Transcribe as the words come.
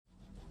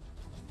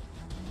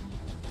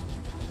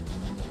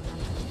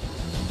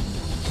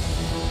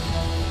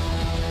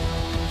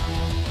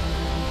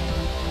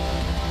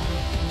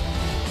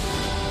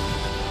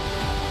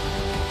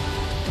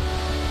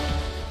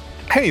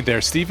Hey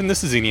there, Stephen.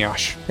 This is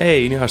Eneash.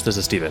 Hey, Eneash, this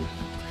is Stephen.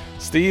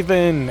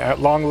 Stephen, at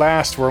long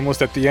last, we're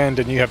almost at the end,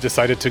 and you have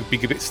decided to be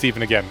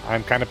Stephen again.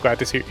 I'm kind of glad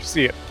to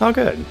see it. Oh,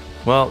 good.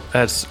 Well,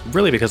 that's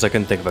really because I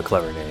couldn't think of a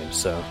clever name,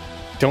 so...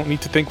 Don't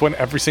need to think one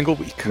every single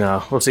week.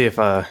 No, we'll see if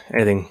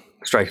anything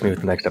strikes me with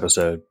the next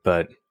episode,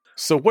 but...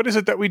 So what is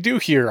it that we do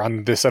here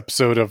on this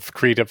episode of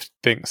Creative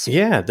Things?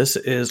 Yeah, this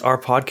is our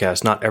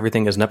podcast, Not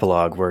Everything is an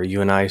Epilogue, where you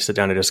and I sit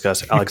down to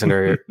discuss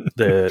Alexander,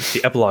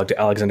 the epilogue to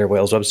Alexander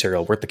Wales' web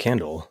serial, Worth the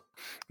Candle.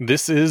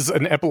 This is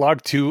an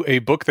epilogue to a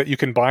book that you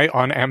can buy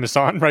on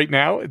Amazon right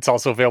now. It's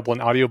also available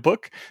in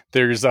audiobook.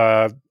 There's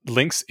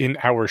links in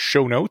our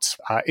show notes.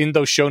 In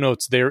those show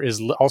notes, there is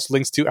also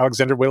links to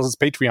Alexander Wales'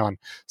 Patreon,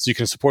 so you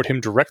can support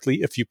him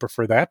directly if you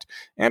prefer that.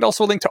 And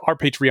also a link to our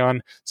Patreon,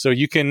 so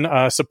you can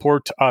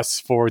support us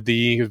for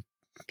the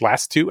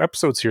last 2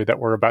 episodes here that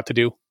we're about to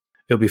do.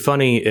 It would be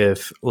funny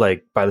if,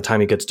 like, by the time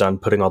he gets done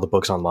putting all the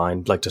books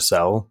online, like, to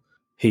sell,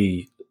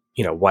 he,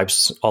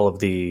 wipes all of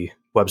the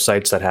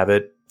websites that have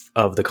it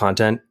of the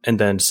content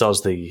and then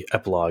sells the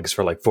epilogues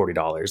for like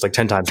 $40, like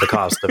 10 times the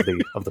cost of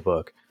the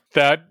book.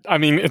 That, I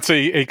mean, it's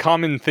a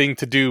common thing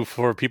to do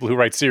for people who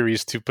write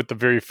series, to put the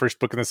very first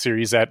book in the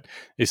series at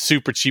a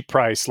super cheap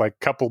price, like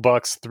couple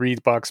bucks,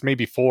 $3,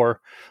 maybe $4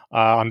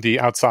 on the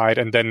outside,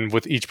 and then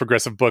with each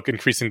progressive book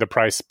increasing the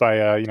price by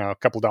a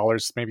couple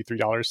dollars, maybe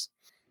 $3.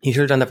 He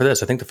should have done that for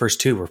this. I think the first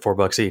 2 were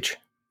 $4 each.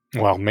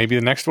 Well, maybe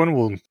the next one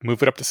will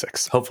move it up to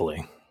 $6.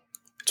 Hopefully,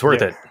 it's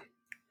worth it.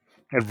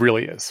 It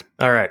really is.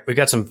 All right. We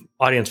got some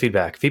audience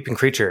feedback. Veeping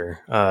Creature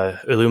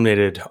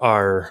illuminated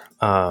our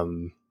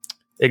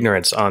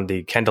ignorance on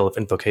the Candle of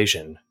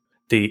Invocation.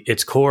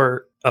 Its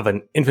core of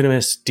an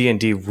infamous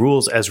D&D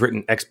rules as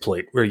written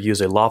exploit, where you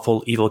use a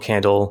lawful evil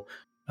candle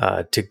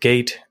to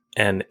gate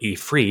an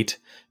Ifrit,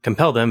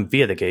 compel them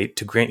via the gate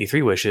to grant you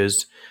 3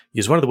 wishes,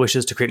 use one of the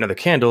wishes to create another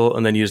candle,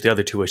 and then use the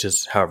other 2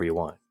 wishes however you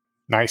want.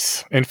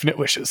 Nice. Infinite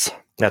wishes.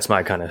 That's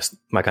my kind of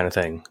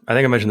thing. I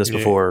think I mentioned this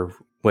before,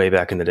 way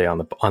back in the day on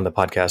the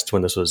podcast,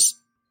 when this was,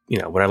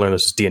 when I learned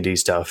this was D&D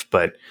stuff,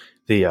 but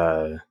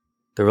the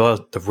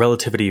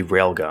relativity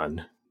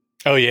railgun.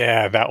 Oh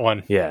yeah, that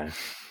one. Yeah.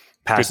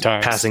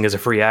 Passing is a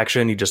free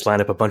action. You just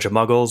line up a bunch of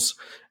muggles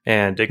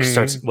and it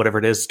starts, whatever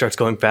it is, starts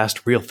going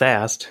fast, real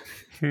fast.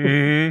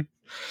 Mm-hmm.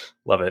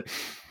 Love it.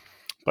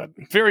 But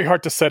very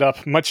hard to set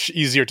up. Much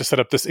easier to set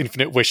up this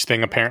infinite wish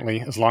thing,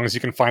 apparently, as long as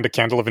you can find a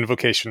Candle of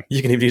Invocation.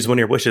 You can even use one of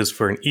your wishes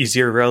for an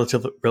easier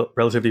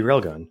relativity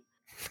railgun.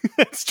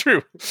 That's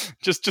true.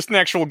 Just an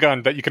actual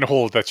gun that you can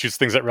hold that shoots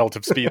things at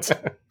relative speeds.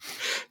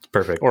 It's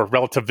perfect. Or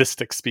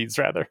relativistic speeds,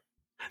 rather.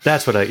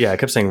 That's what I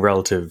kept saying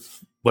relative.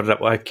 I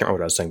can't remember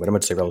what I was saying, but I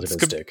meant to say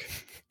relativistic.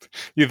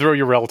 You throw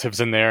your relatives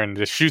in there and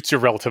it shoots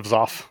your relatives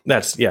off.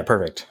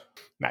 Perfect.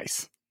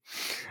 Nice.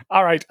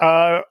 All right.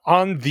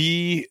 On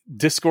the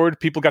Discord,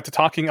 people got to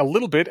talking a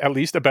little bit, at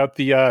least, about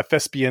the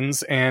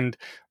thespians and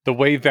the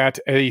way that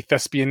a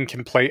thespian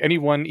can play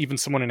anyone, even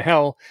someone in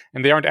hell,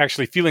 and they aren't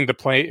actually feeling the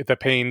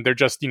pain. They're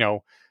just,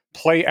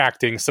 play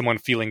acting someone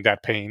feeling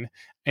that pain.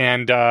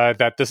 And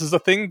that this is a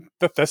thing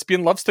the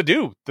thespian loves to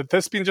do. The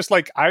thespian just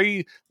like,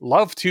 I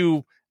love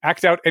to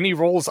act out any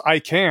roles I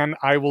can.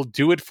 I will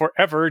do it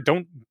forever.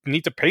 Don't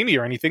need to pay me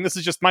or anything. This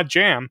is just my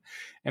jam.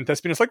 And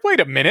thespian is like, wait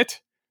a minute.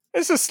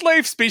 It's a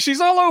slave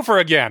species all over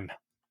again.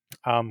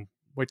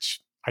 Which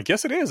I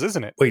guess it is,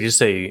 isn't it? Wait, did you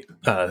say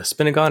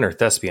Spinagon or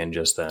thespian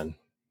just then?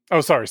 Oh,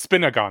 sorry.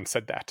 Spinagon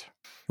said that.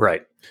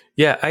 Right.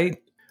 Yeah,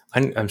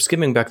 I'm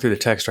skimming back through the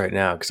text right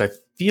now because I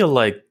feel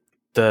like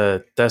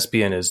the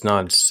thespian is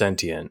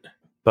non-sentient,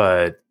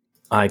 but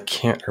I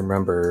can't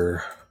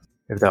remember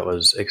if that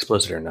was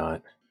explicit or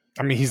not.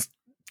 I mean, he's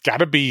got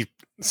to be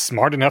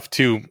smart enough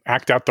to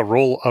act out the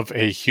role of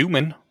a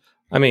human.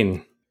 I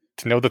mean,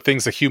 to know the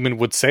things a human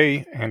would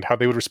say and how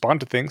they would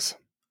respond to things.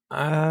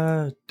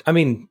 I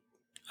mean,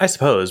 I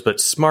suppose, but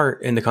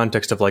smart in the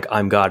context of like,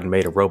 I'm God and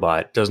made a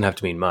robot doesn't have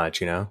to mean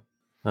much,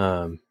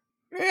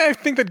 I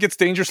think that gets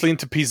dangerously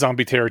into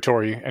P-zombie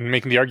territory and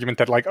making the argument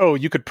that like, oh,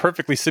 you could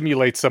perfectly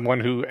simulate someone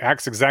who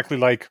acts exactly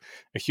like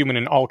a human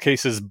in all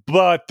cases,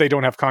 but they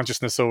don't have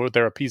consciousness, so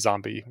they're a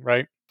P-zombie,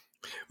 right?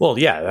 Well,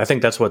 yeah, I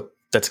think that's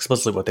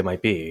explicitly what they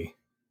might be.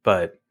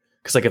 But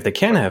because like if they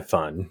can have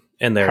fun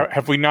and they're...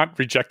 Have we not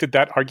rejected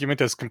that argument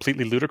as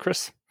completely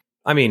ludicrous?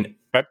 I mean,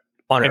 but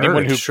on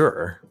Earth,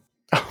 sure.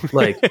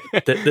 Like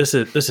this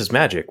is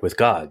magic with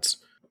gods.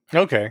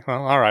 Okay,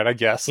 well, all right, I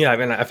guess. Yeah, I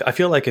mean, I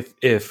feel like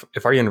if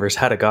our universe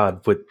had a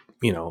god with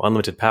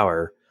unlimited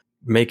power,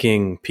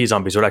 making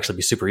P-zombies would actually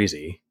be super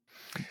easy.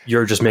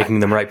 You're just making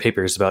them write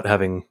papers about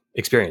having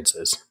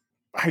experiences.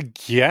 I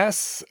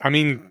guess. I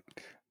mean,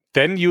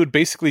 then you would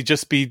basically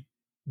just be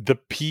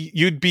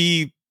you'd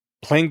be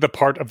playing the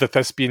part of the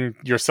thespian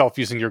yourself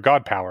using your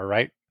god power,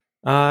 right?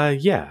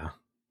 Yeah.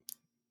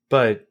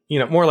 But,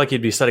 more like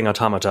you'd be setting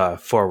automata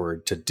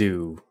forward to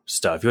do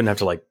stuff. You wouldn't have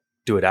to like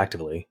do it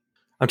actively.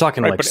 I'm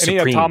talking like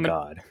supreme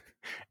god.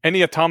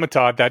 Any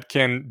automata that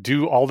can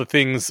do all the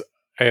things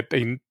a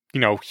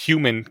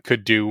human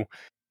could do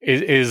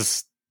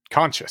is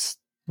conscious.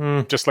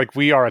 Just like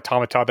we are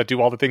automata that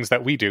do all the things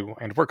that we do,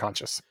 and we're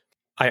conscious.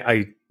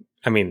 I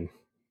mean,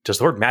 does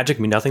the word magic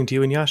mean nothing to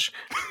you, Inyash?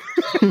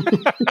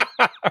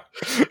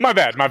 My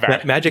bad.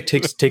 Magic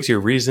takes your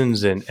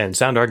reasons and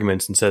sound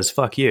arguments and says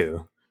 "fuck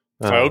you."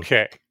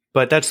 Okay,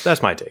 but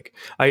that's my take.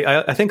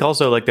 I think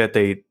also like that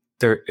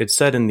it's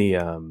said in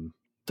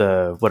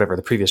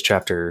the previous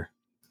chapter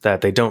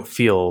that they don't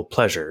feel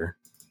pleasure,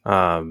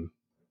 and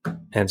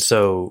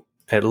so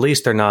at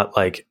least they're not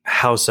like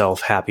house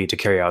elf happy to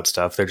carry out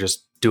stuff. They're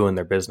just doing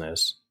their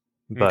business.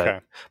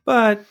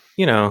 But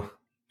you know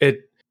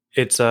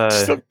it's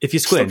still, if you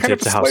squint,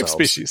 it's a house elf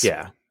species.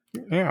 Yeah.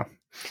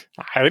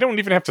 I don't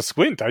even have to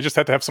squint. I just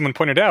had to have someone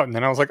point it out, and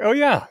then I was like, "Oh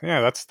yeah,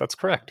 that's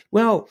correct."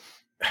 Well,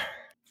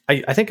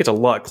 I think it's a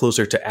lot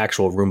closer to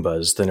actual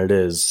Roombas than it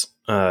is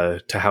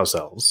to house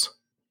elves,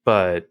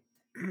 but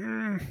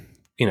you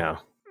know,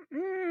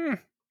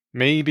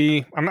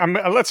 maybe.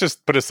 Let's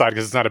just put it aside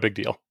because it's not a big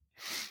deal.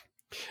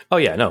 Oh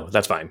yeah, no,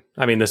 that's fine.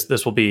 I mean, this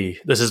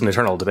is an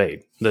eternal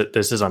debate.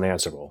 This is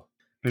unanswerable.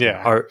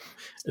 Yeah.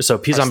 So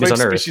P zombies on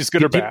Earth.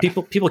 Good or bad?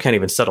 People can't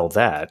even settle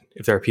that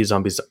if there are P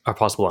zombies are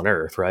possible on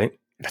Earth, right?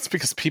 That's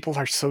because people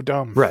are so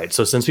dumb, right?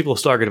 So since people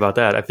still argue about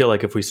that, I feel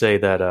like if we say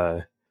that,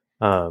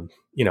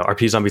 are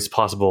P zombies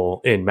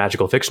possible in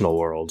magical fictional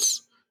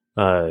worlds,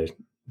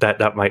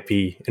 that might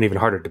be an even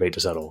harder debate to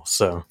settle.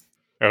 So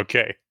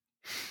okay.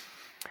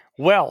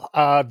 Well,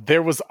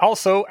 there was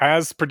also,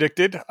 as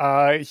predicted,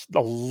 a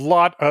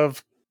lot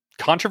of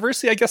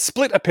controversy, I guess,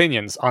 split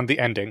opinions on the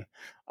ending.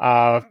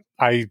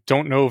 I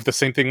don't know if the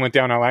same thing went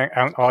down on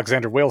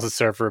Alexander Wales'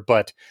 server,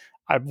 but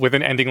with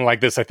an ending like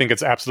this, I think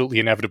it's absolutely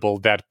inevitable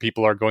that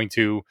people are going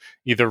to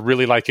either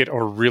really like it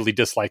or really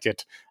dislike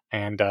it,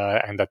 and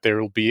that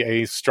there will be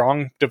a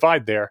strong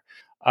divide there.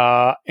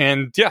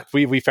 And yeah,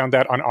 we found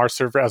that on our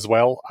server as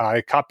well.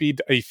 I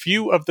copied a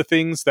few of the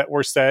things that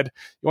were said.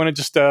 You want to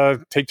just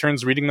take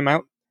turns reading them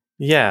out?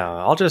 Yeah,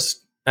 I'll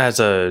just,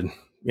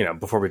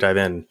 before we dive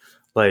in,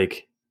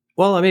 maybe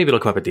it'll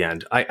come up at the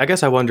end. I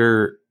guess I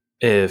wonder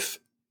if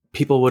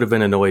people would have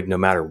been annoyed no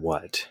matter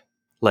what.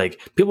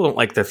 Like, people don't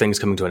like their things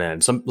coming to an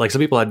end. Some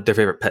people had their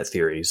favorite pet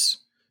theories.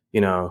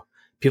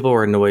 People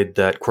were annoyed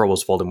that Quirrell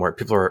was Voldemort.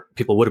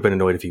 People would have been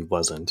annoyed if he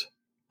wasn't.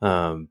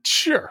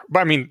 Sure, but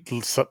I mean,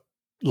 a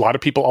lot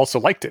of people also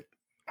liked it.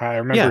 I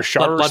remember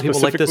Char a lot of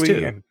people like this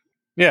too. And,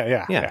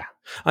 yeah.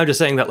 I'm just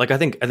saying that, I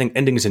think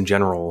endings in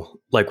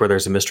general, where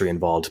there's a mystery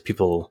involved,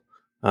 people,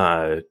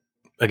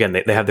 again,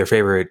 they have their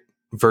favorite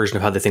version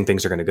of how they think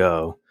things are going to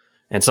go,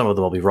 and some of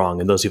them will be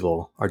wrong, and those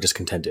people are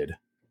discontented.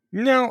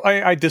 No,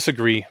 I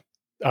disagree.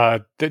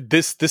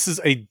 This is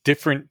a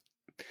different.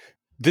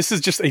 This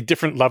is just a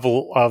different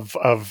level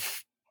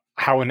of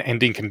how an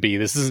ending can be.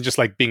 This isn't just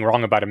like being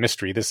wrong about a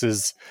mystery. This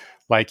is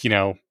like,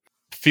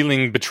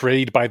 feeling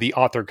betrayed by the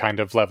author kind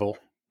of level.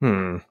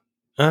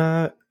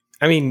 I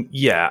mean,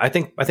 yeah, I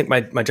think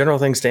my general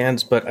thing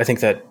stands, but I think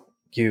that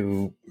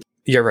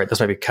you're right. This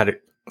might be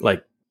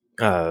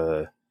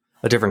a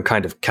different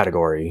kind of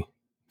category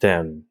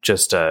than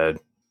just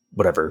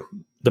whatever,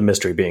 the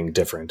mystery being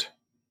different.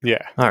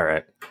 Yeah. All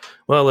right.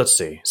 Well, let's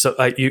see. So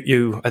I think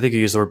you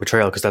used the word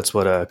betrayal because that's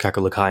what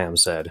Kakalukayam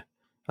said.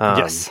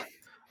 Yes.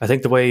 I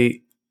like the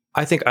way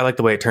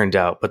it turned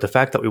out, but the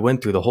fact that we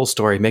went through the whole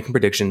story, making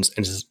predictions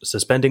and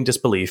suspending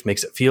disbelief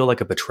makes it feel like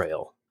a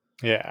betrayal.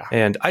 Yeah.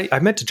 And I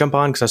meant to jump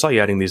on because I saw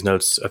you adding these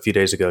notes a few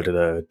days ago to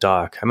the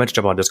doc. I meant to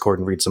jump on Discord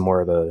and read some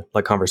more of the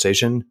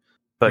conversation,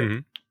 but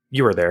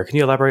you were there. Can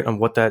you elaborate on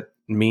what that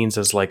means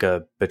as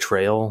a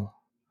betrayal?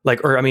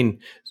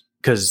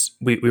 Because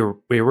we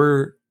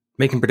were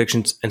making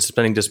predictions and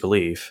suspending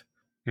disbelief,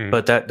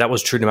 but that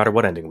was true no matter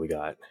what ending we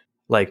got.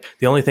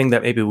 The only thing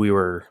that maybe we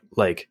were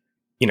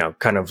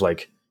kind of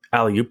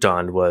alley-ooped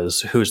on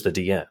was who's the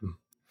DM.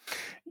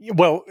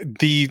 Well,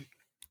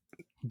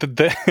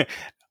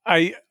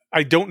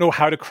 I don't know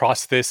how to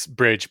cross this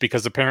bridge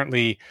because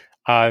apparently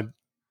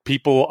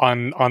people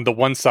on the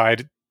one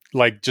side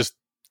just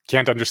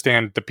can't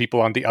understand the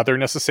people on the other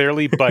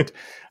necessarily. But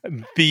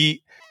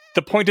the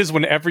point is,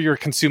 whenever you're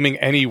consuming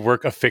any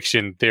work of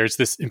fiction, there's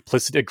this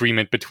implicit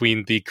agreement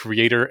between the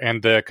creator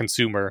and the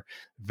consumer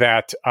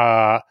that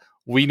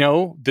we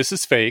know this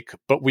is fake,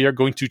 but we are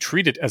going to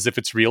treat it as if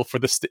it's real for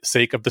the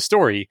sake of the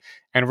story.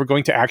 And we're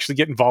going to actually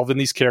get involved in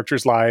these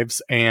characters'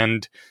 lives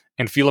and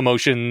feel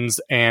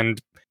emotions.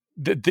 And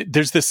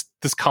there's this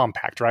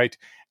compact, right?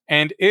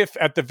 And if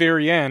at the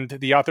very end,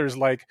 the author's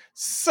like,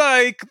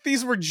 psych,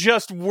 these were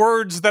just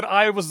words that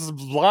I was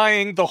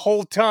lying the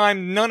whole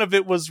time. None of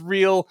it was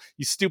real.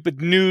 You stupid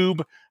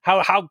noob.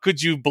 How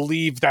could you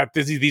believe that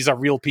these are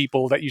real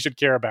people that you should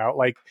care about?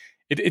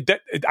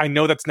 I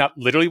know that's not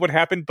literally what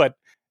happened, but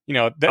I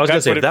was going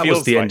to say, if that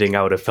was the ending,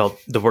 I would have felt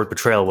the word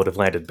betrayal would have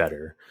landed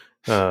better.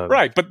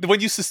 Right, but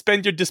when you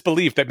suspend your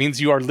disbelief, that means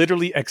you are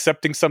literally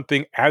accepting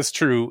something as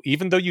true,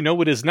 even though you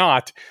know it is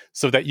not,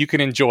 so that you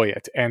can enjoy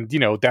it. And,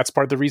 that's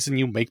part of the reason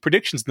you make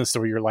predictions in the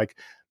story. You're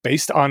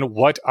based on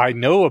what I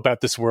know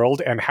about this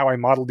world and how I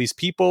model these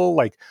people,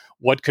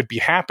 what could be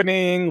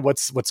happening,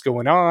 what's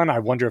going on, I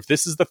wonder if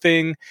this is the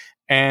thing.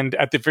 And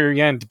at the very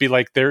end, be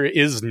there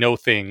is no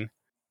thing.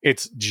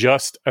 It's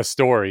just a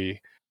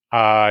story.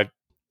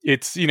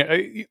 it's,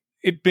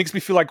 it makes me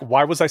feel like,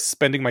 why was I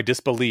spending my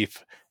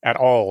disbelief at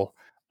all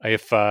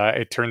if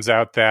it turns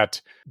out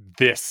that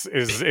this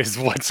is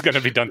what's going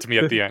to be done to me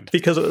at the end?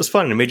 Because it was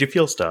fun and it made you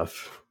feel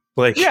stuff.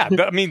 Like, yeah,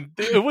 I mean,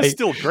 it was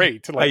still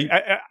great. Like,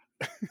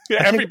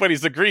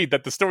 everybody's agreed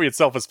that the story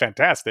itself is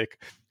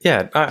fantastic.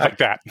 Yeah, like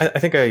that. I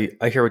think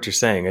I hear what you're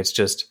saying. It's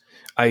just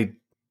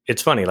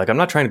it's funny. Like, I'm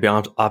not trying to be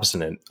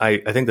obstinate. I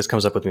think this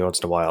comes up with me once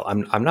in a while.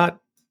 I'm not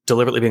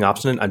deliberately being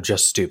obstinate. I'm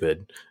just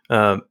stupid.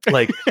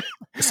 Like,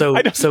 so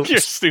I don't so think you're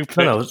stupid.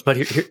 No, but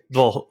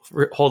well,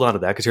 hold on to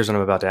that, because here's what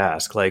I'm about to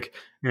ask. Like,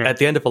 at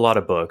the end of a lot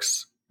of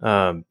books,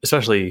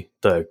 especially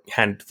the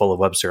handful of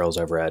web serials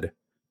I've read,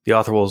 the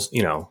author will,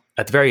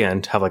 at the very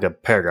end, have like a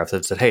paragraph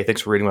that said, "Hey,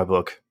 thanks for reading my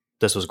book.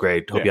 This was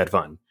great. Hope you had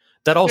fun."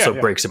 That also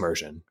breaks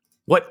immersion.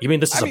 What? You mean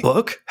this is a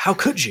book? How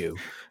could you?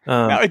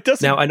 No, it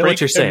doesn't. Now I know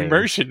what you're saying.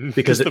 Immersion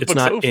because it's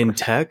not in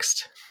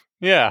text.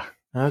 Yeah.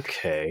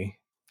 Okay.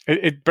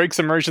 It breaks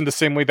immersion the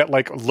same way that,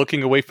 like,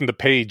 looking away from the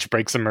page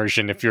breaks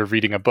immersion if you're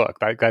reading a book.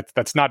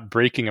 That's not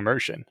breaking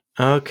immersion.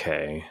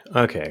 Okay.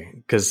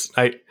 Because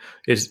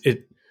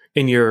it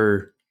in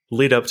your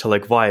lead up to,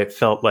 like, why it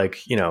felt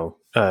like,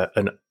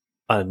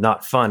 a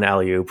not fun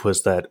alley-oop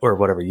was that, or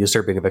whatever,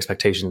 usurping of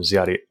expectations,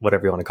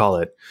 whatever you want to call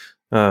it.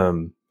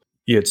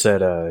 You had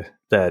said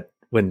that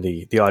when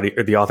the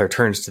author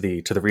turns to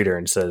the reader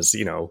and says,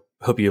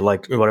 "Hope you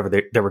liked whatever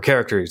there were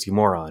characters, you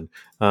moron."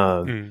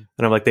 And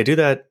I'm like, they do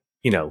that,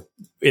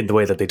 in the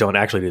way that they don't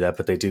actually do that,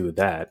 but they do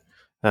that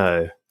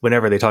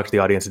whenever they talk to the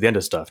audience at the end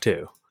of stuff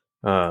too.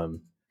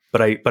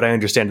 But I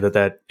understand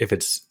that if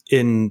it's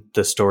in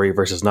the story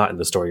versus not in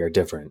the story are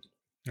different.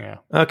 Yeah.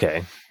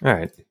 Okay. All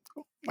right.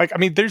 Like, I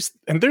mean, there's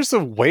a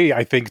way,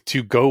 I think,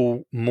 to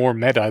go more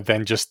meta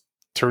than just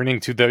turning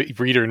to the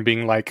reader and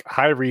being like,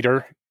 "Hi,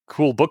 reader,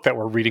 cool book that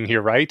we're reading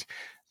here, right?"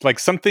 Like,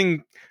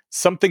 something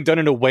done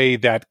in a way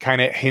that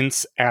kind of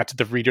hints at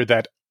the reader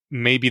that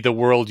maybe the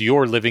world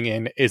you're living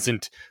in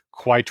isn't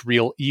quite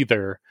real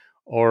either,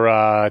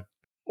 or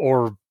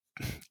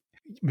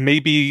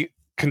maybe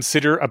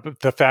consider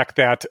the fact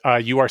that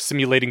you are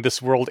simulating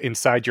this world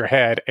inside your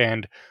head,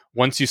 and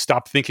once you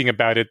stop thinking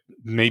about it,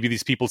 maybe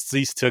these people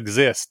cease to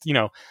exist.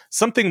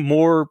 Something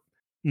more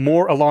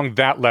along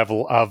that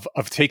level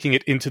of taking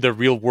it into the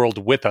real world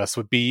with us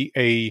would be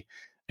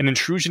an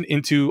intrusion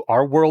into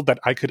our world that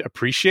I could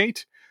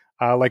appreciate,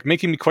 like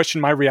making me question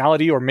my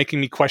reality or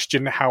making me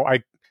question how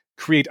I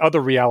create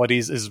other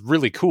realities is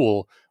really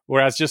cool.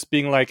 Whereas just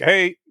being like,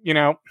 "Hey,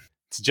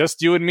 it's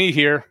just you and me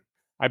here.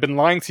 I've been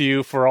lying to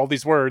you for all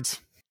these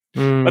words.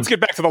 Let's get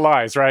back to the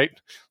lies," right?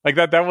 Like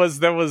that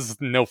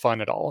was no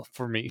fun at all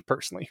for me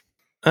personally.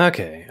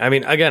 Okay. I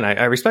mean, again,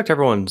 I respect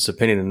everyone's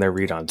opinion and their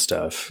read on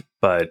stuff,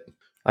 but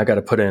I got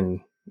to put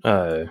in,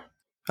 I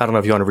don't know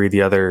if you want to read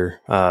the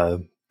other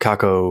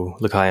Kako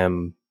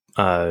Lukayam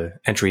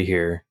entry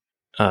here.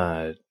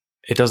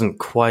 It doesn't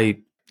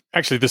quite.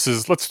 Actually,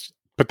 let's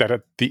put that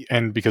at the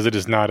end because it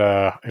is not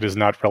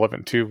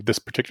relevant to this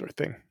particular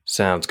thing.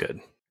 Sounds good.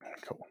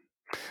 Cool.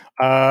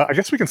 I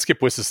guess we can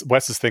skip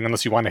Wes's thing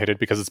unless you want to hit it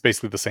because it's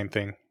basically the same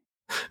thing.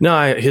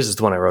 No, his is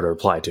the one I wrote a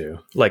reply to,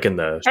 like in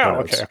the show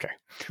notes. Okay.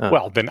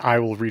 Well, then I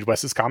will read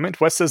Wes's comment.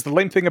 Wes says, "The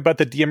lame thing about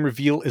the DM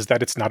reveal is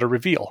that it's not a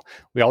reveal.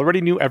 We already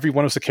knew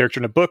everyone was a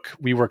character in a book.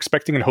 We were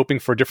expecting and hoping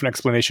for a different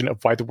explanation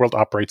of why the world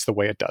operates the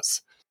way it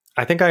does."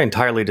 I think I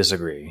entirely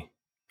disagree.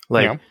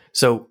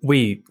 So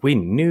we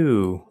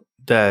knew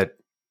that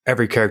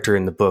every character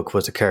in the book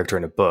was a character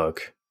in a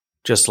book,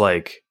 just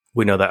like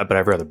we know that about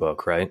every other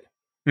book, right?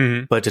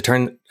 Mm-hmm. But to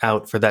turn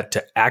out for that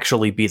to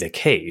actually be the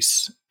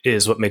case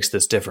is what makes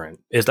this different.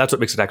 That's what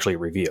makes it actually a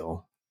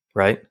reveal,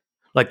 right?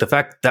 Like the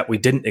fact that we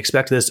didn't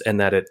expect this and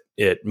that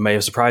it may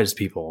have surprised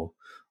people,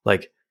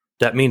 like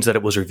that means that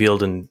it was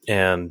revealed and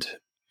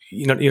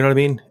you know what I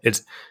mean?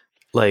 It's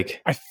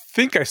like, I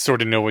think I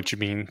sort of know what you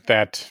mean.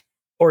 That,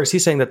 or is he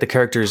saying that the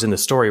characters in the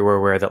story were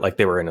aware that like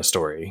they were in a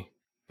story?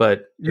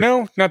 But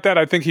no, not that.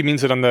 I think he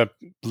means it on the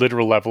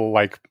literal level,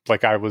 like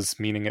I was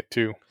meaning it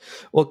too.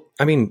 Well,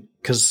 I mean,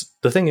 because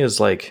the thing is,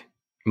 like,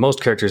 most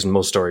characters in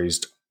most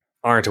stories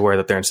aren't aware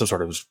that they're in some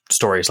sort of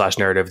story /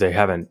 narrative. They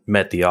haven't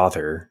met the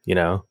author,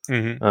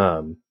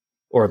 Mm-hmm.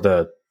 Or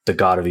the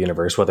god of the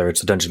universe, whether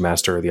it's the dungeon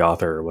master or the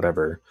author or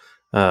whatever.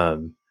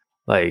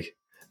 Like,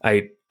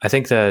 I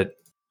think that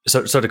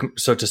so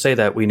to say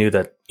that we knew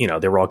that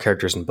they were all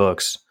characters in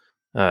books.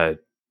 I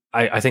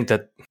think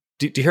that.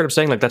 Do you hear what I'm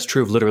saying? Like, that's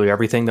true of literally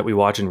everything that we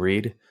watch and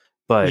read.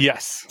 But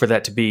yes, for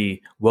that to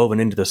be woven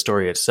into the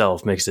story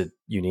itself makes it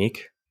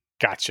unique.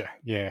 Gotcha.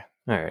 Yeah.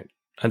 All right.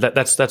 And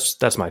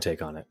that's my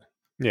take on it.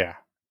 Yeah.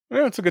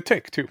 Well, it's a good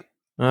take, too.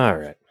 All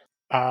right.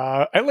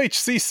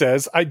 LHC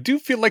says, "I do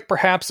feel like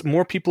perhaps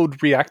more people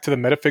would react to the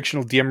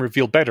metafictional DM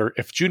reveal better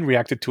if June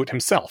reacted to it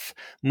himself.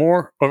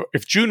 More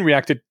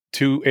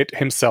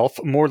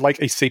like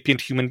a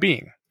sapient human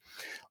being.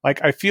 Like,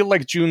 I feel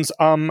like June's,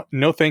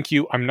 no thank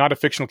you, I'm not a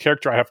fictional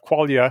character, I have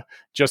qualia,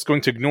 just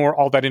going to ignore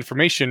all that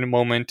information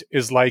moment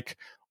is like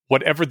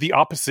whatever the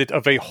opposite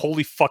of a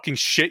holy fucking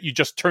shit, you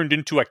just turned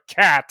into a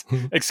cat,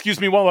 excuse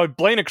me while my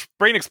brain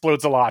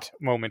explodes a lot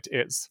moment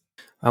is."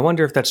 I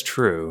wonder if that's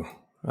true.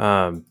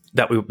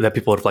 That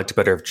people would have liked it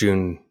better if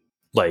June,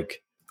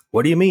 like,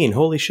 what do you mean?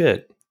 Holy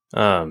shit!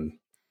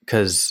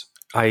 Because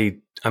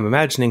I'm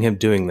imagining him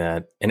doing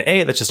that, and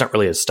that's just not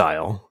really his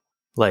style.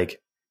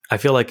 Like, I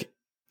feel like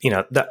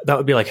that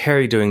would be like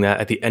Harry doing that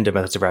at the end of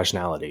Methods of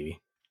Rationality,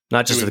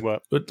 not just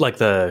like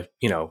the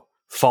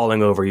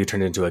falling over you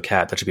turned into a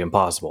cat. That should be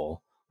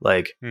impossible.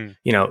 Like,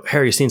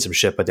 Harry's seen some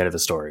shit by the end of the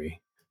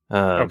story.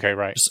 Okay,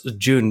 right.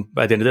 June,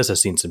 by the end of this,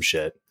 has seen some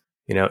shit.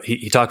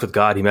 He talked with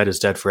God. He met his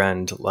dead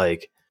friend.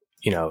 Like,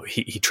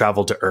 he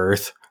traveled to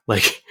Earth.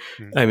 Like,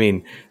 I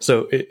mean,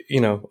 so,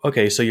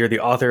 okay, so you're the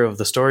author of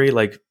the story.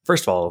 Like,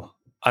 first of all,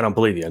 I don't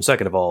believe you. And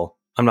second of all,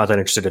 I'm not that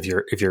interested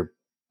if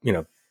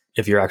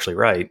you're actually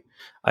right.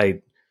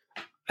 I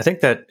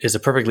think that is a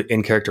perfectly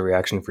in character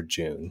reaction for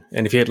June.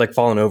 And if he had like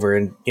fallen over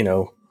and,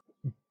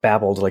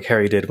 babbled like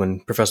Harry did when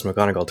Professor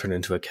McGonagall turned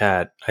into a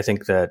cat, I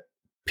think that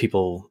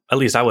people, at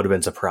least I would have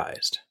been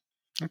surprised.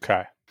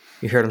 Okay.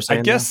 You hear what I'm saying?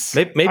 I guess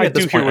maybe at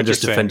this point I'm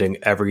just defending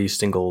every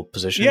single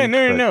position. Yeah,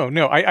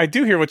 no. I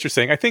do hear what you're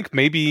saying. I think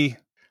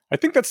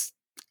that's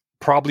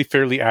probably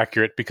fairly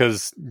accurate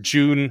because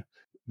June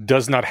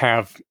does not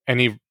have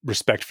any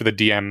respect for the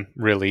DM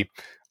really,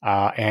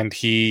 and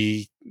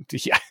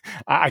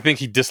I think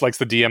he dislikes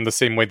the DM the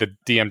same way the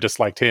DM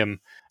disliked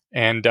him,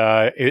 and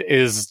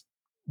is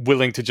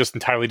willing to just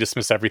entirely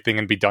dismiss everything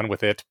and be done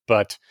with it.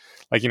 But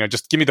like,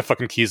 just give me the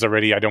fucking keys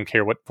already. I don't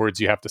care what words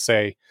you have to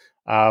say.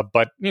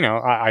 But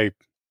I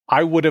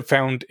would have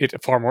found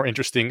it far more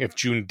interesting if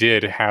June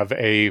did have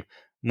a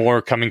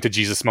more coming to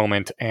Jesus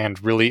moment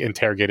and really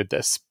interrogated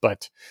this.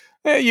 But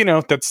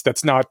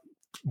that's not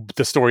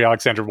the story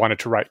Alexander wanted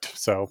to write,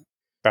 so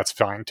that's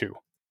fine too.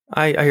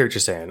 I hear what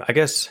you're saying. I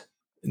guess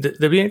that'd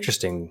be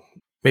interesting.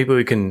 Maybe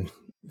we can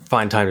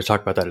find time to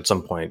talk about that at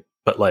some point.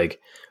 But like,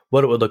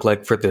 what it would look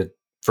like for the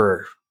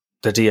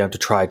DM to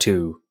try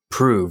to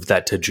prove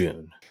that to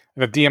June.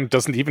 The DM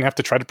doesn't even have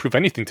to try to prove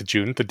anything to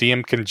June. The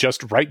DM can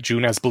just write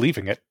June as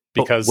believing it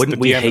because the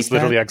DM is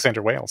literally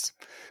Alexander Wales.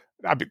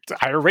 I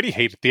already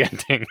hate the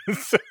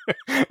endings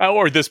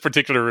or this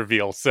particular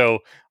reveal. So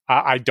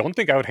I don't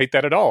think I would hate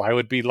that at all. I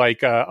would be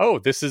like,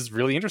 this is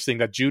really interesting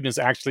that June is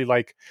actually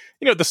like,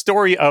 the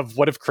story of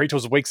what if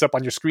Kratos wakes up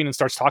on your screen and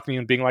starts talking to you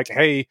and being like,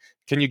 hey,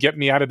 can you get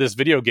me out of this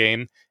video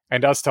game?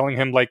 And us telling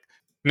him like,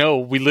 no,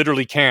 we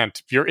literally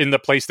can't. You're in the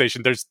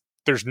PlayStation.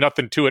 There's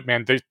nothing to it,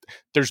 man.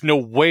 There's no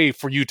way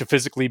for you to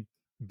physically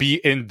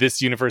be in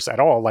this universe at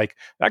all. Like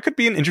that could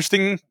be an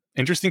interesting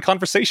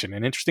conversation,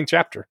 an interesting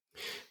chapter.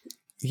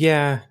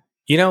 Yeah,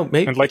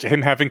 maybe, and like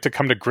him having to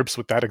come to grips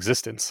with that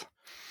existence.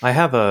 I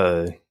have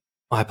a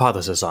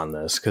hypothesis on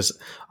this because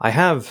I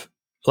have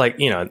like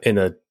in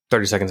the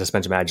 30 seconds I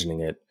spent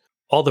imagining it,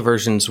 all the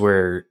versions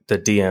where the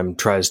DM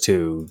tries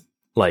to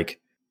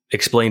like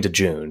explain to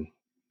June,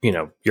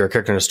 you're a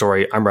character in a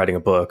story. I'm writing a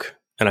book,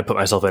 and I put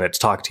myself in it to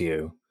talk to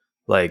you.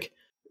 Like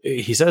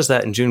he says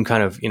that, and June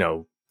kind of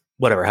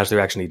whatever has the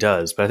reaction he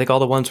does. But I think all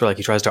the ones where like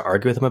he tries to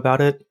argue with him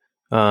about it,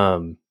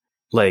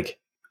 like.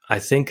 I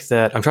think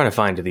that I'm trying to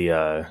find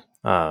the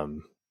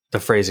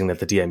phrasing that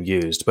the DM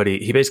used, but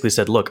he basically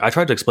said, "Look, I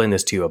tried to explain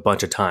this to you a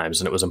bunch of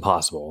times, and it was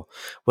impossible."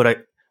 What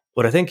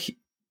I think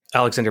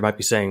Alexander might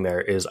be saying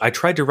there is, I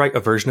tried to write a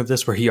version of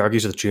this where he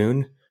argues with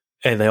June,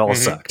 and they all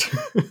sucked.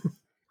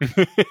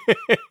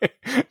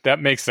 That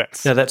makes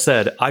sense. Now that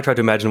said, I tried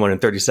to imagine one in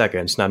 30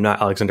 seconds, and I'm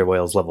not Alexander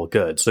Wales level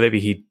good, so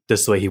maybe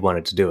this is the way he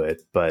wanted to do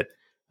it. But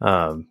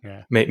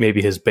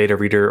maybe his beta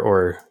reader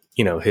or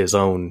his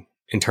own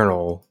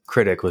internal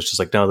critic was just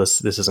like, no,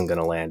 this isn't going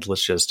to land.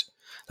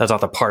 That's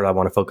not the part I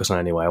want to focus on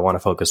anyway. I want to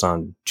focus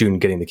on June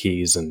getting the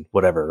keys and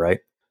whatever, right?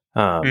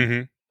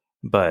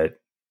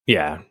 But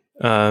yeah,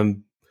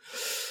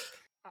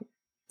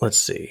 let's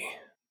see.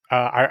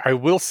 I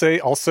will say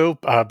also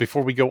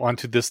before we go on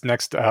to this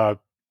next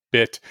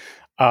bit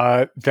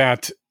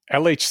that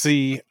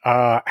LHC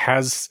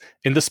has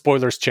in the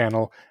spoilers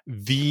channel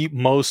the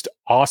most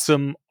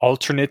awesome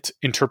alternate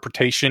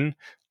interpretation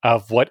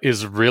of what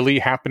is really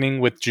happening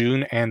with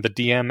June and the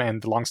DM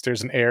and the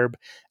Longstairs and Airb,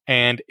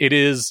 and it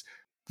is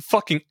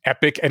fucking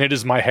epic, and it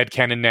is my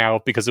headcanon now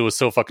because it was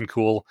so fucking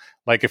cool.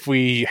 Like if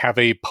we have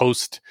a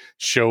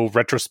post-show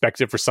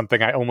retrospective or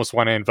something, I almost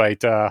want to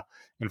invite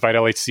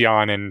LHC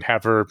on and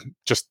have her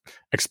just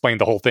explain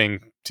the whole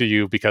thing to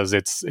you because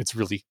it's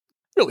really,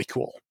 really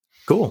cool.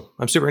 Cool.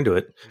 I'm super into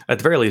it. At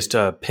the very least,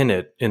 pin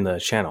it in the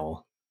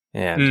channel.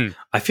 And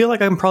I feel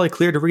like I'm probably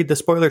clear to read the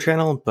spoiler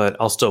channel, but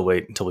I'll still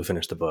wait until we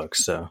finish the book.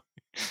 So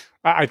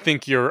I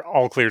think you're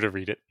all clear to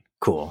read it.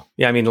 Cool.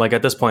 Yeah, I mean, like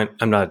at this point,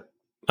 I'm not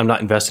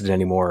invested in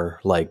any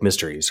more like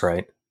mysteries,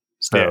 right?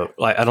 So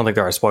I don't think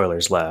there are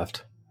spoilers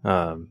left.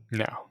 No.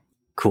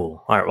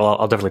 Cool. All right. Well,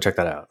 I'll definitely check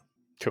that out.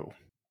 Cool.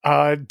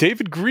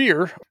 David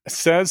Greer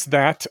says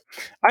that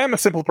I am a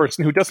simple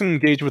person who doesn't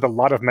engage with a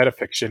lot of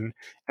metafiction,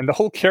 and the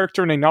whole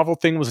character in a novel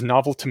thing was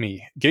novel to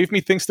me, gave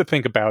me things to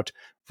think about,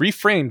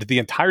 reframed the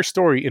entire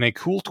story in a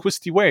cool,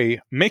 twisty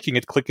way, making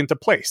it click into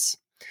place.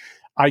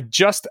 I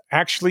just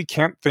actually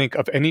can't think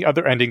of any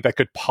other ending that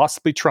could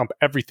possibly trump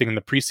everything in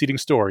the preceding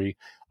story,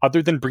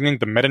 other than bringing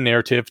the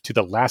meta-narrative to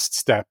the last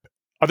step,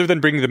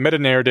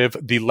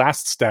 the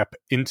last step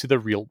into the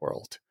real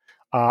world.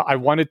 I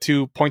wanted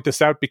to point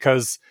this out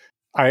because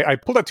I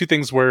pulled out two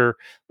things where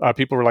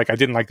people were like, I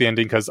didn't like the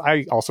ending, because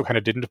I also kind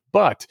of didn't.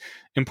 But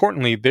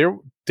importantly,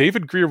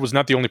 David Greer was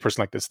not the only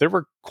person like this. There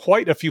were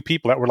quite a few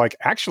people that were like,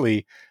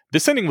 actually,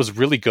 this ending was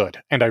really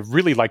good, and I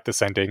really liked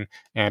this ending,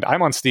 and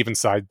I'm on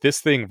Steven's side. This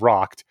thing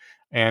rocked,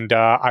 and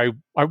I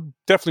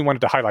definitely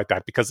wanted to highlight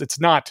that, because it's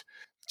not...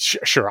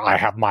 Sure, I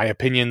have my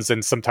opinions,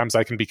 and sometimes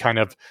I can be kind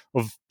of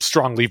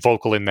strongly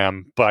vocal in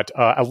them, but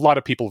a lot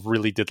of people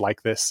really did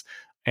like this.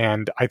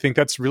 And I think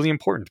that's really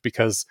important,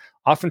 because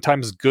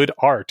oftentimes good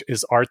art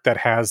is art that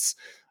has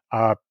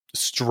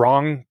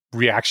strong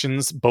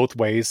reactions both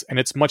ways, and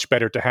it's much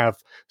better to have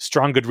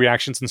strong good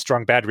reactions and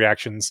strong bad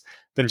reactions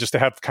than just to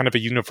have kind of a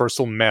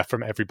universal meh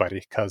from everybody,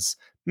 because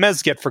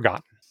mehs get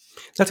forgotten.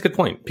 That's a good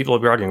point. People will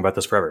be arguing about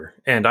this forever.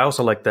 And I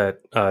also like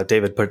that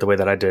David put it the way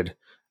that I did,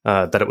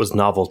 that it was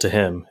novel to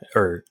him,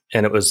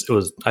 and it was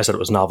I said it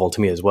was novel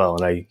to me as well,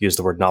 and I used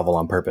the word novel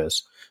on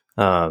purpose.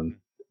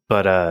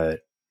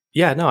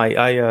 Yeah, no,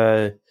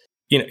 I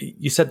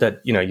you said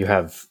that, you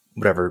have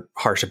whatever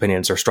harsh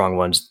opinions or strong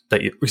ones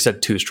that we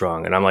said too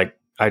strong. And I'm like,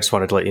 I just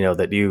wanted to let you know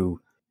that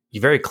you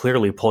very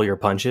clearly pull your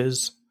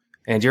punches,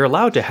 and you're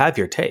allowed to have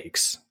your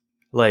takes.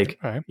 Like,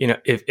 right.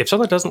 If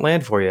something doesn't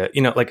land for you,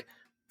 like,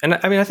 and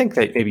I mean, I think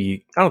that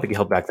maybe, I don't think you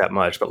held back that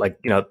much, but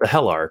like, the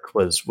Hell arc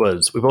was,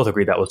 we both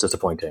agreed that was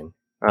disappointing.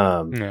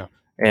 Yeah.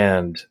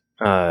 And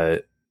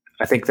I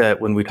think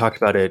that when we talked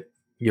about it,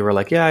 you were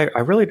like, yeah, I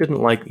really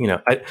didn't like,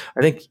 I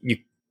think you,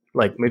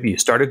 like, maybe you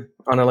started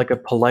on a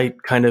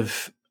polite kind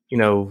of,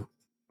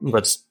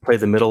 let's play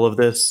the middle of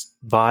this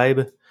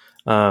vibe.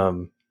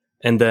 And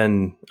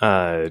then, what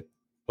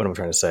am I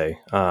trying to say?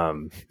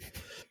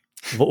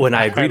 When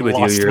I agreed with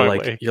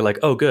you, you're like,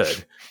 oh,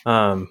 good.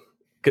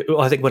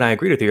 Well, I think when I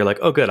agreed with you, you're like,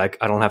 oh, good. I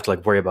don't have to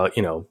worry about,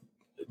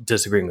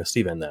 disagreeing with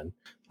Steven then.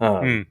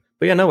 But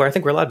yeah, no, I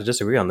think we're allowed to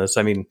disagree on this.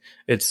 I mean,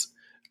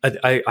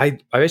 I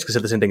basically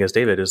said the same thing as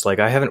David, is like,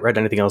 I haven't read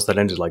anything else that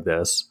ended like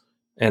this.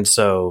 And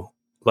so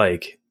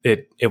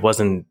it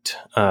wasn't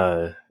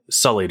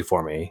sullied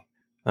for me.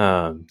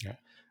 Yeah.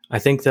 I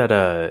think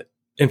that,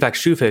 in fact,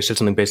 Shoefish did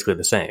something basically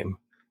the same.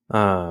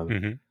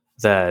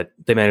 That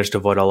they managed to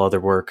avoid all other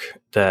work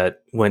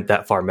that went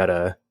that far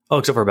meta. Oh,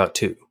 except for about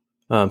 2.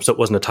 So it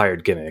wasn't a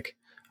tired gimmick.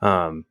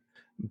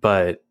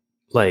 But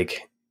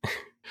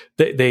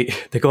they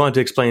go on to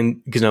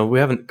explain, because we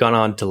haven't gone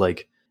on to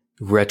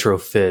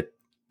retrofit,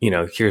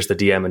 here's the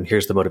DM and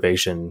here's the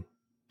motivation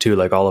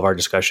to all of our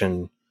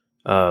discussion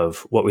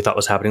of what we thought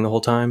was happening the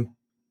whole time.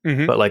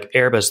 But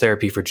Erebus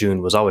therapy for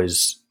June was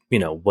always,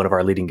 one of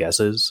our leading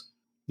guesses.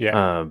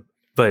 Yeah.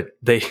 But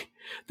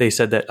they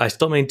said that I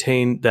still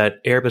maintain that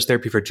Erebus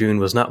therapy for June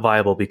was not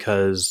viable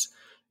because,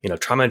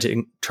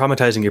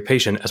 traumatizing your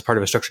patient as part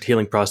of a structured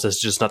healing process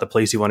is just not the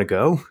place you want to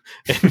go.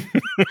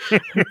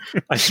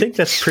 I think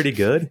that's pretty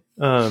good.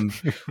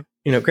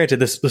 Granted,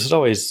 this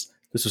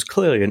was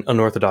clearly an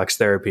unorthodox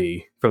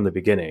therapy from the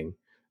beginning.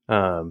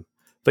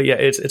 But yeah,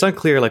 it's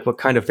unclear what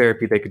kind of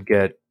therapy they could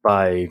get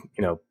by,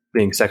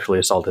 being sexually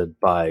assaulted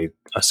by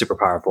a super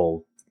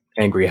powerful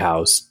angry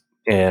house.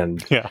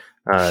 And, yeah.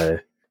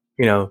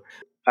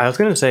 I was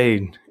going to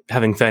say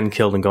having Fen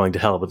killed and going to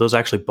hell, but those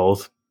actually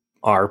both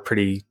are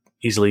pretty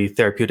easily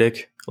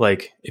therapeutic.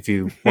 If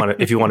you want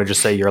to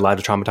just say you're allowed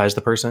to traumatize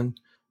the person.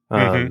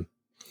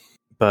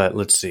 But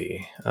let's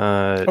see.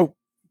 Want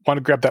to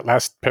grab that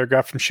last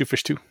paragraph from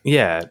Shoefish too?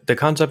 Yeah. The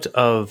concept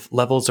of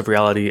levels of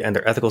reality and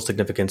their ethical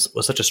significance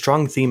was such a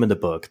strong theme in the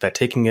book that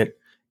taking it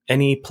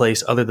any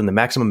place other than the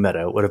maximum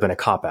meta would have been a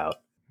cop-out.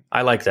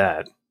 I like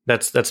that.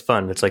 That's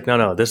fun. It's like,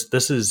 no,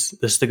 this is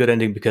the good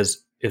ending,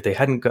 because if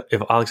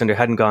Alexander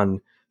hadn't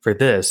gone for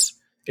this,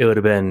 it would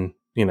have been,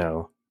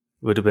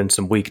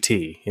 some weak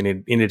tea.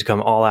 You need to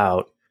come all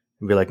out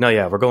and be like, no,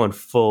 yeah, we're going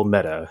full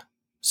meta.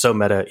 So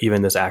meta,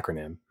 even this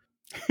acronym.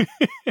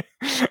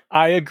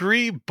 I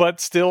agree,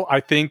 but still, I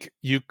think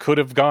you could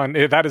have gone.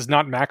 That is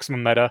not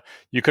maximum meta.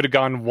 You could have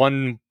gone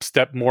one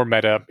step more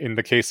meta in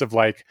the case of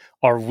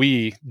are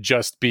we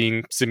just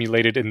being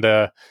simulated in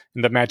the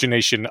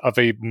imagination of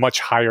a much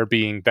higher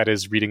being that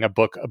is reading a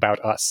book about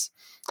us?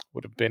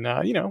 Would have been,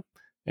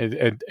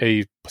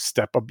 a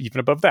step up, even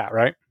above that,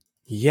 right?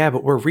 Yeah,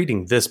 but we're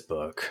reading this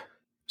book,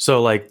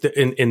 so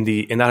in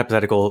that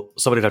hypothetical,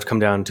 somebody would have to come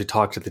down to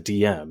talk to the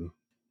DM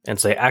and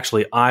say,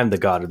 actually, I'm the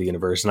god of the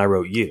universe, and I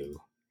wrote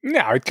you.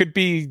 No, it could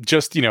be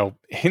just,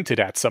 hinted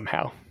at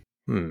somehow.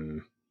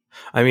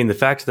 I mean, the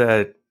fact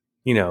that,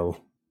 the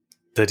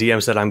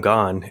DM said I'm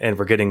gone and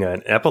we're getting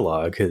an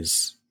epilogue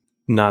is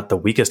not the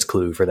weakest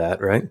clue for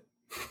that, right?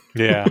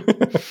 Yeah.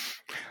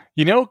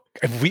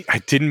 I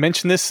didn't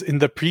mention this in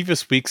the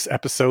previous week's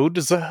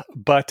episodes,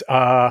 but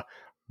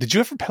did you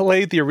ever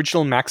play the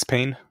original Max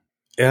Payne?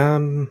 Is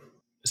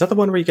that the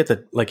one where you get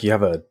you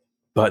have a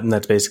button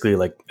that's basically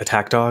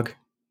attack dog?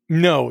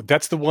 No,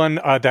 that's the one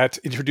that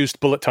introduced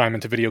bullet time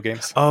into video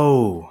games.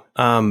 Oh,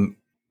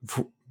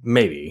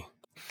 Maybe.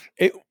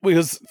 It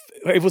was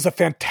a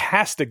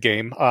fantastic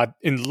game,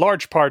 in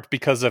large part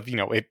because of,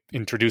 it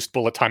introduced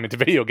bullet time into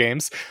video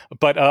games,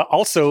 but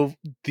also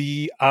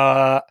the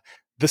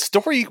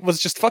story was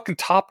just fucking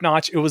top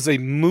notch. It was a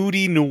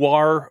moody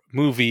noir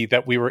movie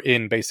that we were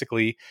in,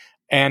 basically.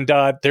 And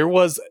there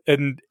was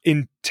an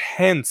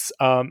intense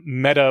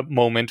meta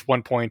moment,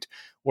 one point,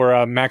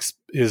 where Max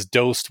is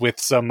dosed with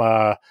some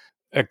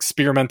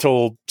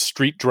experimental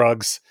street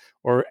drugs,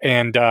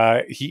 and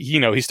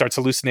he starts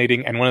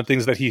hallucinating. And one of the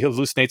things that he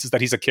hallucinates is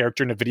that he's a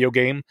character in a video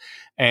game.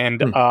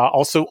 And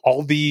also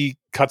all the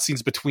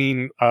cutscenes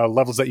between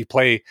levels that you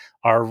play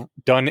are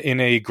done in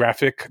a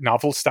graphic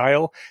novel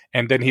style.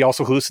 And then he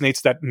also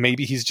hallucinates that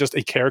maybe he's just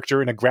a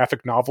character in a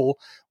graphic novel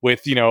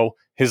with,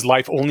 his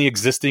life only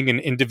existing in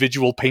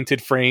individual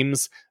painted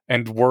frames,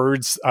 and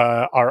words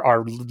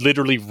are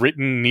literally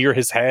written near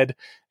his head.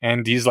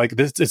 And he's like,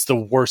 this is the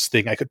worst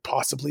thing I could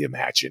possibly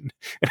imagine.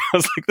 And I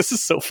was like, this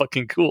is so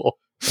fucking cool.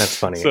 That's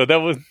funny. So that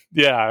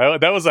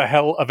was a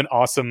hell of an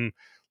awesome,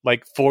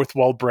 like, fourth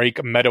wall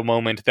break meta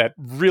moment that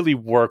really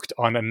worked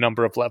on a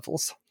number of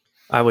levels.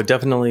 I would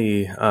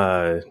definitely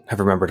have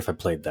remembered if I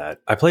played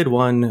that. I played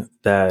one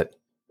that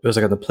it was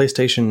like on the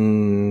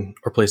PlayStation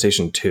or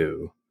PlayStation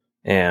 2,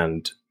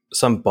 and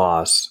some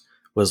boss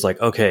was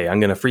like, okay, I'm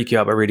going to freak you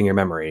out by reading your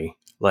memory,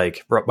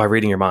 like by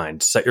reading your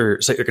mind. Set your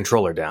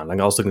controller down. I'm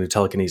also going to do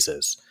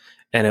telekinesis.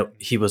 And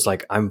he was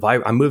like, I'm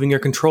moving your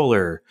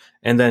controller.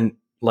 And then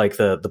like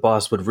the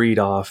boss would read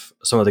off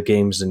some of the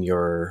games in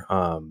your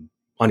on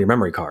your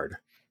memory card.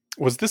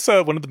 Was this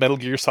one of the Metal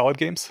Gear Solid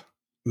games?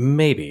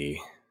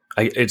 Maybe.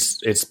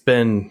 It's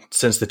been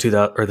since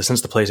the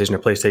since the PlayStation or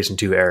PlayStation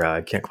 2 era.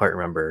 I can't quite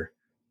remember,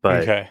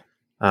 but okay.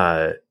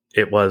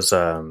 It was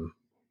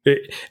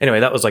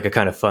anyway. That was like a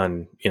kind of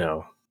fun,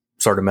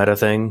 sort of meta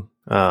thing.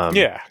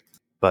 Yeah,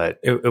 but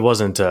it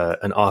wasn't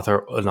an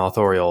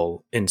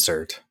authorial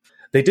insert.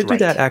 They did do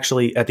that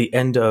actually at the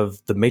end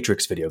of the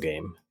Matrix video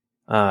game.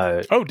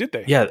 Oh, did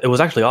they? Yeah, it was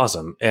actually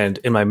awesome. And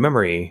in my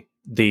memory,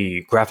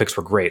 the graphics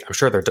were great. I'm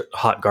sure they're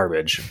hot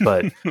garbage,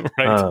 but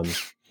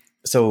right.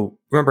 So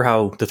remember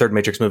how the third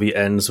Matrix movie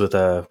ends with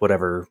a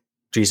whatever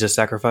Jesus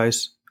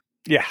sacrifice?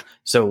 Yeah.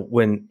 So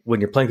when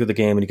you're playing through the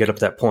game and you get up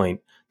to that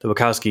point, the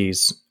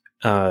Wachowskis,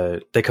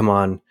 they come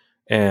on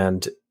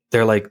and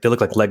they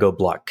look like Lego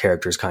block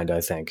characters, kind of,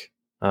 I think.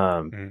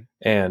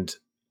 And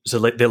so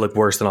they look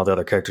worse than all the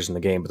other characters in the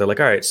game, but they're like,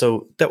 all right,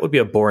 so that would be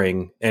a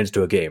boring end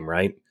to a game,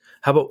 right?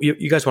 How about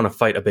you guys want to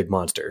fight a big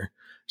monster?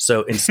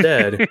 So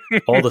instead,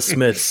 all the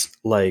Smiths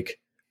like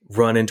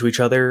run into each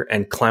other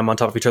and climb on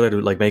top of each other to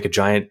like make a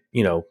giant,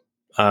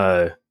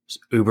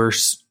 Uber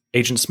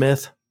Agent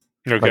Smith,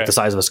 like the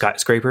size of a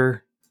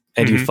skyscraper,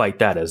 and you fight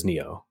that as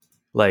Neo.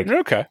 Like,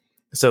 okay.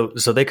 So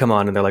they come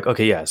on and they're like,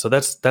 okay, yeah, so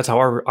that's how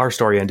our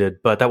story ended,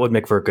 but that would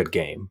make for a good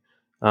game.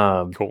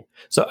 Cool.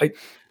 So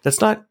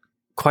that's not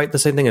quite the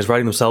same thing as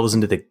writing themselves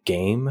into the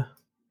game.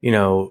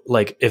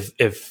 Like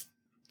if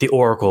the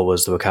Oracle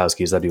was the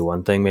Wachowskis, that'd be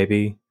one thing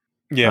maybe.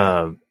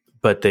 Yeah.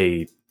 But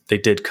they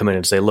did come in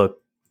and say,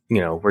 look,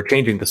 we're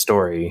changing the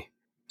story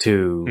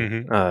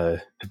to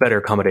better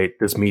accommodate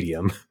this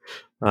medium.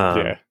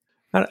 Yeah.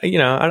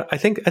 I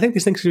think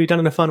these things should be done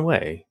in a fun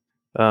way.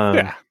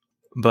 Yeah.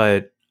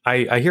 But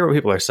I hear what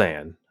people are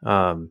saying.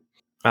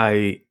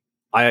 I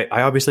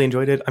obviously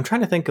enjoyed it. I'm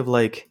trying to think of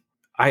like,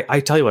 I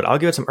tell you what, I'll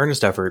give it some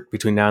earnest effort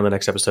between now and the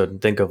next episode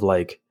and think of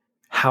like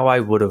how I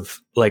would have,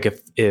 like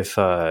if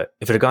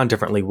it had gone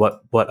differently,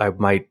 what I'm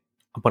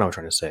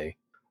trying to say.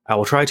 I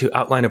will try to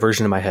outline a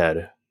version in my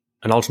head,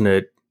 an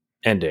alternate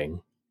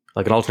ending,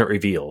 like an alternate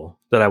reveal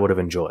that I would have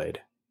enjoyed.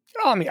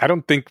 I mean, I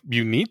don't think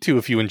you need to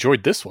if you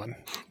enjoyed this one.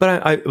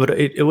 But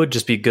it would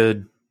just be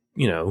good,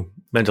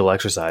 mental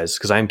exercise,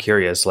 because I'm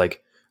curious.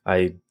 Like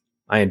I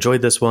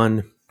enjoyed this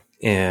one,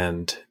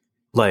 and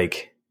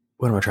like,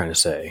 what am I trying to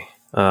say?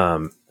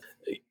 I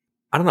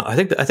don't know. I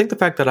think the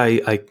fact that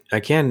I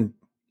can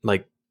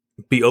like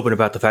be open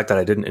about the fact that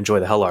I didn't enjoy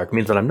the Hell Arc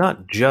means that I'm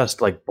not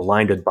just like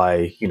blinded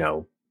by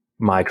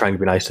my trying to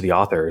be nice to the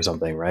author or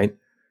something, right?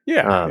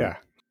 Yeah. Yeah.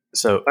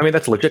 So I mean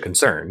that's a legit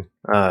concern.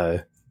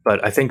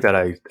 But I think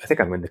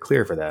I'm in the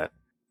clear for that.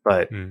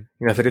 But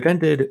if it had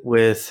ended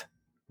with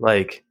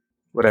like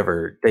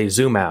whatever, they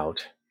zoom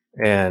out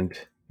and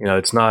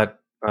it's not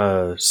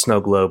a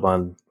snow globe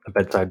on a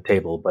bedside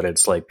table, but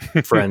it's like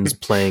friends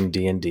playing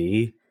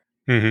D&D.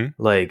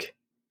 Like,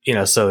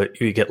 so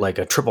you get like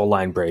a triple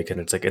line break, and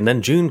it's like, and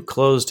then June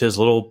closed his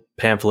little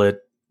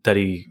pamphlet that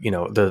he,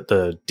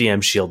 the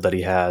DM shield that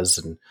he has,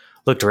 and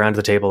looked around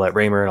the table at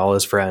Raymer and all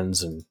his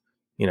friends, and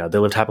they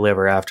lived happily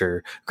ever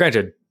after.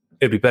 Granted,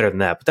 it'd be better than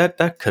that, but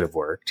that could have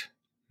worked.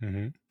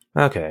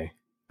 Okay,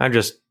 I'm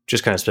just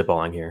kind of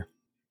spitballing here.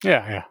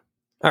 Yeah.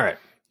 All right,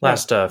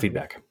 last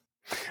feedback.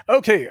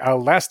 Okay,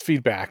 last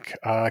feedback.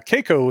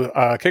 Keiko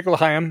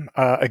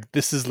Lahayam,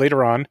 this is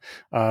later on,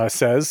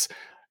 says,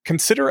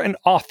 consider an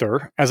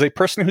author as a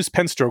person whose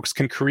pen strokes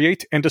can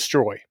create and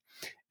destroy.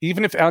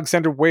 Even if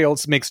Alexander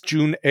Wales makes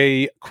June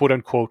a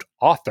quote-unquote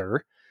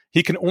author,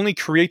 he can only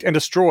create and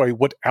destroy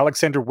what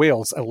Alexander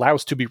Wales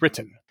allows to be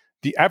written.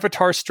 The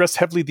Avatar stress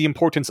heavily the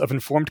importance of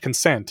informed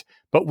consent,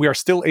 but we are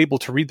still able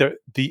to read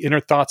the inner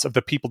thoughts of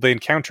the people they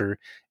encounter,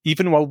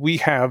 even while we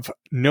have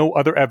no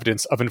other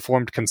evidence of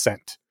informed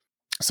consent.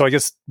 So I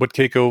guess what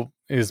Keiko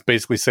is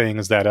basically saying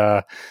is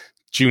that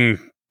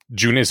June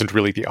isn't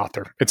really the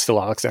author. It's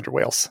still Alexander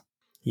Wales.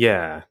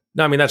 Yeah.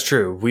 No, I mean, that's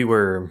true.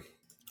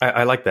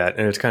 I like that.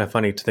 And it's kind of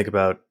funny to think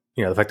about,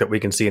 the fact that we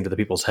can see into the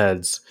people's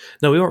heads.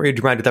 No, we won't read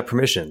your mind without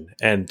permission.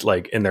 And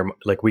like in their,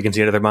 like we can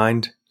see into their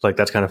mind. Like,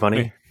 that's kind of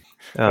funny.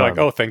 Like,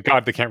 oh, thank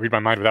God they can't read my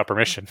mind without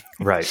permission.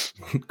 Right.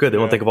 Good. They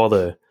won't think of all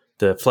the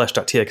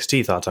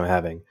flesh.txt thoughts I'm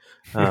having.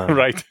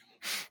 Right.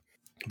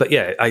 But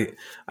yeah,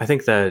 I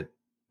think that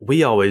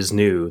we always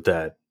knew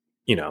that,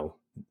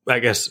 I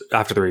guess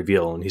after the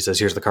reveal and he says,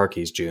 here's the car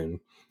keys, June.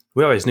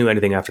 We always knew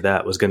anything after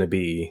that was going to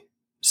be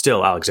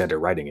still Alexander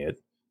writing it.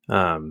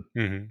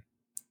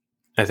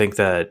 I think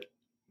that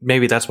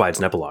maybe that's why it's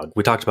an epilogue.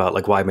 We talked about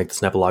like why make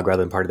this an epilogue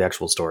rather than part of the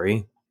actual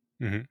story.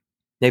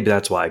 Maybe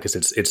that's why, because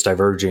it's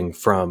diverging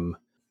from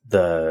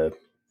the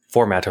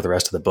format of the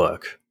rest of the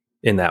book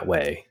in that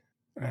way.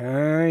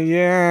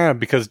 Yeah,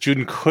 because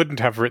June couldn't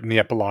have written the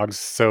epilogues,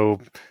 so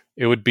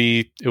it would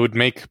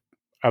make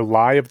a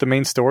lie of the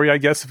main story, I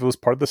guess, if it was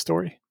part of the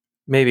story.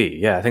 Maybe,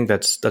 yeah. I think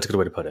that's a good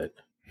way to put it.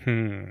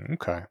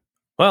 Okay.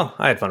 Well,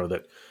 I had fun with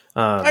it.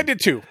 I did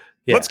too.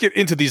 Yeah. Let's get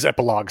into these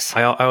epilogues.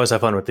 I always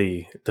have fun with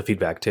the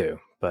feedback too,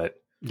 but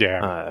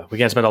yeah, we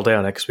can't spend all day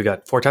on it because we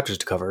got 4 chapters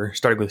to cover,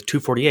 starting with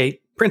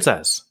 248,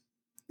 Princess.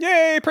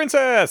 Yay,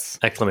 Princess!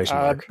 Exclamation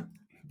mark.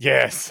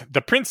 Yes,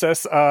 the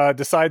princess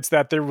decides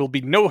that there will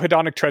be no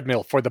hedonic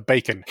treadmill for the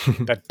bacon.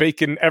 That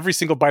bacon, every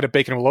single bite of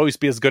bacon will always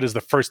be as good as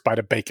the first bite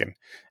of bacon.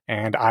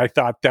 And I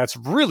thought that's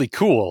really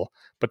cool.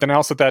 But then I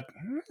also thought,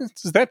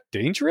 is that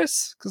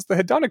dangerous? Because the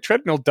hedonic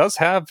treadmill does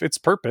have its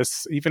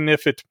purpose, even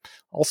if it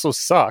also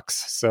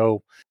sucks.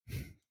 So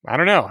I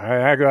don't know.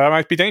 That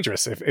might be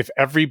dangerous. If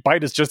every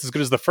bite is just as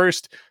good as the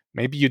first,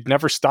 maybe you'd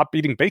never stop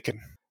eating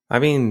bacon. I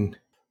mean,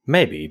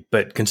 maybe,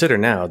 but consider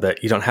now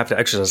that you don't have to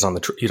exercise on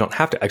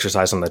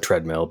the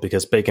treadmill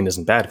because bacon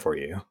isn't bad for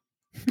you.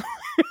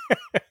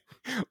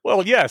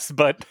 Well, yes,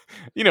 but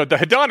the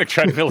hedonic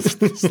treadmill is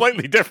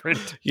slightly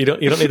different. You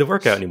don't need the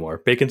workout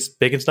anymore. Bacon's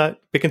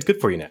good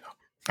for you now.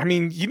 I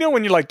mean,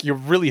 when you're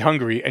really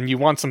hungry and you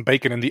want some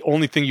bacon and the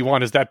only thing you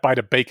want is that bite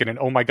of bacon and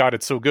oh my God,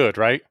 it's so good,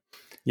 right?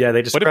 Yeah,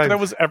 they describe. What if that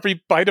was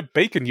every bite of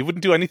bacon? You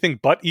wouldn't do anything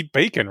but eat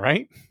bacon,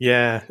 right?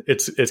 Yeah,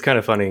 it's kind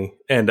of funny,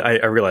 and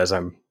I realize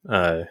I'm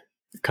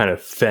kind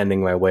of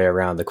fending my way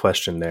around the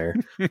question there.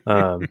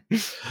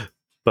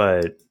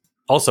 But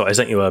also, I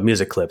sent you a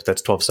music clip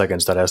that's 12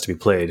 seconds that has to be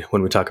played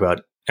when we talk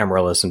about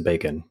Amaryllis and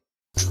bacon.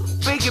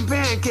 Bacon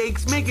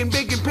pancakes, making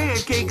bacon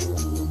pancakes.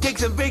 Take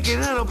some bacon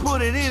and I'll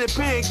put it in a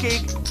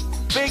pancake.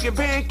 Bacon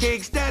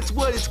pancakes, that's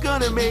what it's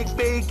gonna make.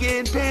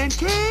 Bacon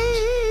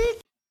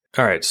pancake.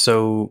 All right,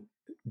 so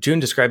June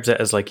describes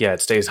it as like, yeah,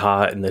 it stays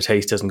hot and the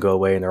taste doesn't go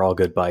away and they're all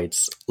good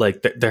bites.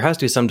 Like there has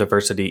to be some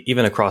diversity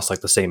even across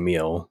like the same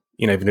meal,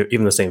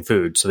 even the same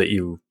food, so that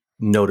you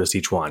notice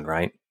each one,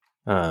 right?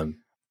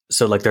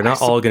 So like they're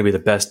not all going to be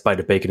the best bite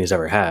of bacon he's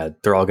ever had.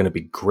 They're all going to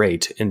be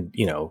great in,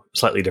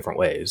 slightly different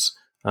ways.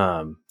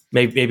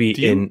 Maybe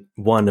in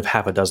one of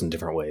half a dozen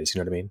different ways. You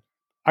know what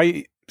I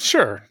mean?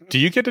 Sure. Do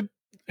you get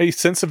a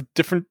sense of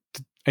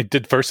a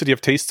diversity of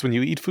tastes when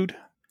you eat food?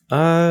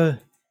 Like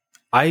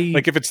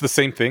if it's the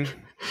same thing?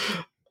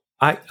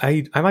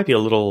 I might be a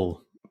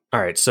little.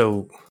 All right,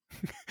 so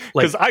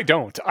because I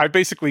don't. I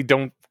basically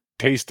don't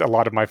taste a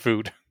lot of my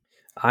food.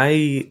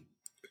 I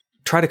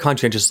try to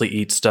conscientiously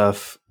eat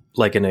stuff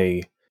like in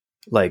a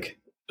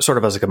sort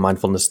of as like a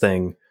mindfulness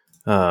thing,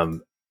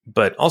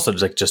 but also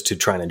just to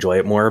try and enjoy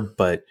it more.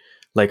 But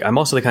like I'm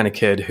also the kind of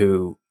kid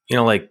who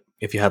like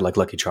if you had like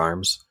Lucky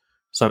Charms,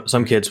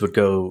 some kids would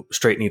go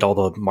straight and eat all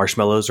the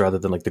marshmallows rather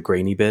than like the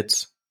grainy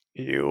bits.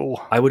 Ew.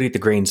 I would eat the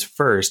grains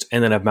first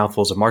and then have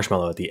mouthfuls of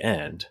marshmallow at the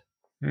end.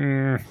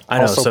 I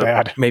know, so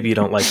bad. Maybe you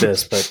don't like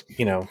this, but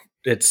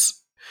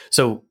it's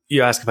so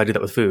you ask if I do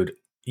that with food.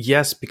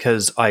 Yes,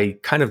 because I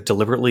kind of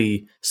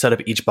deliberately set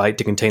up each bite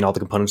to contain all the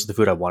components of the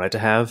food I want it to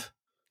have.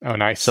 Oh,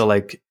 nice. So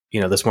like,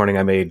 this morning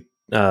I made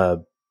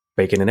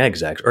bacon and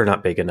eggs, or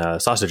not bacon,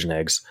 sausage and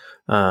eggs,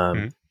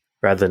 rather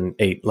than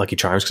 8 Lucky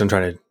Charms because I'm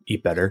trying to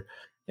eat better.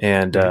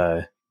 And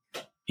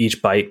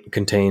each bite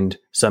contained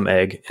some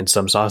egg and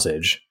some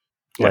sausage.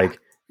 Yeah. Like,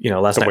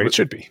 last night it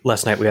should be.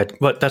 Last night we had,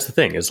 but that's the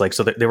thing is like,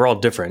 so they were all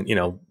different.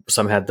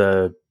 Some had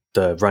the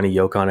runny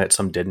yolk on it,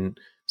 some didn't.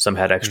 Some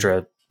had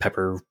extra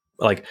pepper.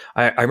 Like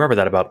I remember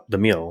that about the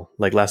meal.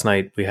 Like last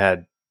night we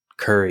had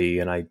curry,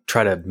 and I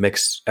try to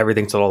mix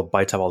everything so all the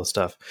bites have all the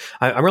stuff.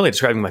 I'm really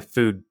describing my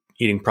food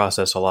eating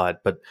process a lot,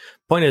 but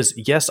point is,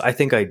 yes, I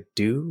think I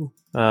do.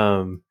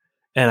 And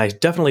I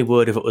definitely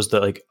would if it was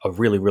a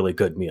really, really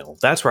good meal.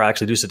 That's where I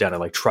actually do sit down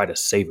and like try to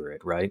savor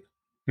it. Right.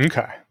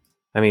 Okay.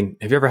 I mean,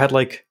 have you ever had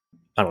like,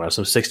 I don't know,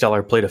 some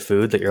 $6 plate of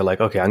food that you're like,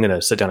 okay, I'm going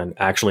to sit down and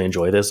actually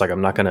enjoy this. Like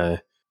I'm not going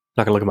to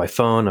look at my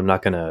phone. I'm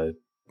not going to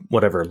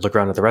look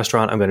around at the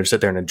restaurant. I'm going to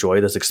sit there and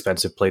enjoy this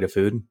expensive plate of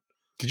food.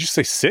 Did you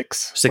say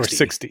 6 60. or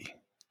 60?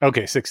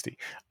 Okay, 60.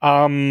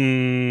 All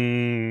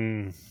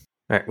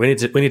right, we need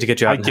to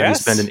get you out I and have you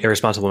guess. spend an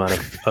irresponsible amount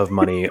of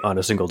money on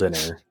a single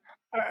dinner.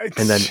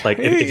 And then, like,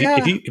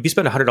 Yeah. if you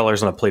spend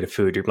 $100 on a plate of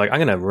food, you're like, I'm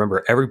going to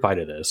remember every bite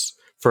of this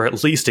for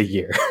at least a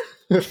year.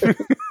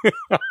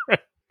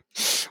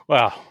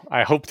 Well,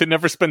 I hope to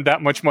never spend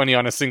that much money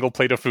on a single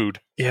plate of food.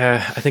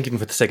 Yeah, I think even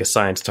for the sake of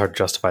science, it's hard to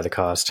justify the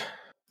cost.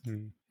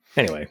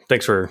 Anyway,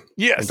 thanks for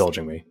Yes.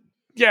 indulging me.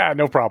 Yeah,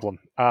 no problem.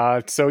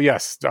 So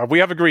yes, we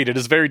have agreed. It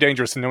is very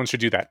dangerous and no one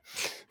should do that.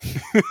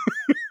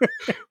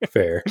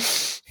 Fair.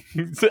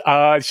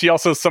 She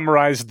also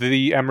summarized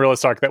the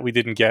Amaryllis arc that we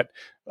didn't get,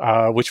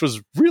 which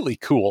was really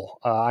cool.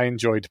 I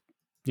enjoyed,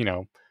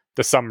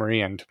 the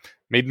summary and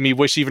made me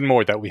wish even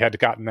more that we had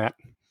gotten that.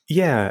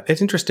 Yeah,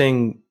 it's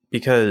interesting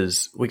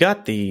because we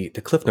got the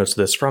cliff notes of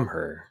this from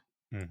her,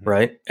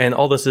 right? And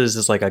all this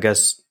is like, I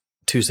guess,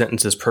 2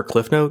 sentences per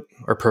cliff note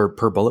or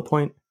per bullet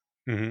point.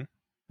 Mm-hmm.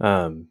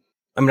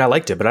 I mean, I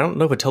liked it, but I don't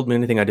know if it told me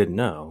anything I didn't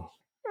know.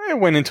 It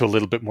went into a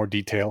little bit more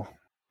detail.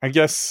 I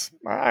guess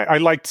I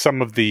liked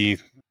some of the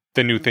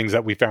new things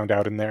that we found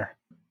out in there.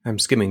 I'm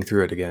skimming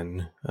through it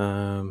again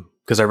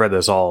because I read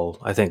this all,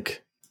 I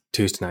think,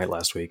 Tuesday night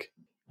last week.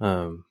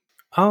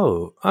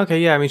 Oh, okay,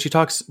 yeah. I mean,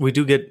 we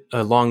do get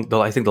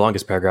I think the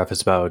longest paragraph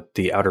is about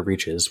the outer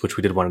reaches, which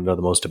we did want to know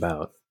the most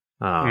about.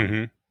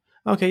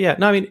 Okay, yeah.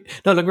 No, I mean,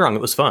 no, don't get me wrong.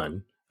 It was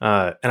fun.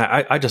 And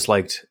I just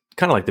liked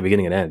kind of like the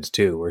beginning and end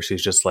too, where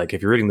she's just like,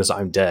 if you're reading this,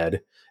 I'm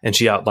dead. And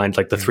she outlined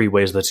like the 3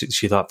 ways that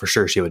she thought for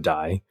sure she would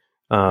die.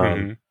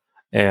 And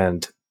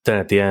then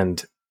at the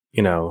end,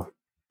 if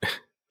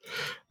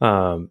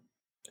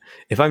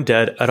I'm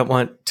dead, I don't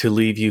want to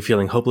leave you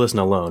feeling hopeless and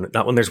alone,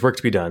 not when there's work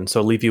to be done.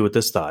 So I'll leave you with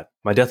this thought.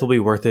 My death will be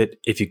worth it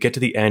if you get to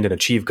the end and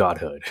achieve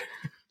godhood.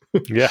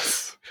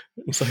 Yes.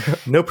 It's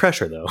like, no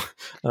pressure though.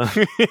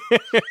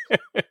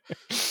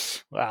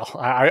 Well,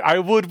 I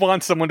would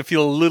want someone to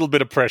feel a little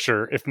bit of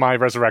pressure if my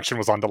resurrection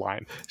was on the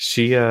line.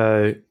 She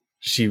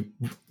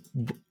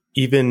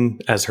even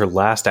as her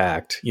last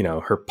act,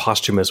 her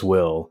posthumous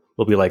will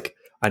be like,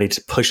 I need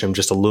to push him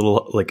just a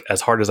little, like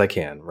as hard as I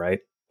can, right?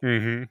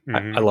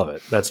 I love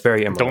it. That's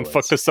very Amaryllis. Don't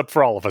fuck this up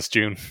for all of us,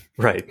 June.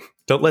 Right.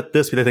 Don't let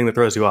this be the thing that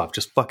throws you off.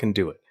 Just fucking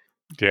do it.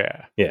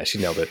 Yeah. Yeah, she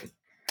nailed it.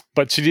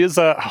 But she is,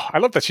 I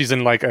love that she's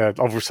in like an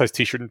oversized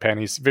t-shirt and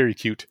panties. Very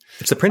cute.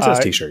 It's a princess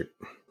t-shirt.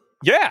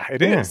 Yeah,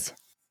 it is.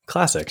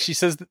 Classic. She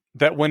says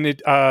that when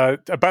it,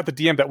 about the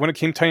DM, that when it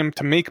came time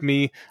to make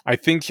me, I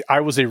think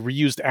I was a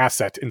reused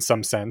asset in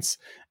some sense.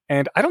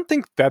 And I don't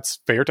think that's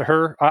fair to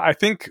her. I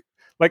think,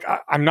 like,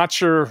 I'm not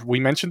sure we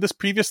mentioned this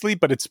previously,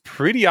 but it's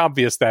pretty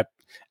obvious that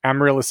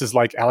Amaryllis is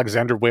like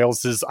Alexander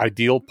Wales's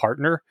ideal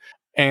partner.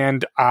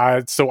 And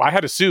so I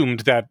had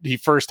assumed that he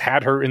first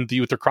had her in the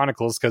Uther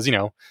Chronicles because,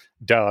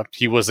 duh,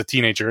 he was a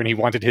teenager and he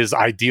wanted his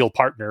ideal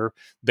partner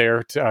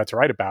there to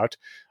write about.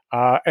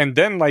 And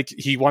then, like,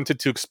 he wanted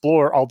to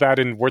explore all that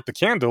in Worth the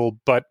Candle,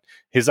 but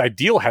his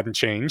ideal hadn't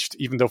changed,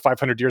 even though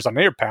 500 years on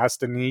air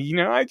passed. And he,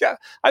 I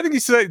think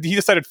he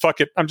decided,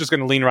 fuck it, I'm just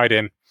going to lean right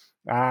in.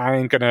 I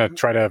ain't going to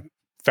try to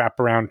fap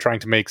around trying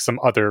to make some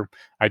other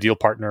ideal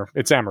partner.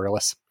 It's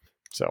Amaryllis.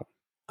 So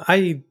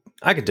I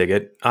could dig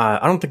it.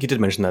 I don't think you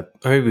did mention that.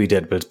 Or maybe we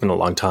did, but it's been a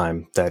long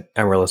time that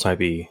Amaryllis might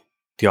be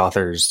the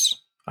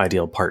author's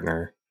ideal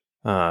partner.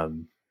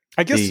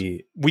 I guess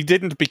we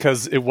didn't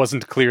because it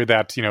wasn't clear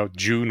that,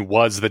 June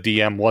was the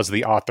DM, was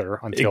the author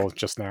until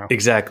just now.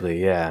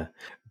 Exactly, yeah.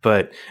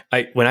 But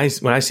when I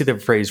see the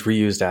phrase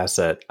reused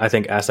asset, I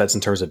think assets in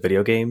terms of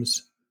video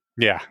games.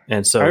 Yeah.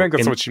 And so I think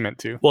that's what she meant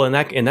too. Well,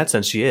 in that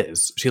sense, she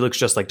is. She looks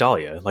just like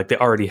Dahlia. Like they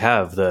already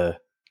have the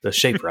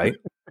shape, right?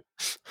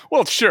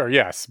 Well, sure,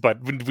 yes,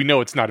 but we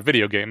know it's not a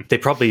video game. They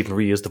probably even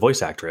reused the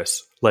voice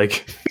actress.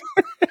 Like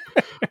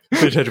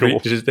they had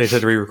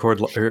to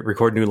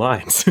record new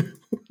lines.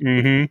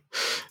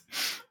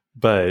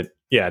 But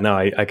yeah, no,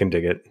 I can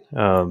dig it.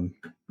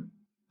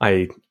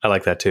 I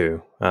like that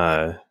too.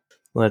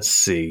 Let's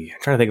see.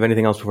 I'm trying to think of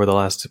anything else before the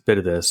last bit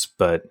of this,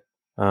 but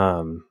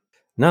no,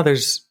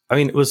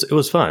 it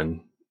was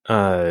fun.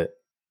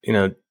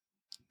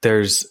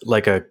 There's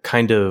like a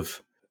kind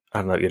of, I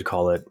don't know what you'd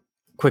call it,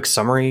 quick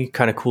summary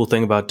kind of cool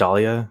thing about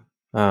Dahlia.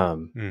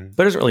 But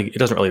it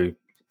doesn't really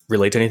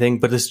relate to anything,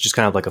 but this is just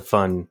kind of like a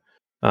fun,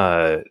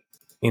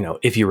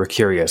 if you were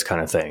curious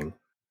kind of thing.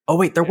 Oh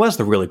wait, there was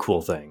the really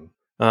cool thing.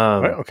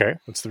 Okay.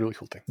 What's the really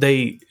cool thing?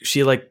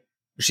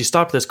 She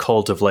stopped this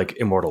cult of like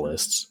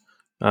immortalists.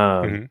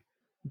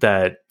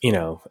 That,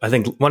 I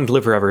think wanting to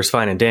live forever is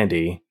fine and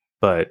dandy,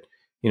 but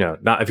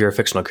not if you're a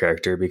fictional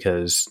character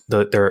because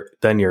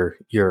then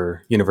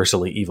you're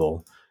universally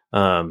evil.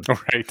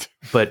 Right.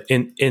 But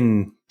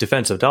in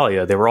defense of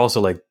Dahlia, they were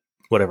also like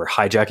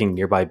hijacking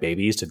nearby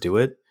babies to do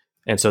it,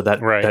 and so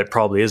that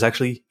probably is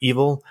actually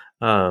evil.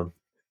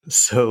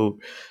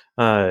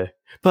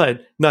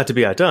 But not to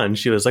be outdone,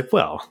 she was like,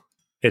 well,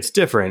 it's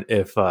different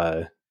if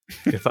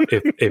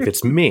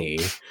it's me,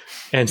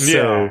 and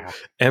so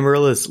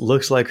Amaryllis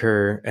looks like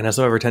her and has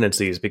some of her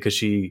tendencies because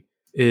she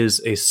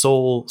is a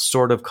soul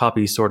sort of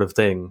copy sort of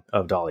thing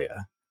of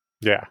Dahlia.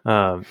 Yeah.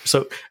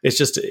 So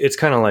it's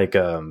kind of like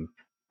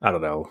I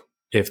don't know,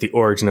 if the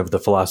origin of the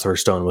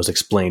Philosopher's Stone was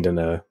explained in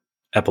a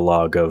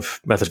epilogue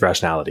of Methods of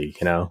Rationality,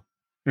 you know?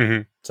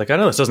 Mm-hmm. It's like, I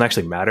know this doesn't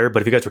actually matter,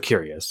 but if you guys were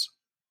curious.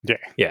 Yeah.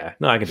 Yeah,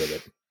 no, I can dig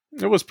it.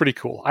 It was pretty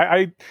cool.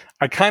 I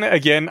kind of,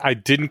 again, I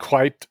didn't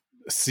quite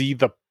see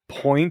the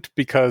point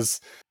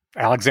because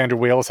Alexander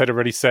Wales had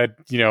already said,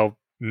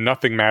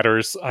 nothing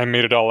matters. I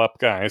made it all up,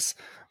 guys.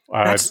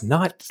 That's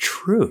not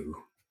true.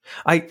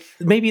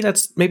 Maybe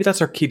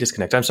that's our key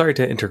disconnect. I'm sorry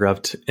to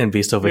interrupt and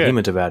be so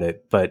vehement about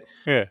it, but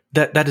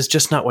that is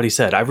just not what he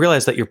said. I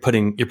realize that you're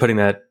putting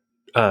that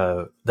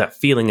that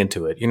feeling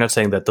into it. You're not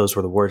saying that those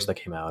were the words that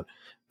came out,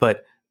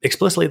 but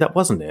explicitly that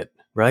wasn't it,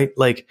 right?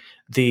 Like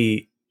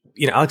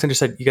Alexander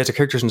said, you guys are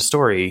characters in the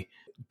story,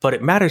 but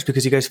it matters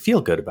because you guys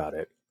feel good about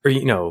it, or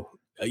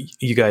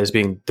you guys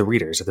being the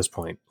readers at this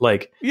point.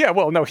 Like, yeah,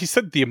 well, no, he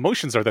said the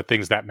emotions are the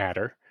things that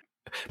matter.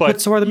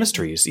 But so are the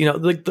mysteries.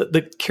 Like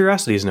the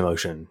curiosity is an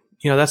emotion.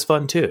 That's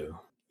fun too.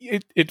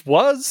 It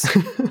was.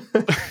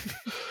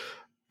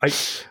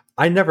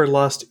 I never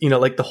lost.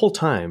 Like the whole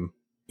time.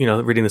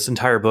 Reading this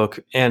entire book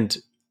and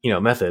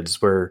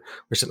methods where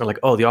we're sitting there like,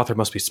 oh, the author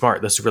must be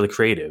smart. This is really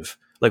creative.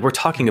 Like we're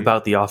talking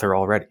about the author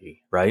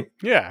already, right?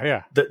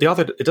 Yeah. The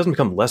author. It doesn't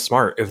become less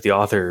smart if the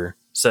author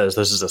says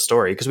this is a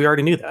story because we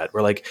already knew that.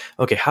 We're like,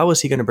 okay, how is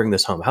he going to bring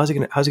this home? How's he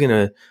going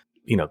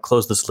to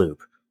close this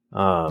loop?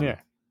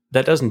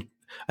 That doesn't.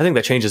 I think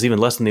that changes even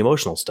less than the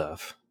emotional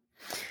stuff.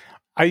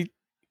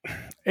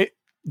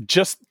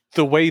 Just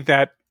the way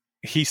that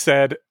he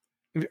said.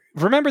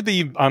 Remember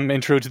the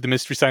intro to the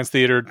Mystery Science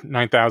Theater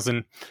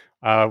 9000,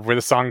 where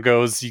the song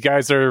goes, "You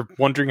guys are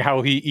wondering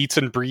how he eats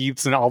and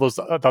breathes and all those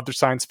other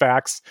science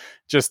facts.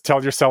 Just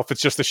tell yourself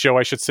it's just a show.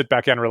 I should sit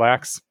back and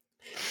relax."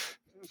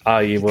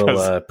 I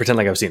will pretend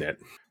like I've seen it.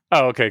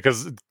 Oh, okay,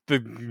 because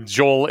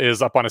Joel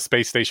is up on a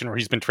space station where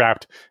he's been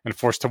trapped and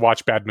forced to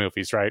watch bad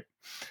movies, right?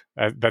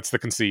 That's the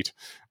conceit.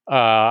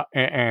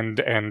 And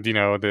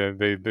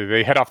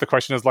they head off the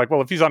question is like,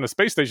 well, if he's on a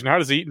space station, how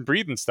does he eat and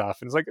breathe and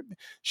stuff? And it's like,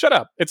 shut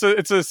up. It's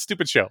a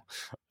stupid show.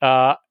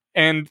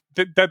 And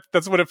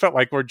that's what it felt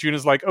like, where June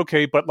is like,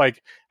 okay, but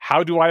like,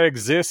 how do I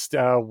exist?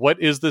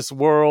 What is this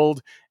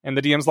world? And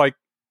the DM's like,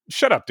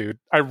 shut up, dude.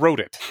 I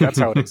wrote it. That's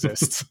how it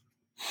exists.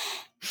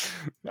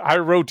 I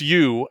wrote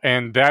you,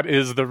 and that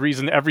is the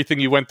reason everything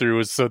you went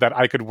through is so that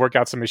I could work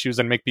out some issues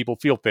and make people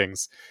feel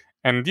things.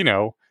 And,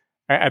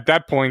 at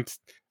that point,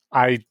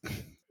 I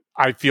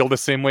feel the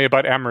same way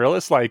about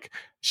Amaryllis. Like,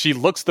 she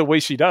looks the way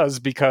she does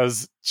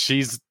because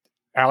she's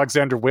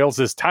Alexander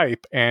Wales's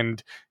type,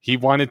 and he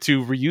wanted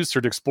to reuse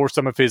her to explore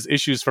some of his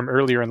issues from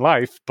earlier in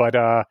life. But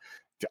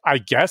I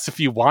guess if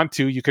you want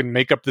to, you can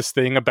make up this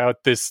thing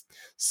about this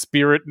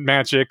spirit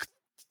magic,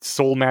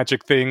 soul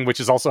magic thing, which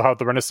is also how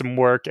the Renaissance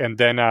work, and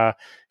then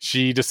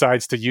she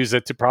decides to use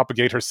it to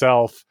propagate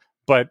herself.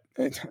 But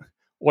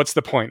what's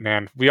the point,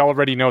 man? We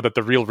already know that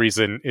the real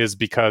reason is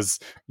because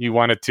you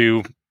wanted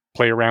to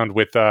play around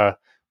with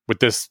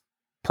this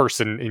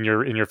person in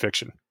your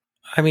fiction.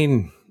 I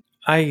mean,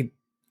 I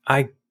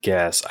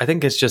guess I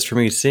think it's just, for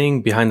me,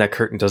 seeing behind that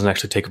curtain doesn't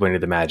actually take away any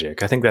of the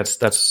magic. I think that's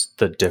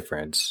the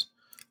difference.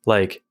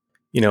 Like,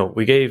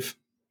 we gave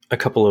a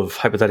couple of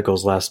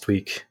hypotheticals last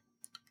week.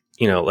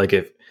 Like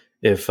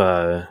if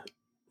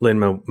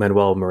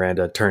Lin-Manuel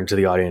Miranda turned to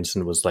the audience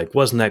and was like,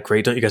 wasn't that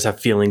great? Don't you guys have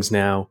feelings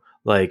now?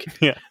 Like,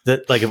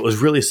 that, like, if it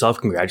was really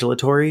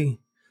self-congratulatory,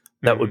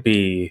 that would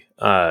be,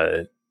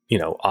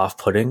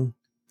 off-putting,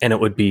 and it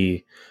would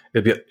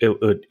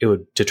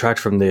detract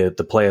from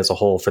the play as a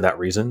whole for that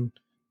reason.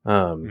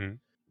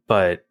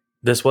 But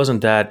this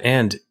wasn't that.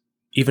 And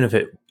even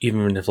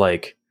if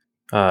like,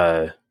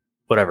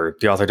 whatever,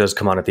 the author does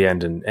come on at the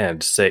end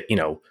and say,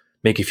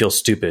 make you feel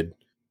stupid,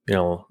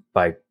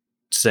 by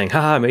saying,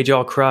 haha, I made you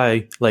all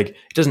cry. Like,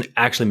 it doesn't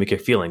actually make your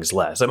feelings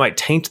less. It might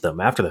taint them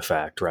after the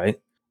fact, right?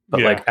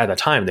 But like at the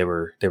time they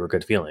were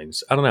good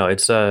feelings. I don't know.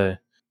 It's I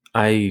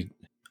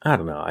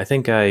don't know. I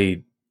think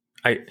I'm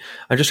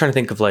just trying to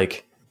think of,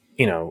 like,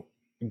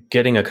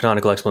 getting a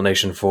canonical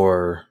explanation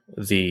for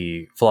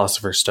the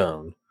Philosopher's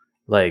Stone.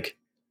 Like,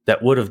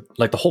 that would have,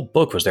 like, the whole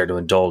book was there to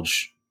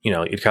indulge,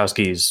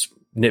 Yudkowsky's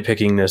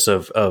nitpickingness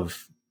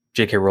of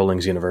J.K.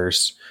 Rowling's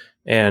universe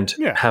and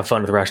have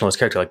fun with the rationalist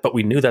character. Like, but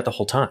we knew that the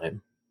whole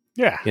time.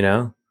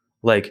 Yeah.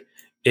 Like,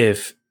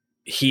 if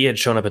he had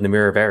shown up in the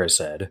Mirror of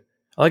Erised,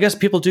 well, I guess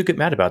people do get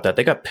mad about that.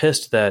 They got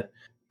pissed that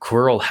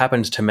Quirrell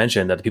happened to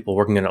mention that the people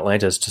working in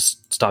Atlantis to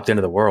stop the end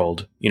of the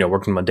world,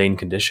 working in mundane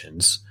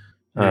conditions.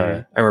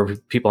 I remember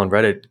people on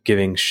Reddit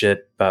giving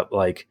shit about,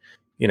 like,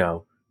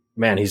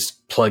 man, he's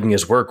plugging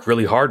his work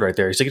really hard right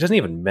there. He's like, he doesn't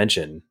even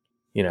mention,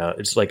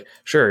 it's like,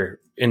 sure,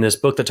 in this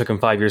book that took him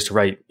 5 years to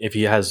write, if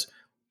he has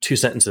 2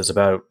 sentences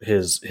about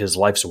his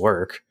life's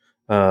work,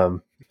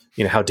 how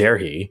dare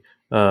he?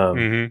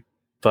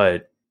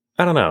 But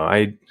I don't know.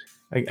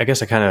 I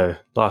guess I kind of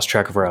lost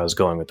track of where I was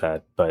going with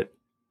that, but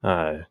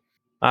I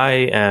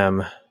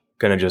am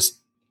going to just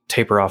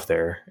taper off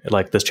there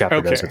like this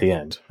chapter does at the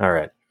end. All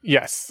right.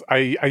 Yes.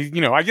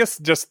 I guess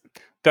just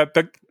that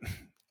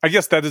I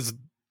guess that is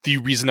the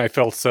reason I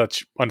felt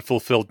such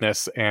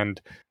unfulfilledness,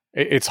 and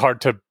it's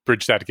hard to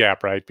bridge that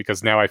gap, right?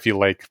 Because now I feel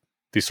like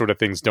these sort of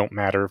things don't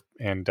matter,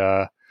 and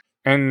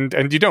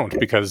you don't,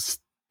 because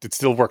it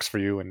still works for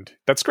you, and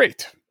that's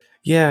great.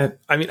 Yeah,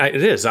 I mean,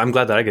 it is. I'm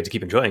glad that I get to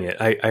keep enjoying it.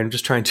 I'm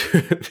just trying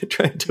to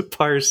trying to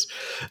parse.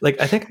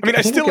 Like,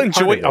 I still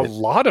enjoy a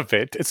lot of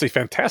it. It's a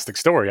fantastic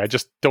story. I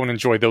just don't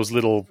enjoy those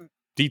little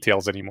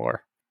details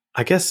anymore.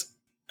 I guess,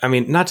 I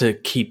mean, not to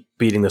keep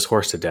beating this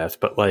horse to death,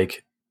 but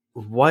like,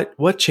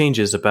 what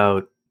changes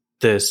about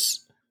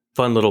this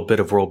fun little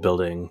bit of world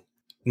building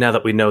now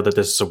that we know that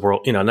this is a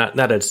world,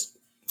 not as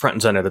front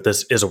and center, that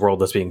this is a world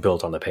that's being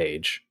built on the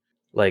page?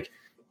 Like,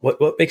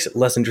 what makes it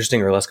less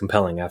interesting or less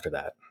compelling after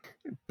that?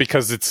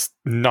 Because it's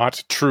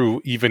not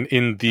true even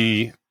in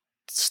the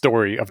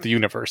story of the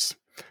universe.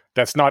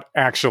 That's not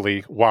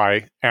actually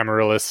why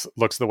Amaryllis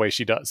looks the way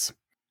she does.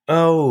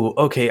 Oh,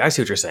 okay. I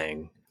see what you're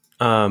saying.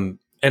 And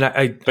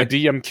the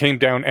DM came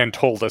down and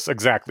told us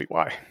exactly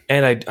why.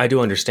 And I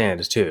do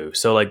understand too.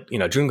 So like,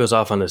 June goes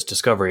off on this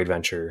discovery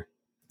adventure,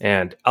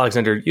 and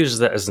Alexander uses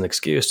that as an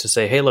excuse to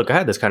say, hey, look, I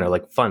had this kind of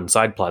like fun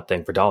side plot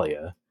thing for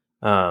Dahlia.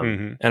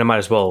 And I might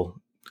as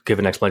well give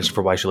an explanation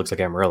for why she looks like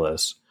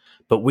Amaryllis.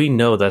 But we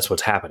know that's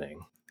what's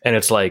happening. And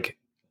it's like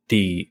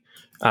I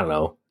don't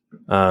know.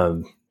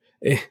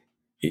 Do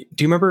you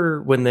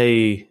remember when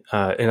they,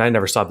 and I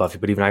never saw Buffy,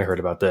 but even I heard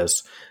about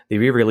this, they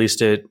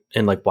re-released it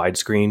in like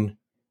widescreen.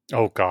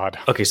 Oh, God.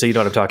 Okay, so you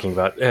know what I'm talking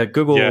about.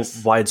 Google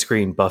Yes.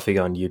 widescreen Buffy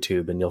on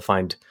YouTube, and you'll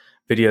find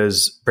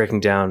videos breaking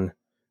down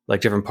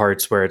like different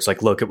parts where it's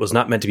like, look, it was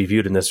not meant to be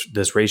viewed in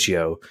this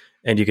ratio.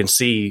 And you can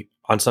see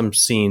on some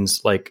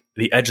scenes like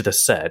the edge of the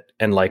set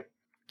and like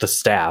the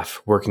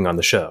staff working on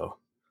the show.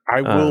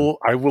 I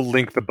will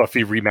link the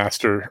Buffy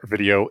remaster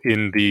video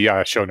in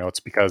the show notes,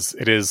 because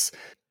it is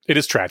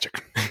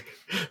tragic.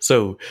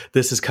 So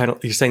this is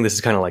you're saying this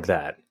is kind of like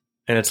that.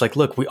 And it's like,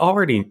 look, we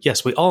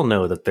all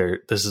know that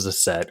this is a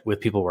set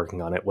with people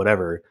working on it,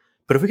 whatever.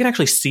 But if we can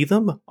actually see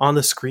them on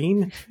the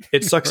screen,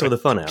 it sucks some of the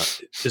fun out.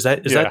 Is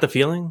that the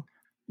feeling?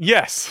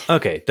 Yes.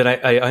 Okay, then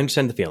I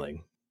understand the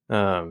feeling.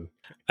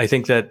 I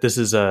think that this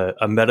is a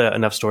meta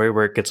enough story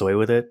where it gets away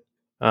with it.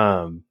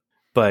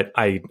 But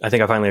I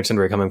think I finally understand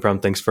where you're coming from.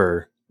 Thanks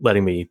for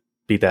letting me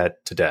beat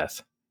that to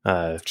death.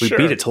 We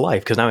beat it to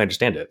life because now I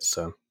understand it.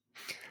 So,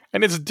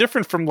 and it's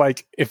different from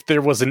like if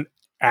there was an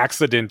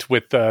accident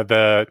with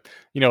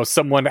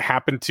someone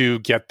happened to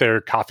get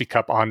their coffee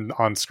cup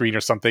on screen or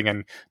something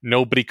and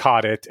nobody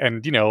caught it,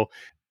 and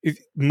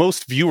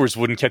most viewers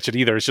wouldn't catch it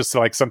either. It's just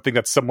like something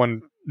that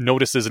someone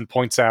notices and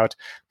points out.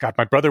 God,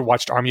 my brother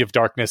watched Army of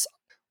Darkness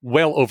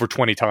well over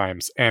 20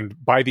 times, and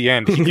by the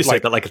end you say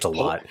that like it's a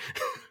lot.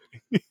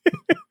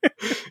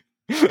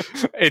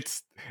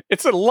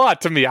 It's a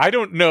lot to me. I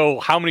don't know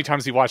how many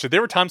times he watched it.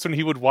 There were times when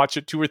he would watch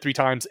it 2 or 3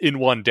 times in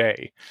one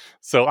day.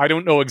 So I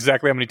don't know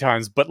exactly how many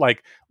times, but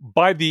like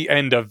by the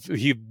end of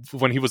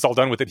when he was all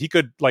done with it, he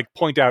could like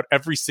point out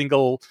every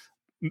single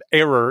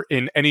error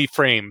in any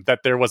frame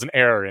that there was an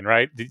error in,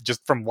 right?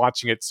 Just from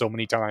watching it so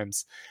many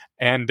times.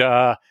 And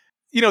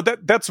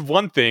that's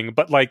one thing,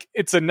 but like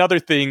it's another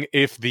thing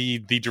if the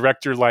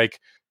director like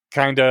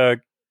kind of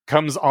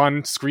comes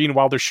on screen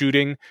while they're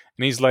shooting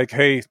and he's like,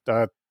 hey,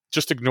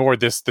 just ignore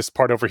this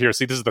part over here.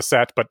 See, this is the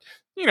set, but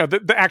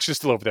the action is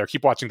still over there.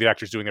 Keep watching the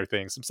actors doing their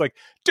things. It's like,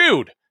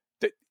 dude,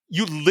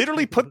 you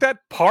literally put that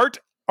part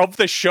of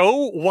the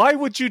show. Why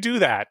would you do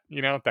that?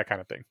 That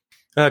kind of thing.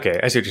 Okay,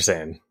 I see what you're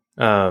saying.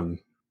 All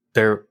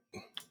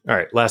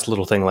right, last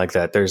little thing like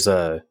that. There's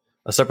a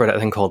subreddit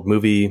thing called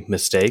Movie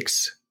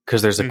Mistakes,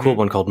 because there's a cool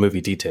one called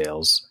Movie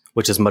Details,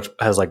 which is much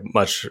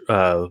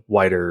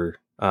wider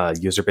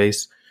user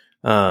base.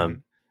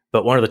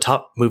 But one of the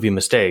top movie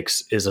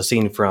mistakes is a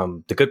scene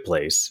from The Good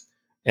Place.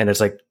 And it's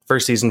like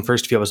first season,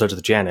 first few episodes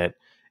with Janet.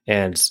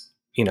 And,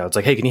 it's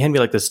like, hey, can you hand me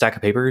like this stack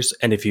of papers?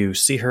 And if you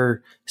see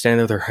her standing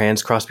there with her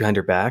hands crossed behind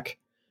her back,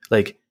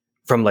 like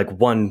from like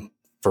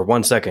for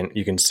 1 second,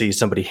 you can see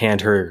somebody hand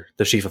her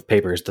the sheaf of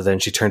papers that then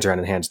she turns around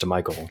and hands to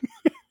Michael.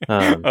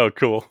 Oh,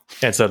 cool.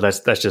 And so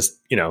that's just,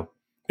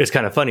 it's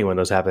kind of funny when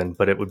those happen,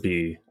 but it would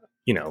be,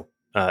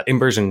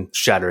 immersion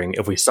shattering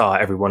if we saw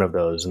every one of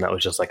those and that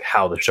was just like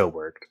how the show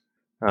worked.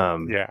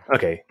 Yeah.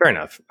 Okay, fair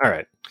enough. All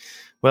right.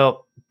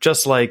 Well,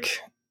 just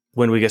like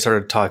when I get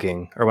started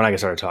talking,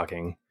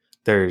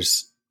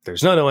 there's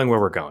no knowing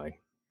where we're going.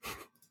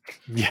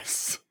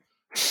 Yes.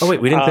 Oh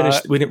wait, we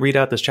didn't read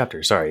out this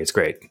chapter. Sorry, it's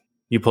great.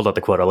 You pulled out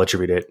the quote. I'll let you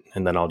read it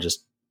and then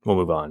we'll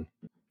move on.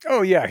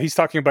 Oh yeah, he's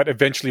talking about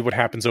eventually what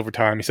happens over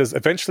time. He says,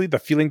 eventually the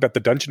feeling that the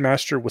Dungeon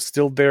Master was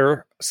still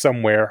there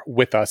somewhere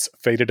with us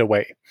faded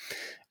away.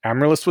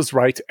 Amaryllis was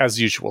right,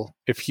 as usual.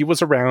 If he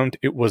was around,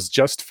 it was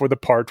just for the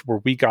part where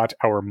we got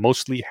our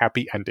mostly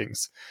happy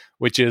endings,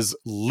 which is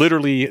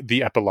literally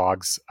the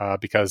epilogues,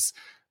 because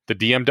the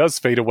DM does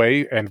fade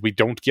away and we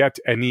don't get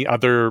any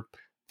other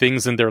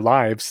things in their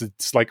lives.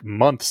 It's like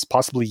months,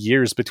 possibly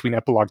years between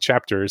epilogue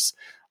chapters.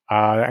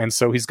 And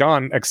so he's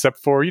gone, except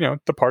for,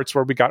 the parts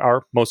where we got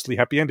our mostly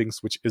happy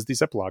endings, which is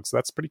these epilogues. So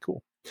that's pretty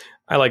cool.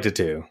 I liked it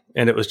too.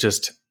 And it was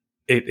just,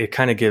 it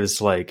kind of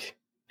gives like,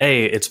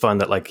 it's fun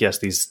that like, yes,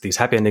 these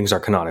happy endings are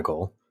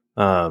canonical.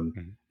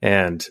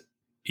 And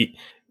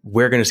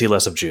we're going to see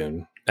less of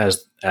June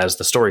as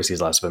the story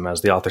sees less of him,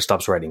 as the author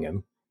stops writing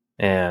him.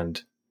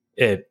 And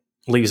it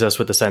leaves us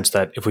with the sense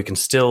that if we can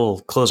still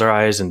close our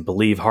eyes and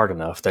believe hard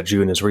enough that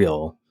June is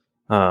real,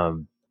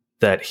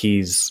 that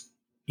he's,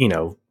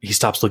 he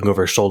stops looking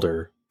over his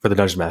shoulder for the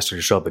Dungeon Master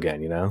to show up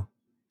again,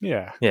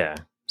 Yeah. Yeah.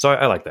 So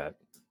I like that.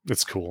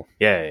 It's cool.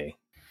 Yay.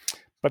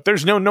 But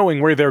there's no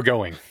knowing where they're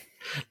going.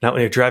 Not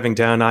when you're driving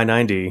down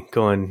I-90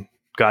 going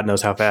God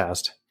knows how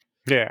fast.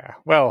 Yeah.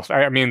 Well,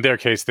 I mean, in their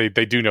case, they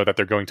do know that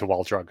they're going to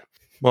Waldrug.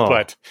 Well,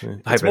 but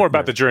it's more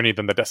about the journey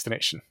than the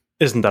destination.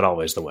 Isn't that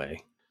always the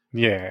way?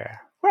 Yeah.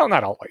 Well,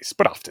 not always,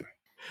 but often.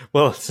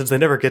 Well, since they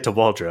never get to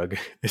Waldrug,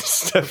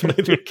 it's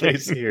definitely the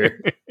case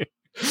here.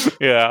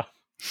 Yeah.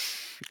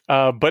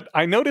 But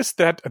I noticed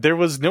that there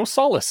was no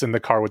Solace in the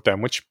car with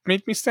them, which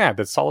made me sad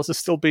that Solace is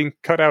still being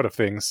cut out of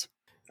things.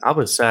 I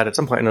was sad. At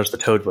some point, I noticed the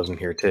Toad wasn't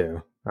here,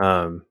 too.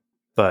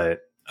 But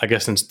I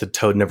guess since the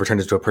Toad never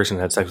turned into a person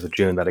and had sex with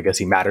June, that I guess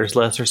he matters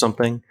less or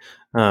something.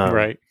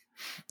 Right.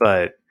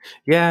 But,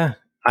 yeah,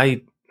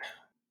 I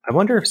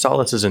wonder if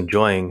Solace is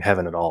enjoying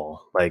heaven at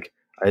all. Like,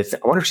 I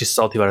wonder if she's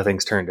salty about how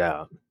things turned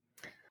out.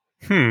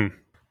 Well,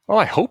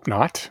 I hope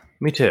not.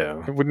 Me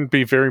too. It wouldn't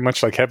be very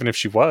much like heaven if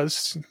she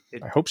was.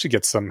 I hope she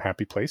gets some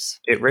happy place.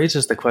 It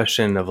raises the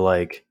question of,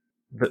 like,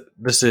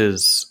 this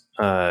is...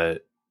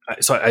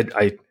 So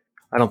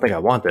I don't think I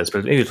want this,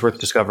 but maybe it's worth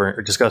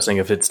discussing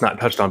if it's not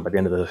touched on by the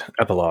end of the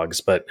epilogues.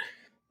 But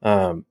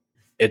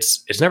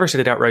it's never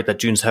stated outright that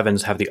June's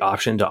Heavens have the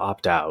option to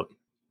opt out.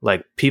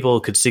 Like, people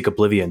could seek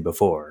oblivion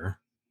before,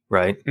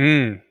 right?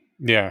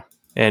 Yeah.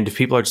 And if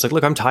people are just like,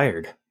 look, I'm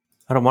tired.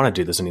 I don't want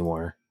to do this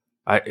anymore.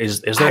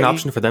 Is there an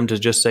option for them to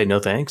just say no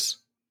thanks?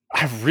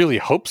 I really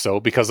hope so,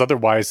 because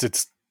otherwise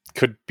it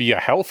could be a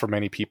hell for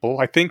many people.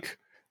 I think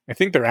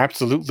there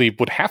absolutely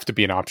would have to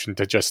be an option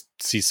to just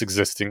cease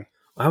existing.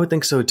 I would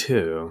think so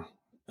too.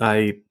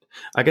 I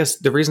guess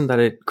the reason that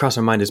it crossed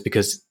my mind is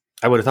because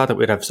I would have thought that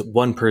we'd have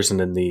one person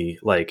in the,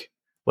 like,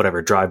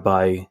 whatever,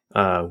 drive-by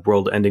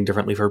world ending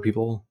differently for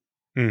people.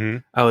 Mm-hmm.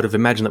 I would have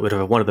imagined that we'd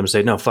have one of them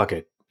say, no, fuck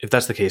it. If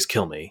that's the case,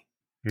 kill me.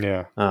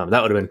 Yeah.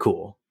 That would have been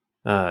cool.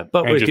 But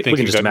we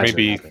can just imagine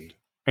it happened.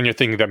 And you're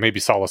thinking that maybe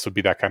Solace would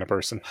be that kind of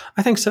person.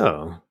 I think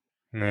so.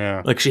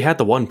 Yeah. Like, she had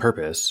the one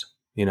purpose,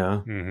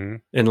 Mm-hmm.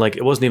 And, like,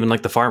 it wasn't even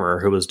like the farmer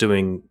who was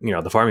doing,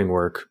 the farming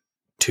work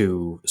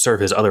to serve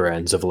his other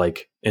ends of,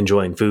 like,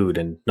 enjoying food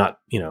and not,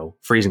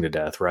 freezing to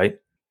death, right?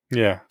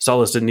 Yeah.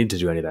 Solace didn't need to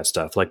do any of that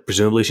stuff. Like,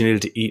 presumably she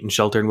needed to eat and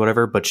shelter and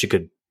whatever, but she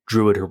could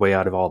druid her way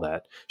out of all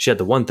that. She had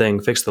the one thing,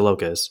 fix the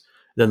locust.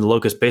 Then the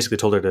locust basically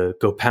told her to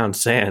go pound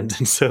sand.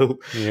 And so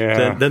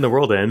then the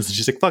world ends. And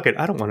she's like, fuck it,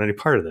 I don't want any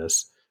part of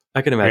this.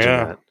 I can imagine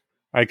that.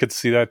 I could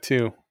see that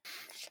too.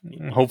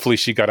 Hopefully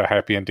she got a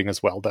happy ending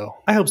as well, though.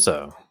 I hope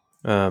so.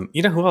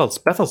 You know who else?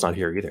 Bethel's not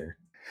here either.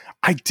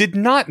 I did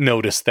not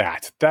notice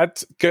that.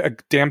 That's a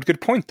damned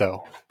good point,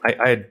 though.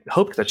 I had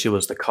hoped that she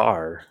was the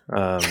car.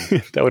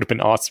 That would have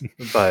been awesome.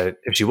 But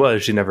if she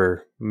was, she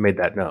never made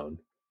that known.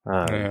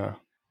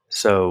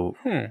 So,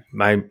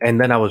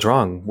 and then I was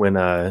wrong when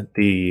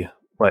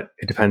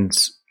it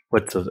depends,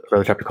 what's the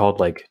other chapter called?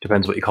 Like,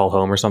 depends what you call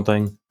home or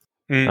something.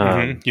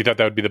 Mm-hmm. You thought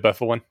that would be the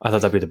Bethel one? I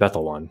thought that'd be the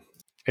Bethel one.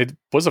 It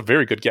was a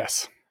very good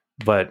guess.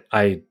 But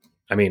I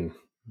mean,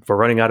 we're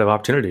running out of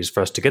opportunities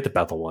for us to get the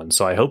Bethel one,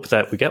 so I hope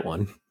that we get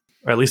one.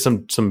 Or at least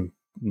some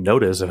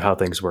notice of how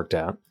things worked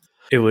out.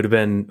 It would have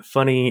been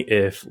funny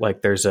if,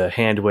 like, there's a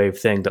hand wave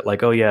thing that,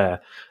 like, oh yeah,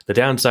 the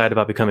downside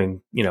about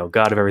becoming,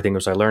 God of everything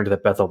was I learned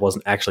that Bethel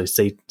wasn't actually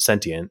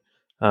sentient.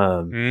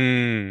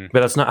 But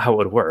that's not how it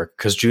would work,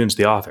 because June's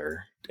the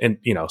author, and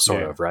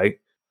sort of, right?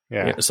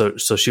 Yeah. So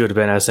she would have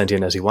been as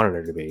sentient as he wanted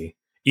her to be,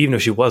 even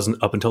if she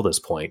wasn't up until this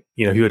point.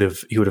 He would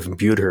have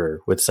imbued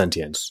her with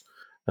sentience.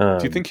 Do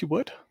you think he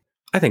would?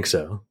 I think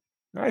so.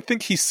 I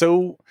think he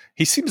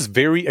seems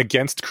very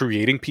against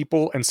creating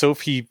people, and so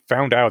if he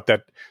found out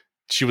that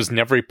she was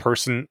never a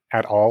person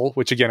at all,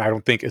 which again I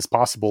don't think is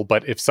possible,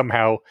 but if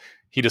somehow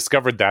he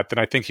discovered that, then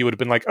I think he would have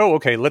been like, oh,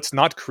 okay, let's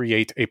not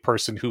create a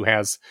person who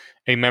has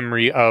a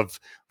memory of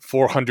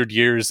 400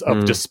 years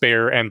of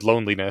despair and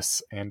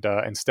loneliness, and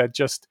instead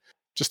just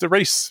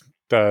erase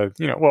the,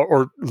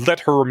 or let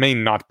her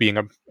remain not being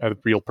a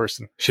real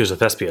person. She was a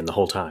thespian the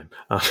whole time.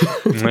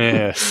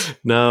 Yes.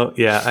 No,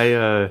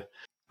 yeah,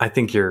 I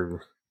think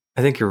you're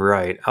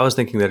right. I was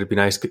thinking that it'd be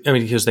nice. I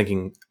mean, he was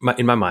thinking,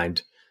 in my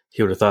mind,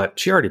 he would have thought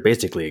she already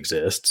basically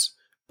exists,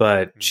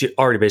 but she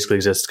already basically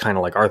exists kind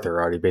of like Arthur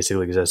already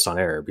basically exists on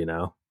Arab,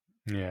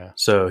 Yeah.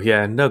 So,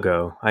 yeah, no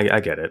go. I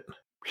get it.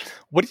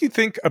 What do you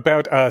think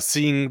about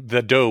seeing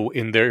the doe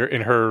in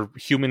her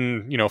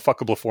human,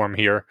 fuckable form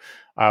here,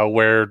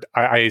 where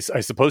I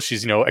suppose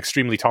she's,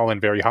 extremely tall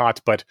and very hot,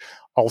 but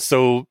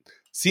also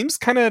seems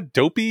kind of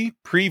dopey,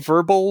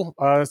 pre-verbal,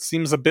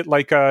 seems a bit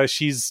like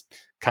she's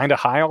kind of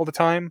high all the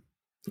time.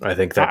 I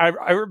think that...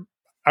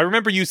 I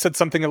remember you said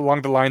something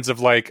along the lines of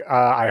like,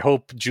 I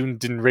hope June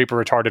didn't rape a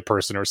retarded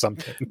person or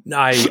something.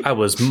 I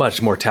was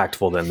much more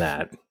tactful than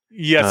that.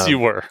 Yes, you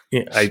were.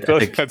 Yeah, I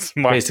think That's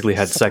my basically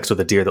had sex with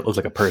a deer that looked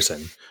like a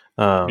person.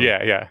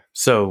 yeah.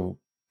 So,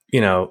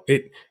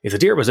 if the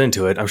deer was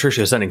into it, I'm sure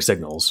she was sending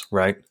signals,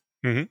 right?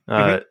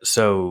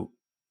 So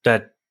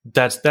that's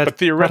But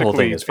that whole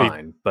thing is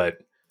fine. But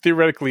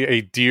theoretically,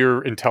 a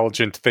deer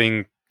intelligent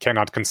thing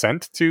cannot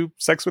consent to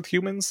sex with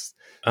humans.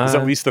 Is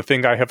at least the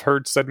thing I have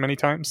heard said many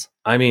times.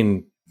 I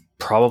mean,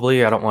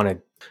 probably. I don't want to.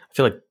 I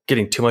feel like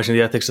getting too much into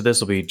the ethics of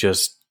this will be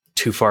just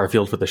too far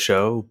afield for the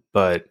show.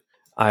 But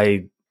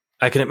I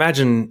can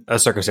imagine a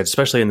circumstance,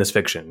 especially in this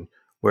fiction,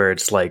 where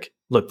it's like,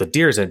 look, the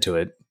deer's into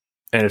it,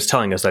 and it's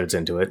telling us that it's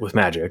into it with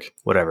magic,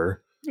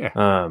 whatever.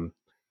 Yeah.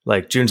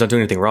 Like June's not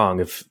doing anything wrong.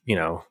 If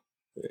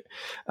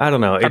I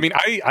don't know. I mean,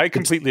 I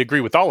completely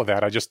agree with all of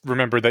that. I just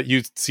remember that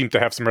you seem to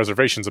have some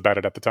reservations about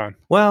it at the time.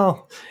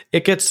 Well,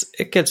 it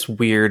gets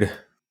weird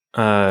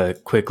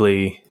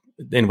quickly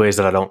in ways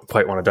that I don't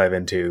quite want to dive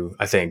into,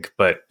 I think.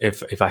 But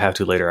if I have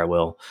to later, I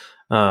will.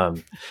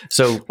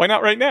 So why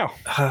not right now?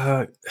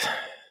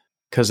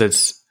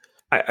 Because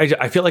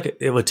I feel like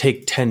it would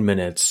take 10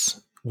 minutes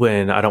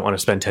when I don't want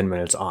to spend 10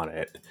 minutes on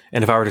it.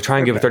 And if I were to try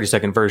and give a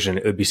 30-second version,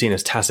 it would be seen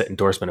as tacit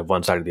endorsement of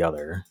one side or the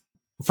other.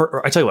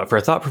 I tell you what, for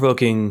a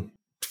thought-provoking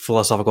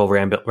philosophical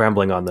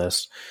rambling on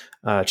this,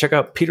 check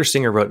out Peter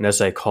Singer wrote an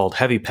essay called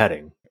Heavy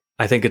Petting.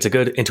 I think it's a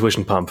good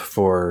intuition pump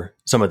for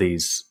some of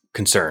these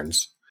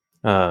concerns.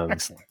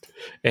 Excellent.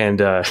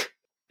 And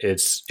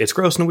it's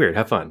gross and weird.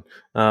 Have fun.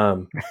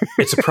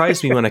 It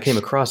surprised me when I came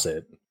across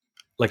it,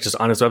 like just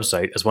on his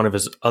website, as one of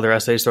his other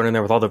essays thrown in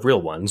there with all the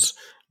real ones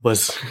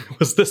was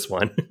this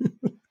one.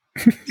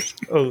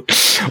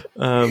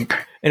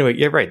 Anyway,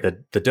 yeah, right.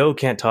 The doe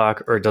can't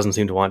talk, or it doesn't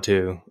seem to want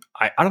to.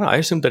 I don't know. I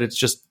assume that it's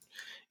just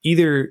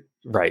either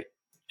right.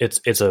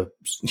 It's a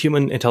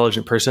human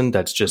intelligent person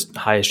that's just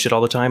high as shit all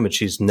the time, and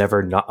she's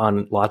never not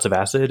on lots of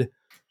acid,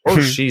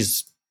 or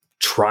she's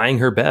trying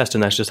her best,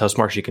 and that's just how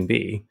smart she can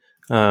be.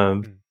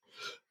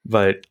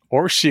 But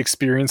or she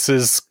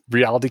experiences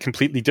reality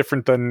completely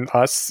different than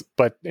us,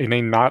 but in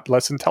a not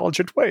less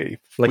intelligent way.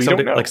 Like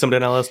somebody on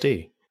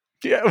LSD.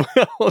 Yeah,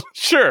 well,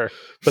 sure,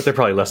 but they're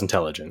probably less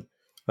intelligent.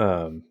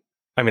 I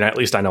mean, at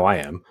least I know I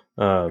am.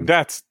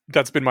 That's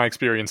been my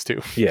experience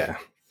too. Yeah,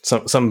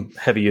 some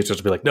heavy users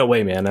will be like, "No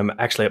way, man! I'm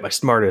actually at my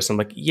smartest." I'm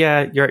like,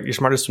 "Yeah, you're at your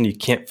smartest when you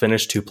can't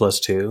finish 2 +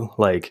 2."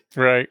 Like,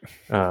 right.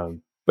 But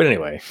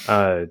anyway,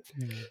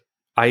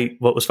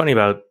 what was funny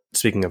about,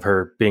 speaking of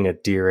her being a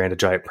deer and a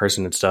giant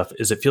person and stuff,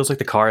 is it feels like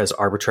the car has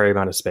arbitrary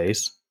amount of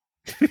space.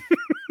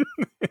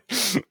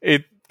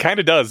 It kind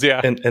of does,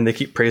 yeah. And they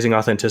keep praising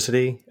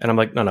authenticity, and I'm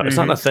like, no, it's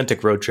not an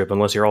authentic road trip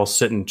unless you're all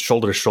sitting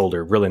shoulder to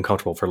shoulder, really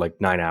uncomfortable for like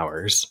 9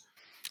 hours.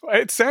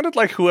 It sounded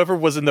like whoever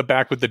was in the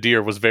back with the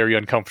deer was very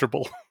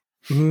uncomfortable.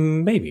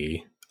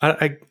 Maybe.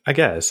 I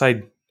guess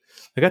I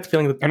got the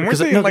feeling that, and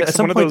because like at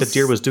some point the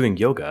deer was doing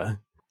yoga.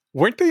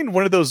 Weren't they in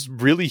one of those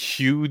really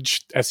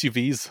huge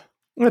SUVs?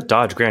 A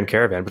Dodge Grand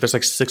Caravan, but there's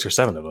like 6 or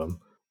 7 of them.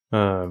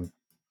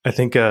 I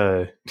think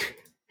I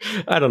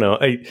don't know.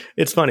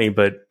 It's funny,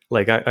 but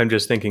like I'm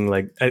just thinking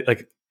like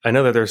I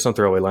know that there's some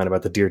throwaway line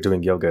about the deer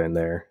doing yoga in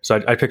there,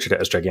 so I pictured it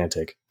as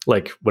gigantic,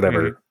 like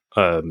whatever,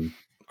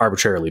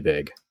 arbitrarily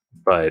big.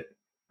 But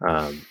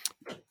anyway.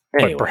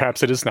 But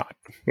perhaps it is not.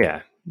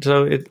 Yeah.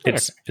 So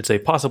it's a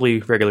possibly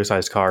regular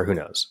sized car. Who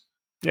knows?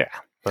 Yeah.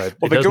 But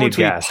it does need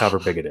gas, however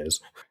big it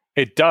is.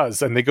 It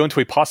does, and they go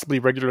into a possibly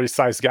regularly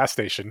sized gas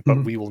station,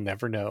 but we will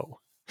never know.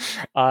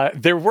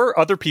 There were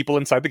other people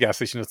inside the gas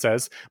station, it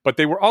says, but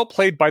they were all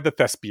played by the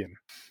thespian.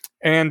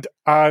 And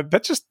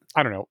that just,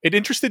 I don't know, it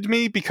interested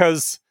me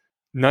because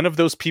none of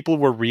those people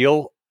were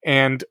real.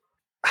 And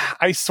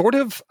I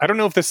don't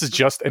know if this is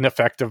just an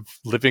effect of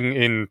living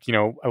in,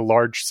 a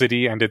large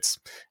city and its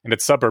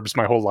suburbs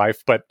my whole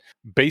life, but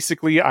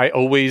basically I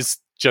always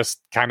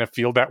just kind of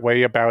feel that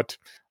way about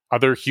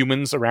other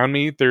humans around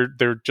me.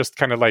 They're just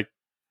kind of like,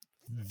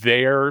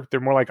 they're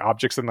more like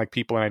objects than like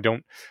people, and I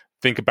don't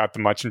think about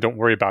them much and don't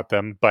worry about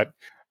them. But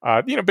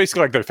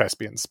basically like they're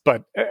thespians.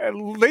 But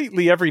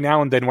lately, every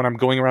now and then when I'm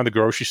going around the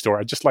grocery store,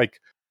 I just like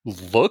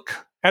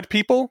look at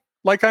people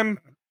like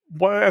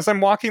as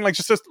I'm walking, like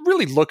just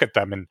really look at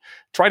them and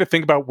try to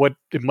think about what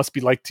it must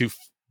be like to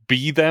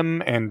be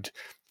them and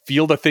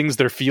feel the things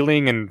they're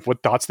feeling and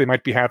what thoughts they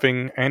might be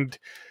having. And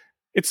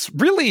it's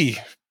really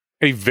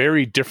a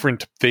very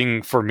different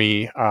thing for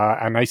me,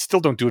 and I still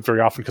don't do it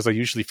very often because I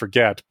usually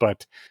forget,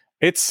 but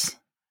it's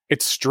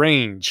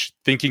strange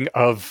thinking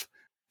of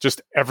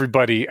just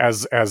everybody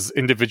as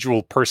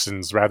individual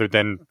persons rather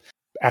than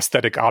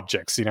aesthetic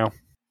objects,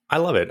 I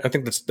love it. I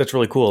think that's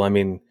really cool. I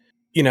mean,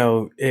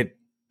 it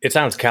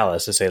sounds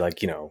callous to say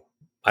like,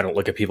 I don't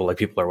look at people like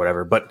people or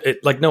whatever, but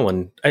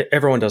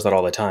everyone does that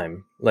all the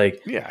time.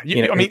 Like, yeah,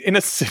 I mean, in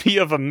a city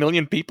of 1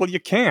 million people, you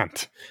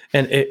can't.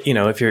 And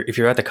if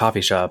you're at the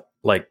coffee shop,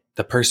 like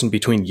the person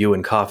between you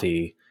and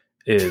coffee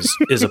is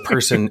a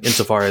person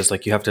insofar as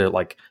like you have to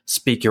like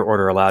speak your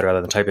order aloud rather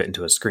than type it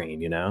into a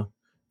screen,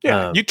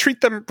 Yeah, you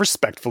treat them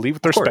respectfully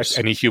with the respect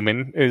any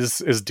human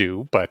is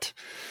due, but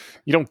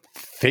you don't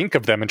think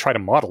of them and try to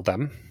model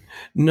them.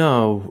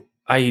 No,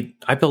 I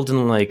build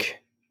in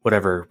like what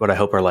I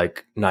hope are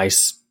like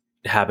nice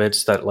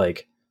habits that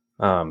like,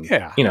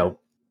 Yeah. you know,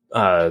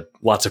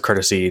 lots of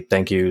courtesy,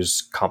 thank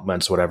yous,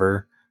 compliments,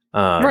 whatever.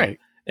 Right.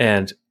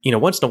 And, you know,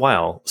 once in a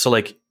while, so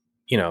like,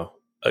 you know,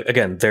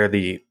 again, they're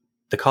the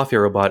coffee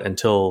robot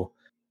until,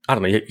 I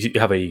don't know, you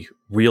have a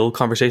real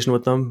conversation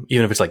with them,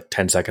 even if it's like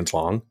 10 seconds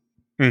long.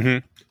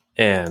 Mm-hmm.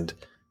 And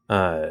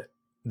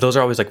those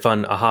are always like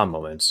fun aha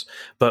moments.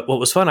 But what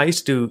was fun, I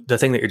used to do the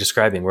thing that you're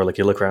describing where like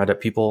you look around at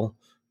people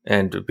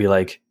and be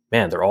like,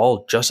 man, they're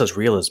all just as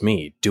real as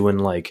me, doing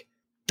like,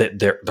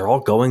 they're all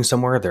going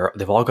somewhere.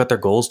 They've all got their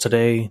goals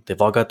today.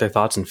 They've all got their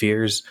thoughts and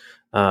fears.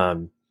 I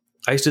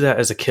used to do that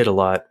as a kid a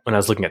lot when I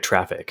was looking at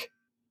traffic.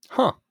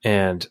 Huh.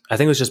 And I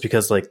think it was just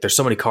because like there's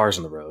so many cars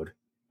on the road,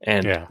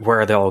 and Yeah. where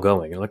are they all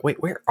going? And like,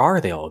 wait, where are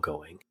they all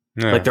going?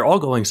 Yeah. Like they're all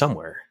going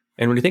somewhere.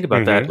 And when you think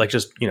about Mhm. that, like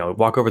just, you know,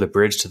 walk over the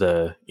bridge to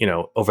the, you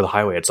know, over the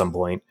highway at some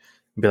point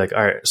and be like,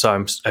 all right,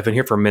 so I've been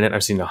here for a minute.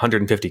 I've seen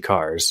 150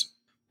 cars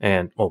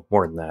and, well,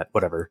 more than that,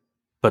 whatever.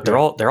 But they're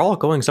all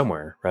going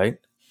somewhere, right?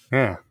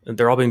 Yeah.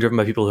 They're all being driven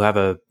by people who have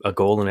a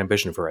goal and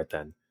ambition for right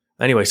then.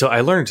 Anyway, so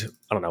I learned,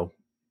 I don't know,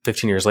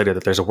 15 years later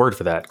that there's a word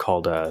for that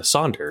called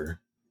Sonder.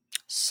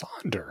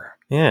 Sonder.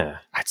 Yeah.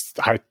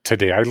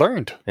 Today I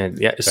learned. And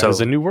yeah, That so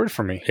was a new word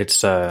for me.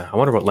 it's, I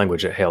wonder what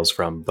language it hails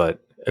from, but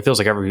it feels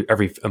like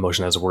every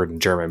emotion has a word in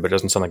German, but it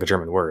doesn't sound like a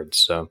German word.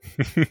 So,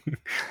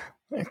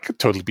 It could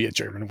totally be a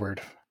German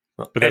word.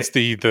 well, But that's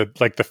the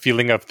like the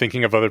feeling of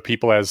thinking of other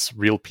people as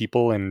real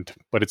people and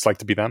what it's like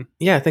to be them.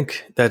 yeah, I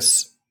think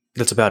that's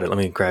about it. Let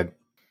me grab.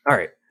 All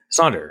right.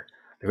 Sonder,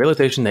 the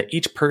realization that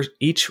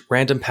each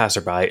random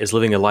passerby is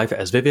living a life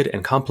as vivid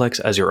and complex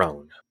as your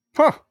own.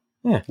 Huh.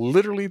 Yeah.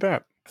 Literally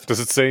that. Does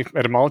it say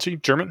etymology?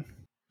 German?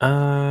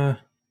 No,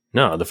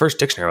 the first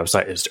dictionary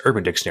website is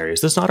Urban Dictionary.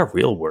 Is this not a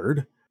real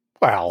word?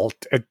 Well,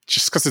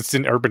 just because it's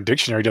in Urban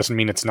Dictionary doesn't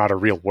mean it's not a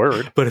real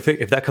word. But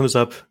if that comes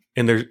up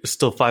and there's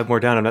still 5 more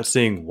down, I'm not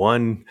seeing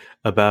one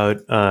about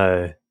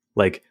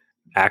like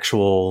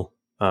actual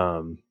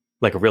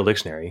like a real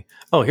dictionary.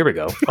 Oh, here we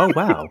go. Oh,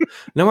 wow.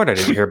 No wonder I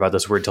didn't hear about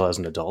this word till I was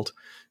an adult.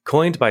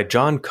 Coined by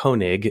John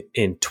Koenig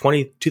in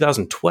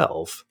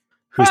 2012,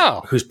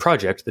 whose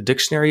project, the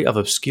Dictionary of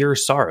Obscure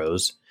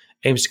Sorrows,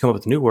 aims to come up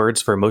with new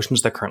words for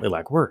emotions that currently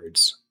lack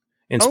words.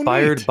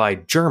 Inspired neat. by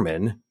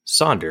German,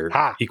 Sonder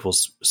Ha.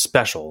 equals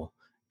special,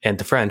 and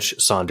the French,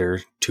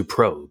 Sonder, to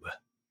probe.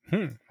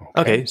 Okay.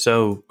 Okay,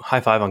 so high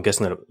five on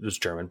guessing that it was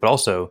German, but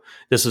also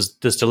this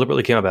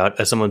deliberately came about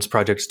as someone's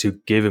project to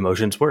give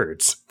emotions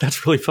words.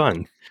 That's really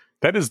fun.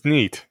 That is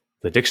neat.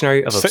 The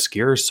Dictionary of So-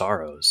 Obscure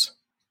Sorrows.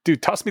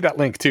 Dude, toss me that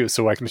link too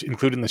so I can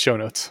include it in the show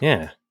notes.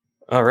 Yeah.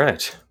 All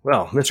right.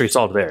 Well, mystery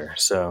solved there.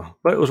 So,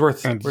 but it was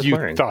worth And worth you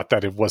learning. thought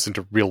that it wasn't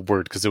a real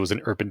word because it was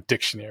an Urban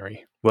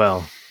Dictionary.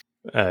 Well,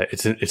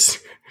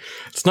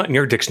 it's not in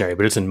your dictionary,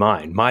 but it's in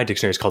mine. My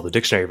dictionary is called the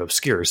Dictionary of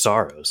Obscure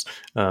Sorrows.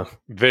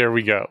 There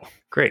we go.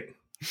 Great.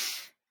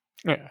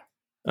 Yeah.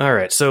 All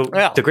right. So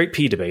Well. the great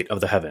pee debate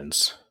of the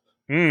heavens.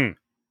 Mm.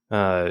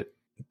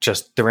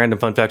 Just the random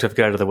fun fact I've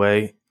got out of the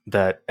way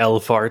that L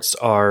farts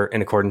are,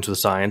 in accordance with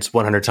science,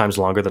 100 times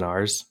longer than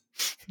ours.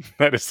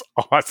 That is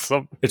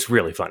awesome. It's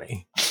really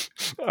funny.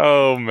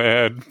 Oh,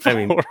 man. I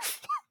mean, Poor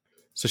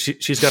So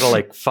she's got to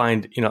like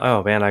find, you know,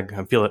 oh man, I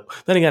feel it.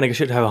 Then again, I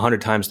should have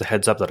 100 times the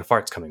heads up that a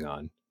fart's coming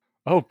on.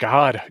 Oh,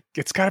 God.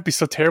 It's got to be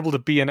so terrible to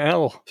be an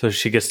L. So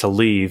she gets to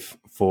leave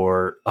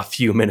for a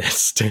few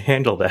minutes to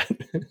handle that.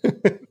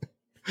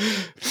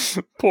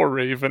 Poor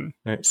Raven.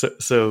 All right,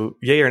 so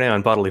yay or nay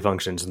on bodily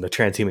functions in the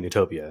transhuman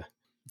utopia?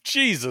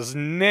 Jesus,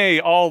 nay,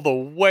 all the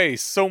way.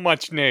 So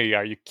much nay.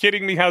 Are you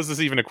kidding me? How's this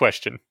even a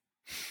question?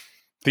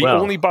 The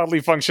Well- only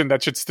bodily function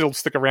that should still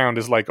stick around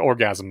is like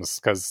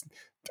orgasms, because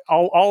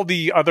all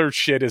the other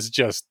shit is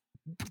just,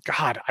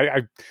 God,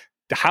 I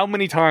how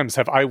many times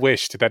have I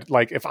wished that,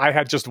 like, if I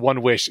had just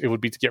one wish, it would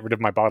be to get rid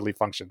of my bodily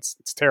functions?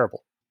 It's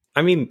terrible.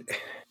 I mean,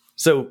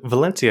 so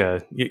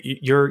Valencia,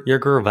 your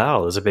girl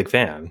Val is a big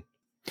fan.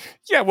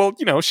 Yeah, well,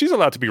 you know, she's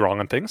allowed to be wrong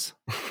on things.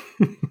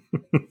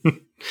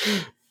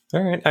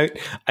 All right,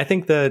 I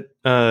think that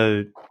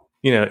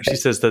you know, she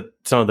says that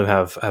some of them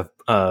have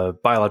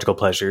biological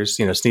pleasures.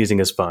 You know, sneezing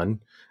is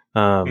fun,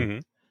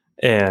 Mhm.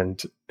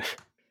 and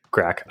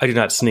crack. I do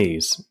not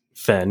sneeze.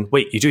 Fen,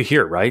 wait, you do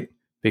hear right?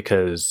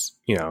 Because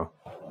you know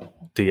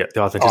the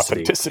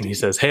authenticity. Authenticity. And he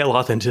says, "Hail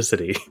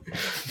authenticity."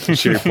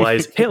 She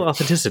replies, "Hail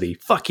authenticity.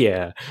 Fuck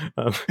yeah."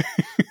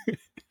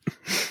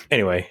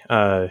 Anyway,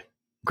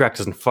 Grack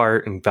doesn't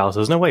fart, and Val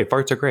says, "No way,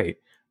 farts are great."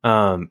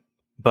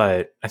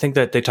 But I think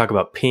that they talk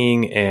about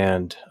peeing,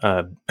 and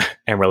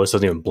Amaryllis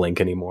doesn't even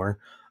blink anymore.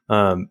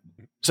 So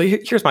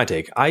here's my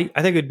take. I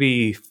think it'd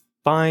be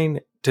fine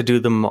to do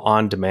them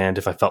on demand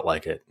if I felt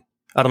like it.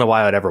 I don't know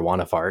why I'd ever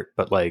want to fart,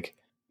 but like,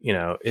 you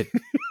know,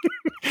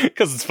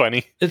 Because it's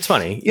funny. it's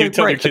funny. You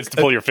tell your right. kids to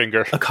pull your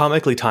finger. A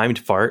comically timed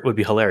fart would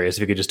be hilarious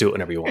if you could just do it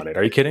whenever you wanted.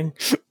 Are you kidding?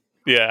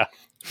 Yeah.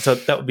 So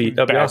that'd be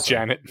Bad awesome.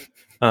 Janet.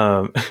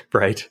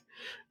 Right.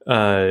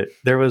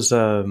 There was,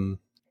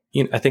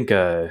 you know, I think,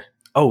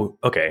 oh,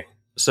 okay.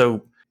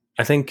 So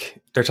I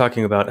think they're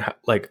talking about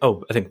like,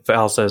 oh, I think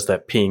Val says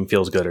that peeing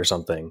feels good or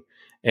something,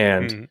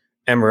 and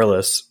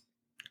Amaryllis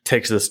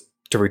takes this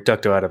to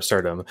reducto ad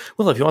absurdum.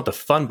 Well, if you want the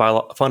fun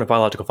of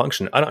biological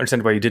function, I don't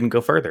understand why you didn't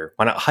go further.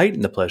 Why not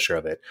heighten the pleasure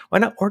of it? Why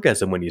not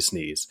orgasm when you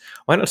sneeze?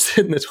 Why not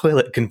sit in the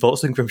toilet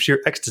convulsing from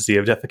sheer ecstasy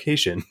of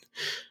defecation?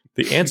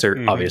 The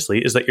answer,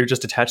 obviously, is that you're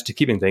just attached to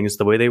keeping things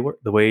the way they were,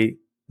 the way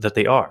that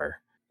they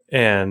are.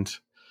 And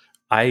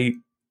I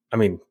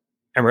mean,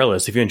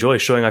 Amaryllis, if you enjoy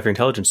showing off your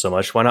intelligence so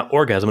much, why not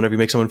orgasm whenever you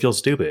make someone feel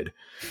stupid?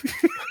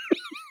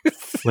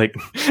 Like,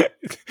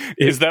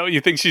 is that what you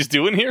think she's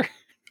doing here?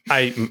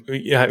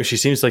 Yeah, she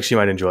seems like she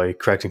might enjoy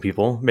correcting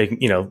people, making,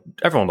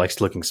 everyone likes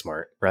looking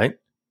smart, right?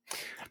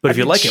 But if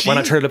you like it, why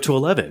not turn it up to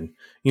 11?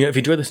 If you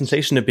enjoy the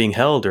sensation of being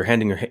held or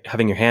having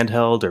your hand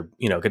held or,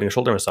 getting a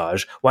shoulder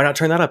massage, why not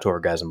turn that up to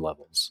orgasm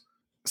levels?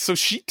 So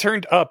she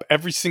turned up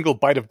every single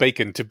bite of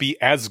bacon to be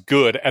as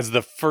good as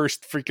the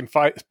first freaking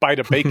bite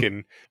of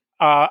bacon.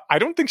 I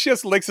don't think she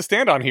has legs to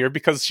stand on here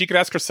because she could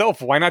ask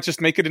herself, why not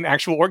just make it an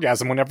actual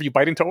orgasm whenever you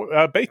bite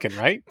into bacon,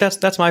 right?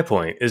 That's my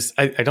point. Is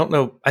I don't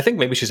know. I think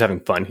maybe she's having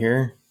fun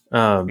here.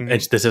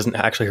 And this isn't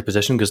actually her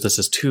position because this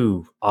is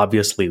too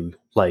obviously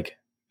like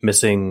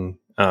missing,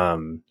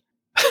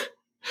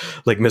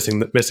 like missing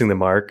the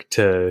mark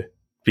to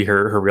be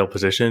her real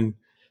position.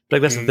 But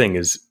like that's the thing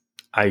is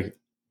I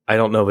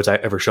don't know if it's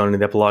ever shown in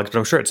the epilogues, but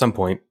I'm sure at some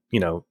point,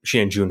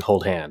 she and June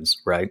hold hands,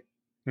 right?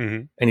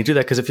 And you do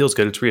that because it feels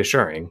good. It's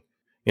reassuring.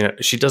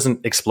 She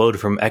doesn't explode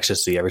from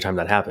ecstasy every time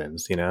that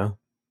happens,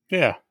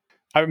 Yeah.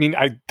 I mean,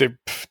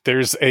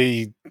 there's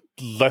a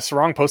less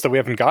wrong post that we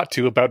haven't got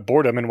to about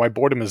boredom and why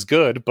boredom is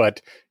good,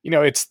 but,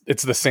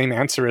 it's the same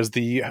answer as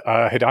the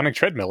hedonic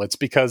treadmill. It's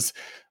because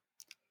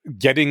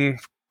getting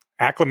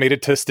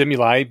acclimated to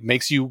stimuli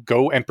makes you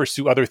go and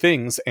pursue other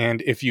things.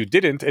 And if you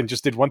didn't and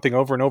just did one thing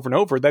over and over and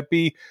over, that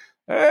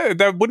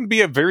wouldn't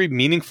be a very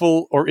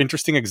meaningful or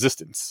interesting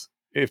existence.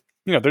 If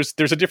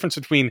there's a difference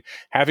between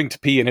having to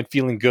pee and it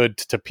feeling good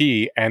to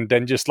pee and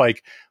then just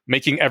like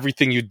making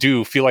everything you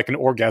do feel like an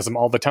orgasm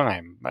all the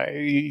time.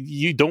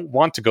 You don't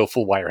want to go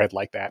full wirehead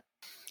like that.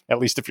 At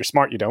least if you're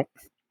smart, you don't.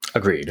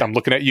 Agreed. I'm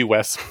looking at you,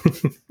 Wes.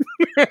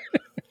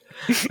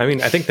 I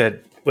mean, I think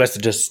that Wes to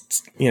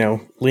just,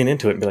 lean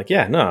into it and be like,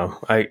 yeah, no,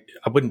 I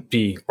wouldn't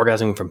be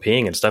orgasming from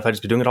peeing and stuff. I'd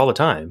just be doing it all the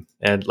time.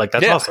 And like,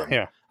 that's awesome.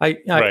 Yeah.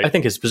 I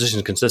think his position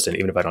is consistent,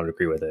 even if I don't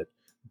agree with it.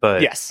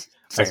 But yes,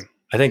 same.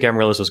 I think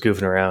Amaryllis was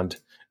goofing around,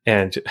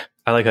 and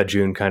I like how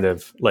June kind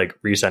of like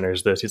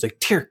recenters this. He's like,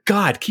 "Dear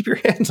God, keep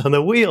your hands on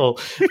the wheel,"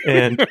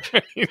 and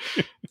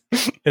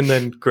and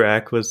then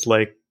Grack was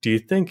like, "Do you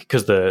think?"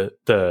 Because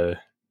the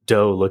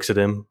doe looks at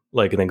him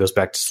like and then goes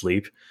back to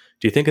sleep.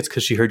 Do you think it's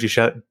because she heard you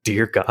shout,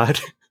 "Dear God"?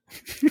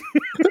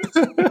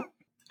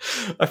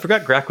 I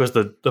forgot Grack was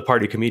the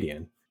party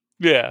comedian.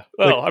 Yeah.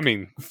 Well, I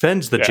mean,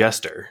 Fenn's the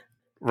jester,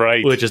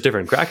 right? Which is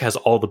different. Grack has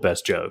all the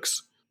best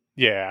jokes.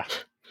 Yeah.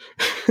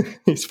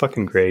 He's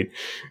fucking great.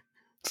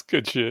 It's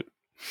good shit.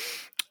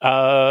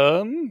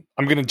 I'm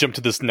gonna jump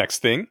to this next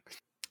thing.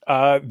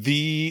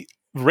 The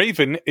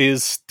Raven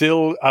is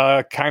still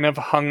kind of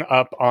hung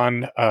up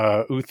on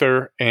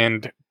Uther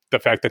and the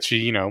fact that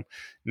she,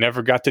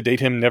 never got to date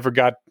him, never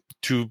got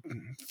to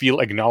feel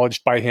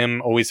acknowledged by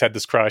him, always had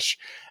this crush.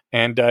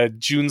 And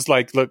June's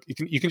like, look,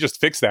 you can just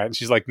fix that. And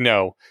she's like,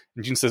 no.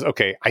 And June says,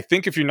 okay, I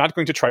think if you're not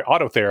going to try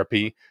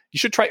autotherapy, you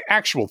should try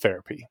actual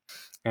therapy.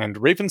 And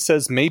Raven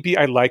says, maybe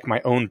I like my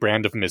own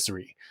brand of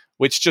misery,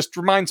 which just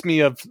reminds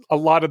me of a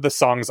lot of the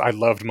songs I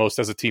loved most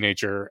as a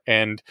teenager.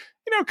 And,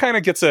 kind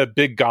of gets a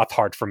big goth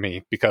heart from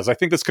me because I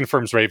think this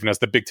confirms Raven as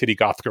the big titty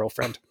goth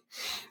girlfriend.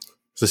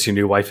 Is this your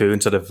new waifu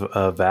instead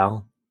of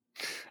Val?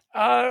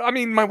 I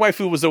mean, my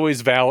waifu was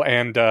always Val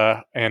and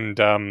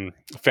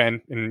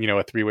Fenn in,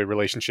 a three-way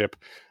relationship.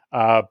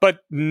 But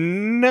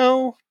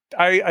no,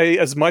 I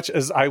as much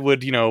as I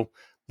would,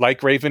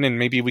 like Raven and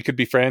maybe we could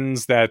be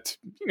friends that,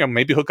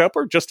 maybe hook up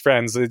or just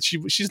friends.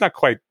 She's not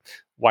quite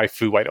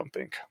waifu, I don't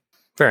think.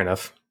 Fair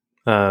enough.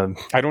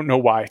 I don't know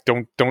why.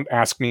 Don't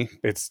ask me.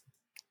 It's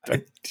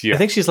I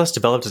think she's less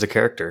developed as a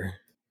character.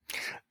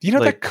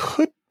 That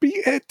could be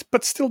it,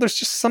 but still there's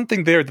just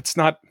something there that's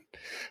not.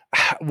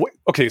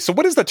 Okay, so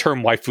what does the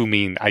term waifu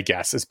mean, I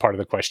guess, is part of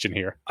the question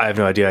here. I have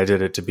no idea. I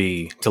did it to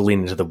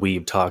lean into the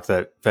weeb talk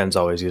that Fenn's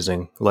always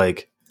using.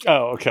 Like,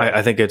 oh, okay.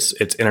 I think it's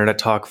internet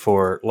talk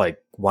for like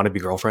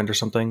wannabe girlfriend or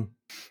something.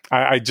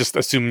 I just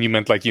assumed you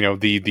meant like,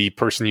 the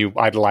person you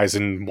idolize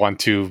and want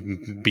to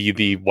be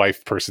the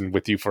wife person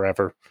with you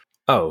forever.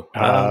 Oh,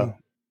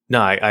 no,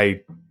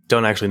 I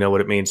don't actually know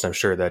what it means. And I'm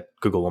sure that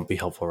Google won't be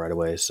helpful right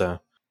away.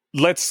 So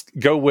let's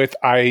go with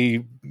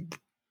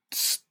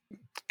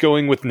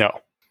going with no.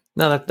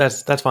 No,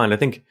 that's fine. I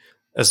think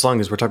as long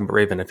as we're talking about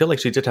Raven, I feel like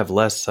she did have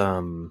less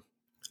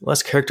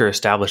character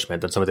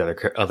establishment than some of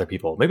the other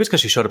people. Maybe it's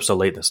because she showed up so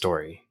late in the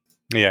story.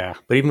 Yeah.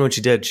 But even when she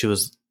did, she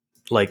was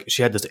like,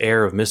 she had this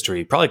air of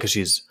mystery, probably because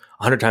she's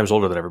 100 times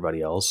older than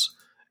everybody else.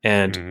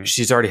 And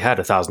she's already had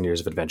 1,000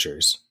 years of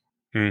adventures.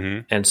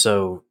 Mm-hmm. And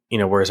so,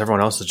 whereas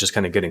everyone else is just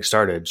kind of getting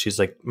started, she's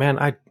like, man,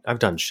 I've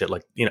done shit.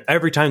 Like,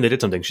 every time they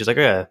did something, she's like,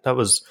 oh, yeah, that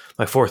was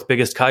my fourth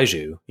biggest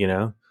kaiju,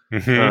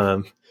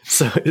 Mm-hmm.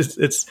 So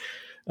it's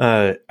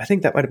I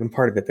think that might have been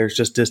part of it. There's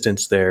just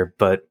distance there,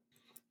 but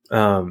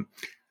I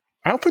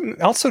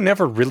also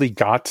never really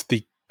got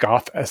the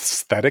goth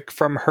aesthetic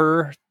from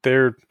her.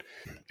 It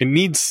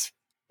needs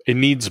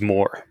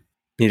more.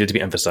 needed to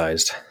be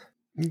emphasized.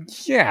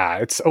 Yeah,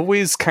 it's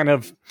always kind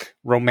of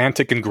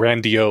romantic and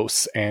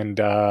grandiose, and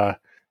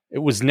it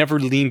was never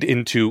leaned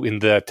into in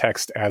the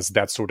text as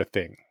that sort of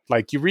thing.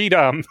 Like you read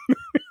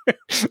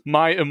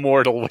My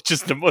Immortal, which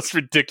is the most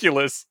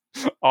ridiculous,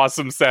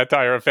 awesome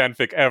satire of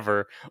fanfic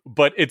ever,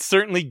 but it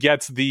certainly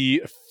gets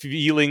the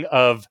feeling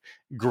of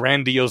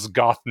grandiose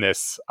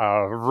gothness.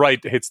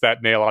 Right, hits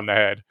that nail on the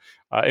head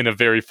in a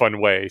very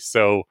fun way.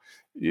 So,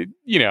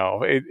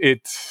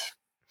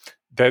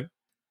 that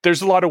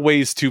there's a lot of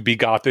ways to be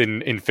goth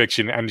in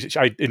fiction, and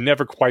it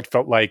never quite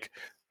felt like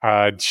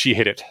she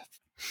hit it.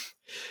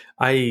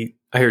 I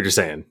hear what you're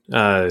saying.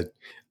 I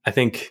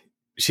think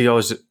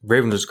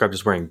Raven was described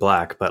as wearing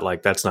black, but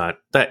like that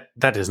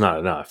is not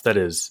enough. That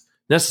is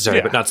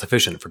necessary, but not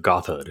sufficient for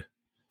gothhood.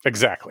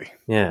 Exactly.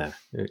 Yeah.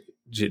 I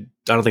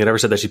don't think it ever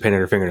said that she painted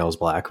her fingernails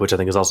black, which I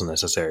think is also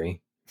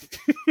necessary.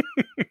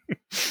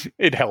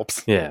 It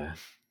helps. Yeah.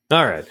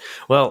 All right.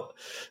 Well,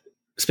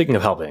 speaking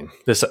of helping,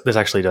 this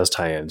actually does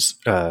tie in,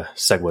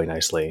 segue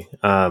nicely.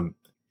 I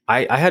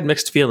had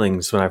mixed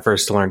feelings when I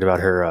first learned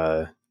about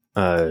her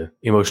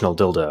emotional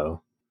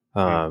dildo.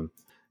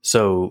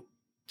 So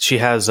she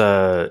has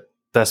a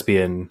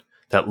thespian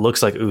that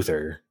looks like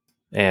Uther,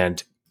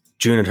 and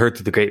June had heard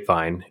through the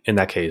grapevine, in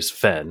that case,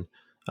 Fen,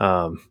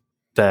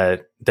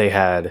 that they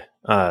had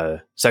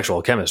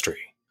sexual chemistry.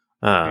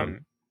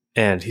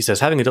 And he says,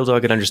 having a dildo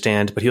I could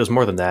understand, but he was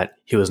more than that.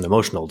 He was an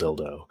emotional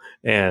dildo.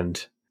 And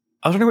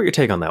I was wondering what your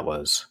take on that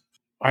was.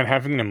 On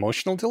having an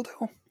emotional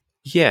dildo?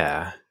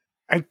 Yeah.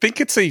 I think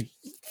it's a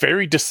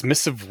very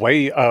dismissive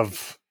way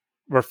of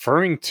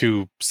referring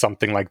to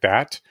something like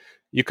that.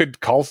 You could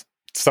call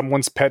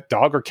someone's pet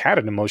dog or cat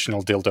an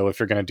emotional dildo if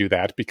you're going to do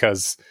that,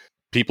 because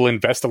people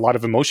invest a lot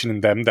of emotion in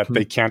them that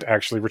they can't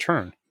actually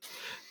return.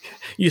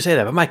 You say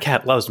that, but my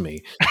cat loves me.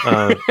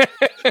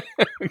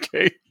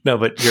 Okay. No,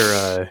 but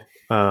you're...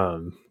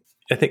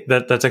 I think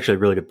that's actually a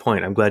really good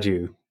point. I'm glad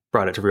you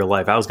brought it to real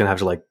life. I was going to have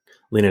to like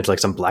lean into like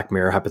some Black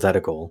Mirror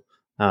hypothetical,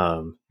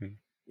 like,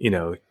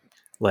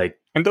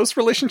 and those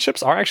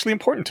relationships are actually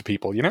important to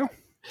people,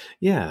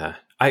 Yeah.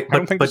 I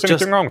don't think there's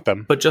anything wrong with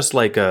them. But just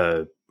like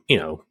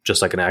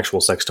just like an actual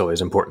sex toy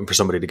is important for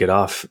somebody to get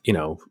off,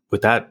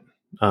 with that,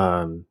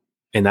 in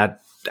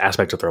that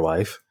aspect of their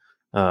life.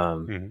 I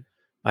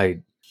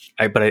think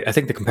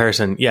the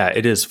comparison,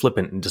 it is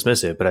flippant and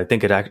dismissive, but I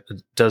think it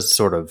does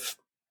sort of,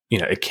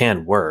 it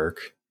can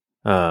work.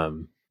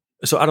 So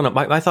I don't know.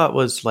 My thought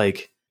was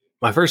like,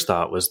 my first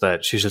thought was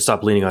that she should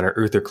stop leaning on her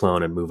Uther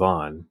clone and move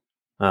on.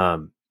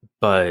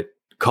 But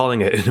calling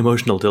it an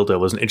emotional dildo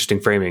was an interesting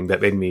framing that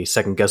made me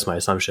second guess my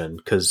assumption.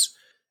 Because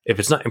if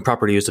it's not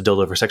improper to use a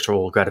dildo for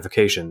sexual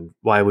gratification,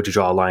 why would you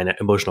draw a line at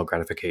emotional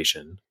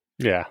gratification?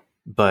 Yeah.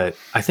 But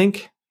I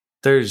think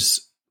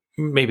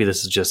maybe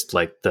this is just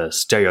like the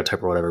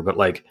stereotype or whatever, but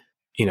like,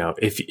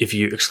 if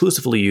you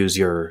exclusively use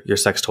your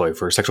sex toy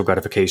for sexual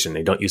gratification,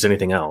 and don't use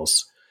anything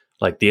else,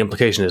 like the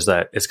implication is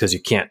that it's because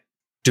you can't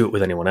do it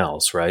with anyone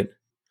else, right?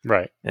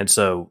 Right. And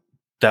so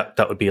that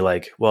would be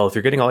like, well, if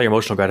you're getting all your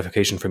emotional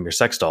gratification from your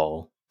sex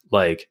doll,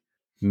 like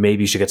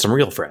maybe you should get some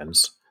real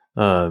friends.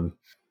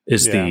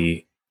 Is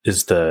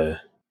the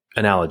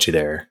analogy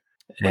there?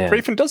 But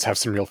Raven does have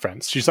some real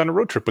friends. She's on a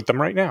road trip with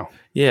them right now.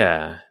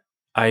 Yeah.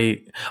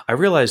 I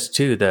realized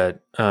too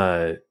that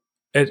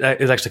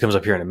it actually comes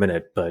up here in a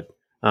minute, but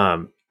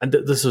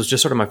this was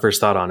just sort of my first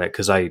thought on it,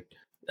 because I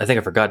think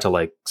I forgot to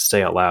like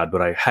say out loud,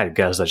 but I had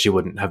guessed that she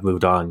wouldn't have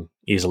moved on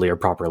easily or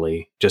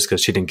properly just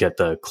because she didn't get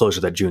the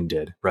closure that June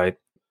did, right?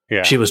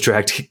 Yeah. She was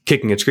dragged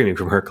kicking and screaming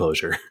from her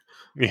closure.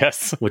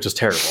 Yes. Which is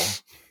terrible.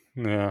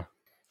 Yeah.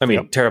 I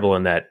mean, terrible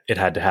in that it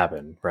had to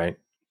happen, right?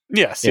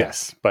 Yes,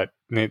 yes. But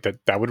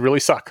that would really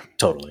suck.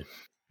 Totally.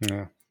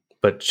 Yeah.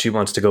 But she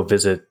wants to go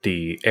visit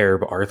the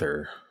Arab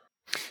Arthur.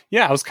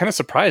 Yeah, I was kind of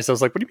surprised. I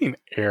was like, what do you mean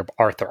Arab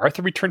Arthur?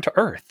 Arthur returned to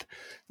Earth.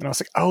 And I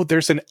was like, oh,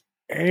 there's an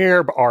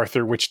Arab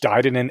Arthur which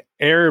died in an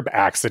Arab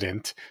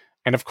accident.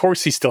 And of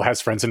course he still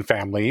has friends and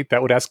family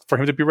that would ask for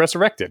him to be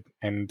resurrected.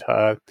 And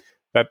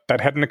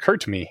that hadn't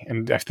occurred to me.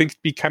 And I think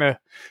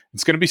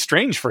it's going to be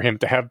strange for him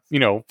to have,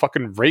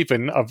 fucking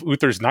Raven of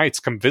Uther's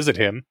Knights come visit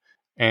him.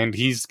 And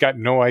he's got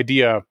no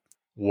idea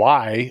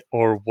why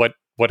or what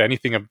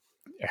anything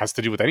has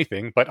to do with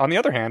anything. But on the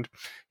other hand,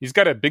 he's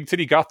got a big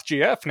titty goth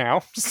GF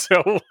now.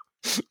 So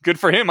good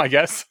for him, I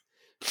guess.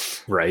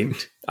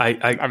 Right.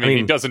 I mean,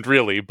 he doesn't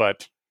really,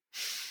 but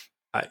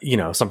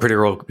some pretty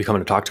girl will be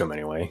coming to talk to him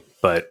anyway,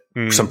 but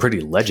some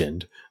pretty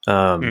legend.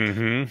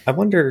 I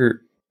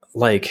wonder,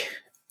 like,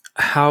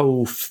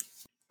 how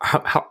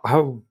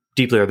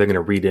deeply are they going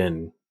to read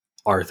in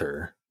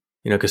Arthur?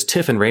 Because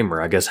Tiff and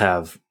Raymer, I guess,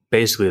 have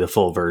basically the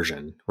full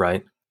version,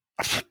 right?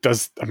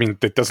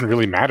 That doesn't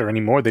really matter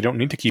anymore. They don't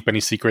need to keep any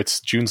secrets.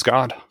 June's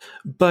God.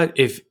 But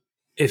if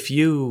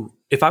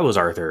I was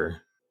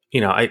Arthur,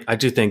 I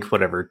do think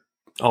whatever,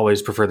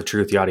 always prefer the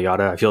truth, yada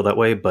yada. I feel that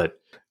way, but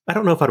I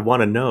don't know if I'd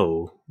want to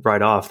know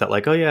right off that,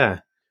 like, oh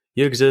yeah,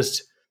 you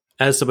exist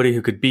as somebody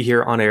who could be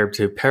here on air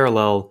to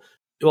parallel.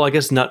 Well, I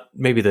guess not.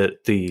 Maybe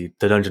the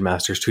Dungeon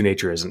Master's true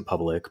nature isn't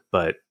public,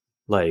 but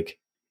like,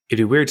 it'd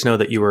be weird to know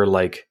that you were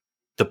like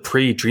the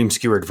pre-Dream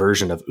Skewered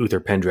version of Uther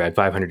Pendrag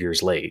 500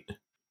 years late.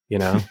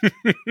 That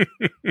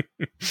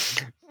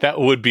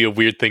would be a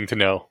weird thing to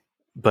know.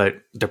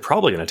 But they're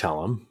probably going to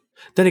tell him.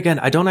 Then again,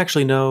 I don't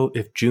actually know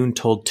if June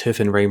told Tiff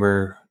and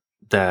Raymer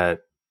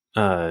that,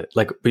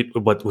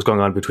 what was going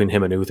on between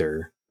him and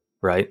Uther,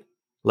 right?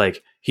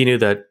 Like, he knew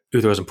that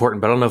Uther was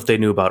important, but I don't know if they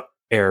knew about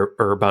Air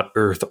or about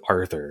Earth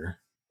Arthur.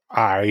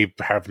 I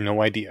have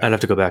no idea. I'd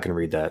have to go back and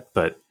read that.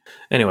 But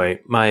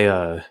anyway,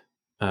 my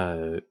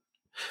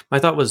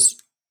thought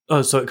was,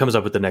 so it comes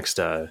up with the next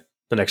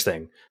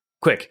thing.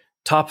 Quick,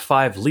 top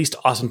 5 least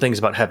awesome things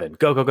about heaven.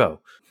 Go, go, go.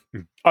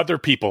 Other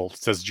people,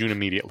 says June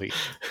immediately.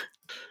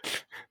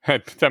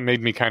 That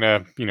made me kind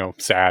of,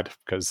 sad,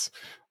 because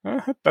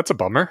that's a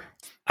bummer.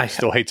 I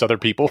still hates other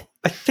people.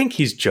 I think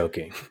he's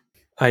joking.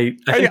 I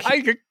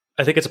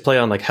think it's a play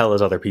on like hell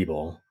is other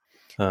people.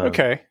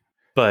 Okay.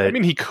 But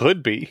he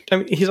could be.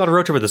 He's on a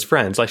road trip with his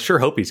friends. I sure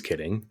hope he's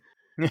kidding.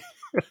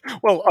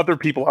 Well, other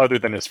people other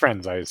than his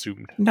friends, I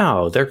assumed.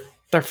 No, they're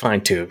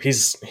fine too.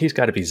 He's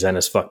got to be zen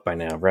as fuck by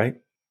now, right?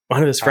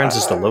 One of his friends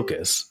is the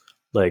Locust.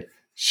 Like,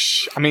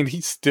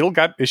 he's still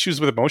got issues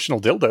with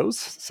emotional dildos,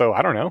 so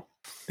I don't know.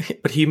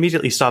 But he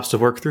immediately stops to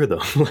work through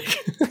them.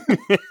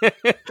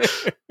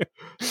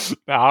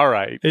 All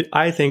right.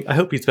 I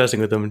hope he's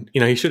messing with them.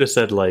 He should have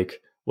said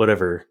like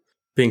whatever,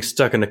 being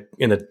stuck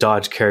in a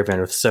Dodge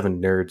Caravan with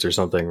 7 nerds or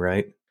something,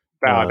 right?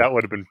 That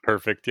would have been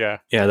perfect. Yeah.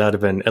 Yeah, that would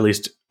have been at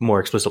least more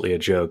explicitly a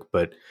joke.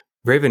 But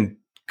Raven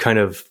kind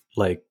of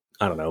like,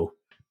 I don't know,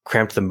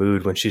 cramped the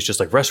mood when she's just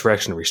like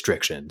resurrection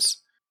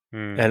restrictions.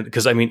 And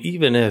because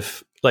even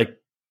if like,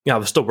 I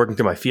was still working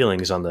through my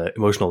feelings on the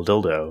emotional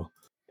dildo,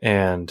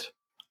 and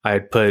I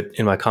had put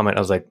in my comment, I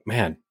was like,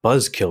 man,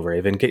 buzzkill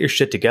Raven, get your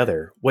shit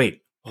together.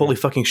 Wait, holy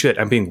fucking shit,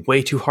 I'm being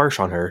way too harsh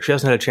on her. She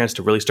hasn't had a chance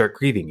to really start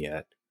grieving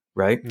yet,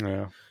 right?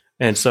 Yeah.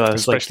 And so I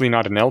was especially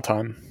not in L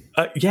time.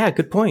 Yeah,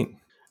 good point.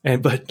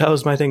 But that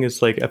was my thing,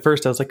 is like, at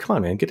first I was like, come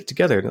on, man, get it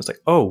together. And I was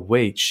like, oh,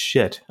 wait,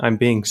 shit, I'm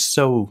being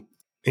so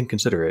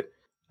inconsiderate.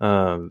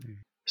 So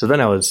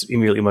then I was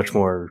immediately much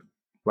more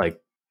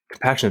like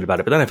compassionate about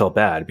it. But then I felt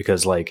bad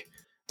because like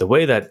the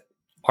way that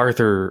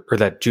Arthur, or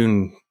that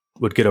June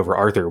would get over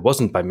Arthur,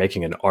 wasn't by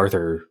making an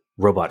Arthur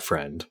robot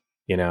friend,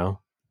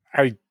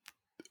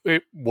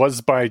 It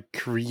was by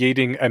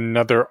creating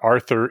another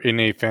Arthur in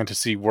a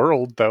fantasy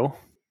world, though.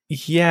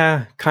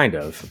 Yeah, kind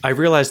of. I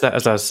realized that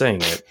as I was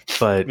saying it,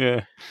 but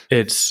yeah.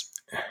 It's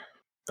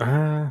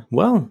I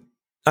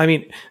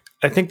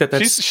think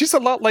that's she's a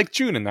lot like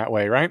June in that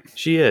way, right?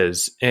 She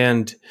is,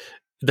 and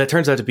that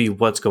turns out to be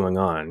what's going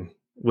on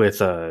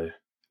with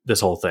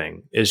this whole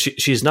thing. Is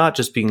she's not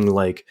just being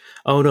like,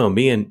 oh no,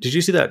 did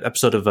you see that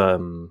episode of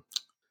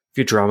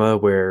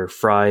Futurama where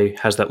Fry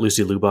has that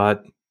Lucy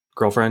Lubot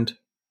girlfriend?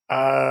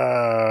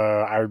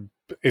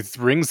 It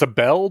rings a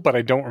bell, but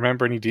I don't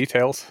remember any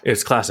details.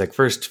 It's classic.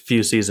 First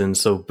few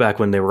seasons, so back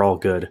when they were all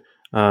good.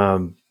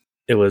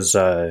 It was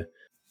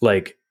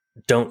like,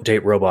 don't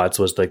date robots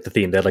was like the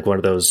theme. They had like one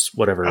of those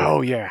whatever.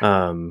 Oh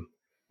yeah.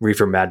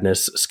 Reefer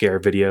Madness scare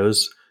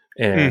videos,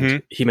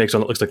 and he makes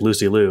one that looks like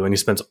Lucy Liu, and he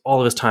spends all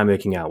of his time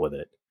making out with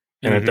it,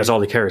 and that's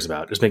all he cares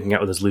about, is making out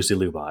with his Lucy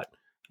Liu bot.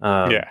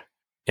 Yeah.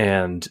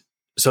 And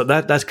so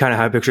that's kind of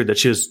how I pictured that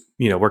she was,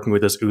 working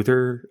with this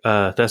Uther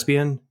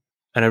thespian.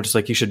 And I'm just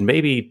like, you should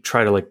maybe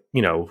try to like,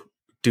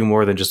 do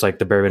more than just like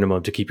the bare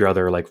minimum to keep your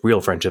other like real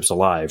friendships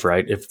alive,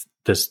 right? If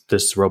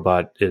this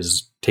robot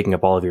is taking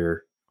up all of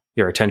your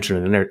attention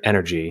and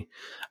energy,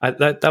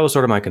 that was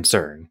sort of my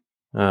concern.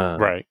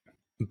 Right.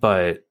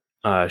 But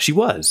she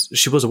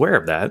was aware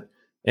of that,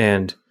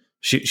 and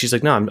she's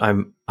like, no,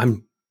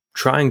 I'm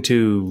trying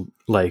to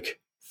like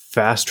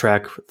fast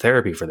track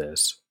therapy for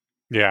this.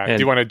 Yeah. And,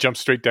 do you want to jump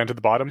straight down to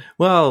the bottom?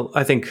 Well,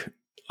 I think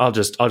I'll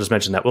just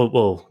mention that.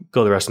 We'll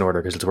go the rest in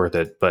order because it's worth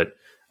it. But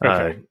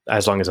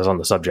as long as I was on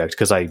the subject,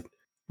 because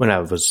when I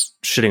was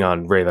shitting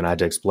on Raven, I had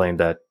to explain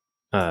that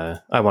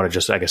I want to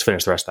just, I guess,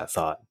 finish the rest of that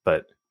thought.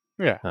 But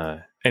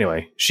yeah.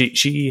 Anyway,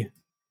 she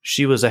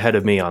was ahead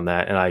of me on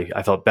that, and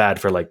I felt bad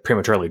for like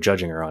prematurely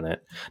judging her on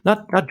it.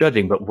 Not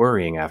judging, but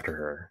worrying after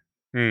her.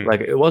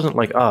 Like, it wasn't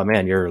like, oh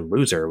man, you're a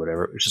loser or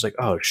whatever. It's just like,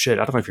 oh shit,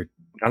 I don't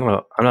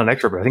know, I'm not an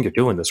expert, but I think you're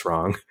doing this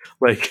wrong.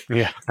 Like,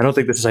 yeah, I don't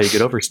think this is how you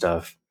get over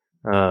stuff.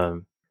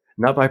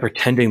 Not by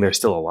pretending they're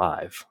still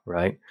alive,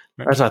 right?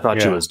 That's what I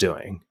thought she was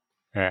doing.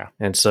 Yeah.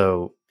 And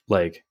so,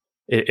 like,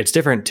 it's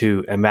different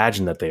to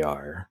imagine that they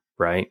are,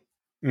 right?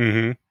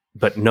 Mm-hmm.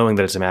 But knowing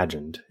that it's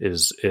imagined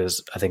is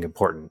I think,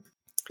 important.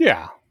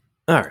 Yeah.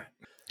 All right.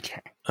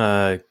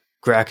 Okay.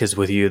 Grak is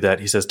with you that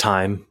he says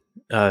time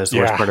is the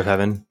worst part of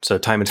heaven. So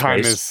time and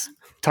space.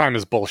 Time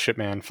is bullshit,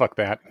 man. Fuck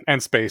that.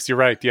 And space. You're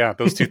right. Yeah,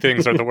 those two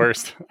things are the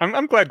worst.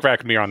 I'm glad Grack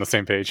and me are on the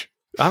same page.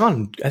 I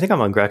think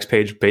I'm on Grack's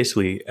page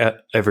basically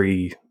at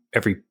every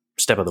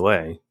step of the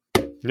way.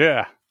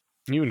 Yeah,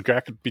 you and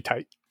Grack would be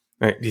tight.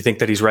 Right. Do you think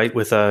that he's right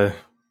with them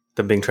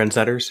being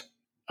trendsetters?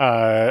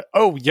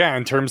 Oh yeah,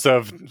 in terms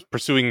of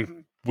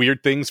pursuing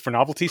weird things for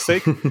novelty's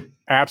sake,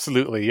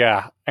 absolutely,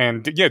 yeah.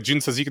 And yeah,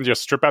 June says you can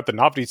just strip out the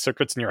novelty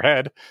circuits in your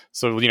head,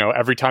 so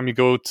every time you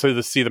go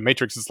to see the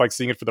Matrix, it's like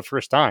seeing it for the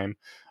first time.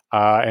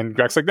 And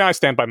Greg's like, no, I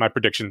stand by my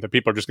prediction that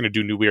people are just going to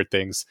do new weird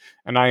things,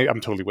 and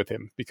I'm totally with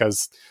him,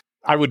 because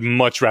I would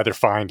much rather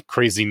find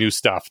crazy new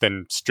stuff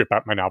than strip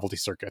out my novelty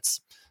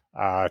circuits.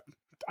 I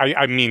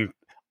mean,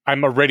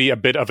 I'm already a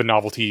bit of a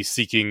novelty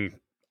seeking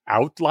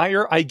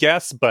outlier, I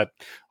guess, but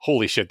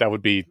holy shit, that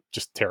would be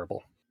just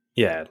terrible.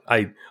 Yeah,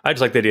 I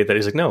just like the idea that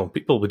he's like, no,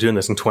 people will be doing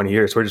this in 20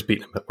 years. We're just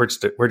beating them.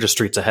 We're just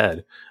streets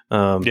ahead.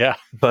 Yeah,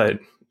 but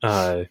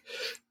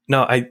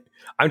no,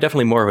 I'm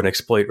definitely more of an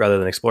exploit rather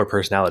than explore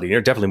personality.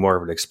 You're definitely more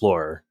of an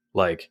explorer.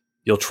 Like,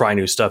 you'll try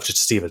new stuff just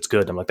to see if it's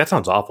good. I'm like, that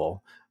sounds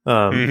awful.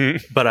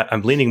 But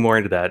I'm leaning more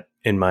into that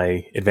in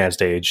my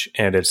advanced age,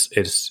 and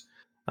it's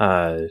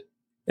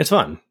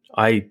fun.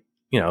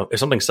 If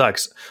something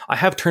sucks, I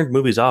have turned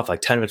movies off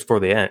like 10 minutes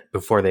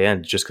before they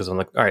end, just because I'm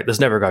like, all right, this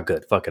never got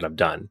good. Fuck it, I'm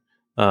done.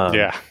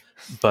 Yeah.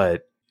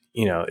 But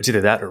it's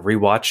either that or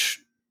rewatch,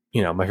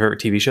 my favorite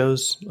TV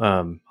shows.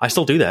 I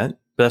still do that,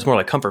 but that's more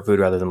like comfort food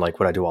rather than like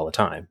what I do all the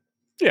time.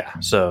 Yeah.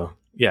 So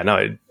yeah,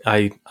 no,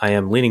 I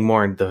am leaning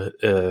more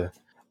into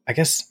I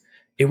guess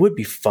it would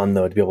be fun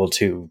though to be able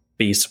to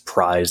be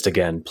surprised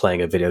again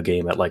playing a video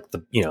game at like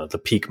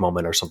the peak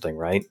moment or something,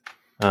 right?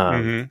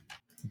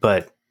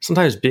 But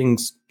sometimes being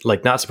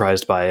like not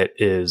surprised by it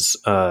is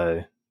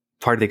part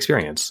of the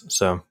experience.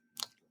 So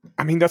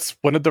I mean, that's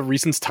one of the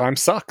reasons time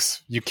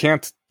sucks. You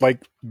can't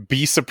like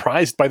be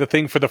surprised by the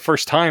thing for the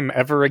first time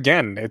ever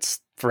again.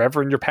 It's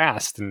forever in your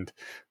past. And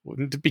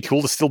wouldn't it be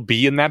cool to still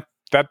be in that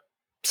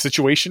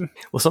situation?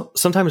 Well,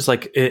 sometimes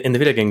like in the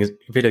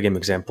video game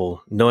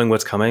example, knowing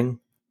what's coming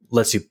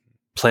lets you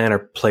plan or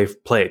play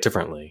it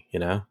differently,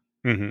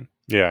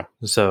 Yeah.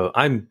 So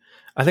I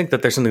think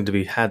that there's something to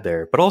be had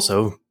there, but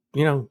also,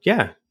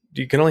 yeah,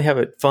 you can only have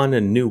it fun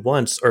and new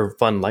once, or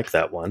fun like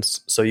that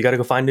once. So you got to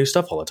go find new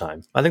stuff all the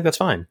time. I think that's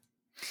fine.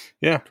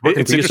 Yeah.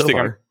 It's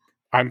interesting.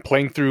 I'm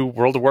playing through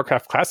World of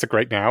Warcraft Classic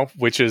right now,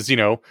 which is,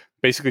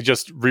 basically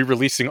just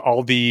re-releasing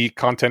all the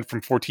content from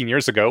 14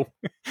 years ago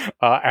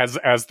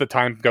as the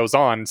time goes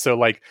on. So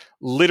like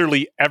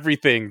literally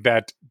everything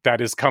that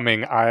is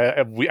coming,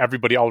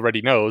 everybody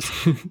already knows.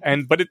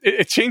 But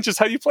it changes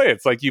how you play it.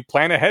 It's like you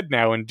plan ahead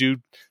now and do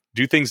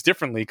things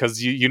differently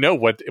because you know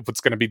what's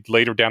going to be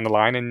later down the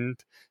line, and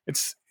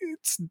it's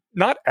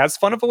not as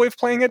fun of a way of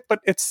playing it, but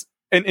it's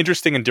an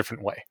interesting and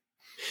different way.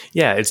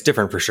 Yeah, it's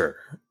different for sure.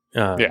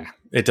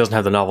 It doesn't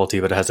have the novelty,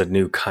 but it has a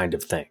new kind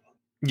of thing.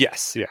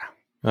 Yes, yeah.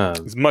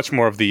 It's much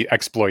more of the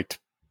exploit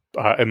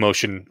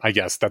emotion, I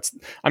guess.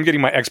 I'm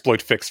getting my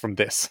exploit fix from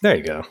this. There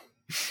you go.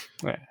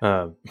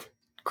 Yeah.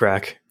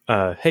 Crack.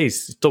 Hey,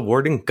 still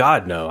warding?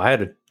 God, no. I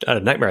had a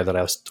nightmare that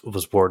I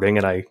was warding,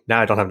 and now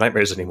I don't have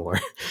nightmares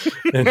anymore.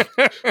 And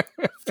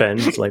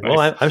Fenn's like, nice.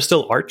 Well, I'm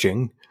still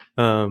arching.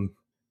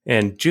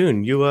 And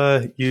June,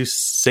 you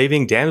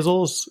saving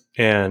damsels?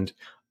 And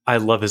I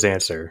love his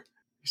answer.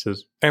 He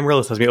says,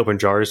 Amaryllis has me open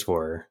jars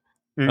for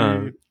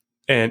her.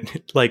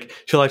 And like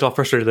she'll act all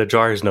frustrated that the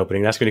jar isn't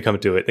opening, ask me to come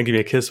to it, and give me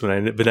a kiss when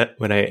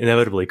I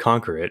inevitably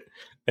conquer it.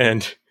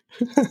 And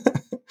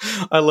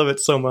I love it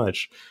so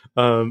much.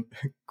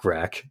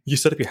 Grack, you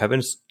set up your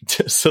heavens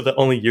so that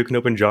only you can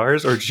open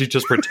jars, or did you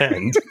just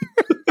pretend?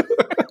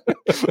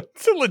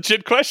 It's a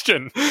legit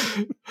question.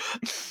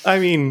 I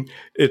mean,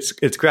 it's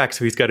Grack,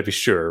 so he's got to be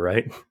sure,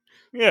 right?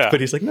 Yeah. But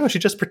he's like, no, she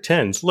just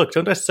pretends. Look,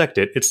 don't dissect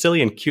it. It's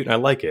silly and cute, and I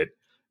like it.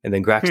 And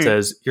then Grack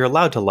says, you're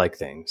allowed to like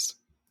things.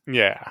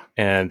 Yeah.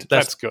 And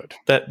that's good.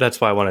 That's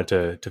why I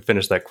wanted to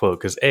finish that quote,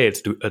 because A,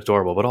 it's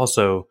adorable, but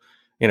also,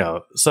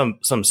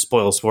 some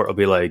spoil sport will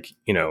be like,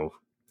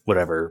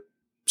 whatever.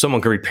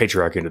 Someone can read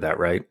patriarchy into that,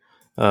 right?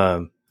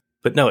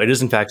 But no, it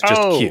is in fact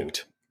just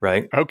cute,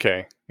 right?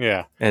 Okay.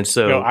 Yeah. And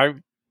so I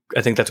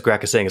think that's what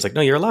Grack is saying. It's like,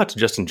 no, you're allowed to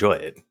just enjoy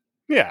it.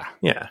 Yeah.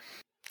 Yeah.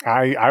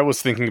 I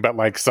was thinking about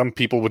like some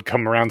people would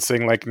come around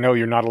saying like, no,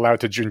 you're not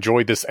allowed to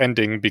enjoy this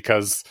ending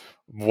because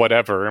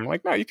whatever. I'm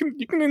like, no, you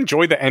can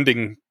enjoy the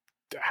ending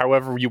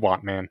however you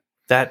want, man.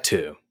 That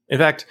too. In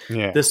fact,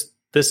 this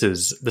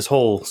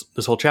whole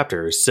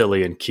chapter is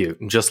silly and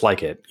cute and just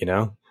like it,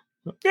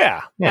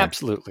 Yeah,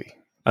 absolutely.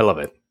 I love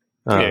it.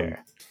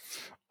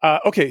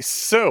 Okay,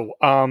 so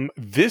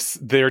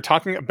they're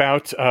talking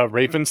about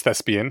Raven's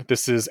thespian.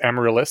 This is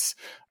Amaryllis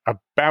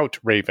about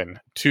Raven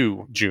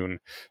to June,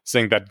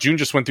 saying that June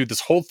just went through this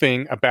whole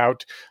thing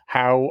about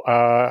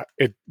how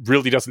it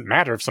really doesn't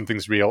matter if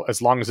something's real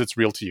as long as it's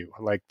real to you.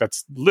 Like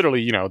that's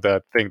literally,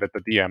 the thing that the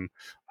DM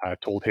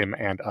told him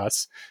and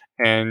us.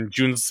 And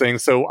June's saying,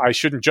 so I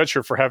shouldn't judge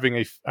her for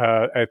having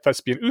a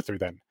thespian Uther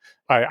then.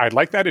 I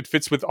like that. It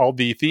fits with all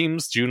the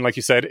themes. June, like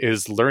you said,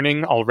 is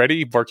learning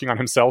already, working on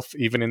himself,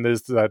 even in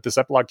this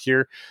epilogue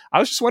here. I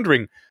was just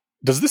wondering,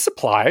 does this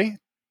apply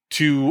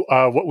to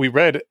what we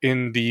read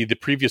in the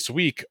previous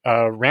week?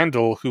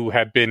 Randall, who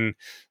had been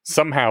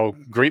somehow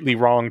greatly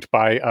wronged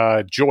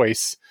by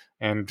Joyce,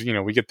 and,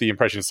 we get the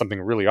impression it's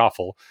something really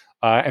awful.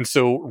 And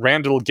so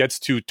Randall gets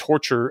to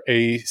torture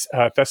a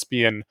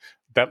thespian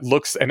that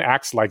looks and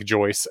acts like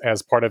Joyce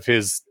as part of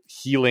his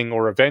healing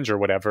or revenge or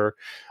whatever.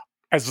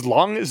 As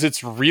long as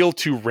it's real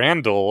to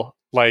Randall,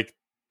 like,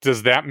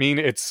 does that mean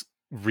it's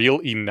real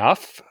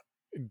enough?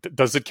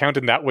 Does it count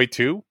in that way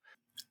too?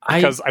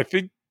 Because I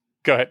think...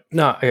 Go ahead.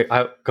 No,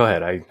 go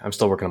ahead. I'm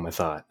still working on my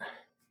thought.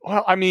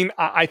 Well, I mean,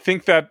 I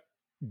think that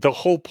the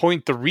whole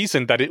point, the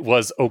reason that it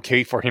was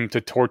okay for him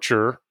to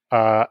torture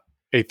a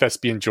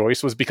thespian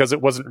Joyce was because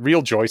it wasn't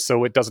real Joyce,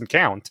 so it doesn't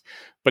count.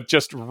 But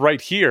just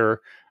right here,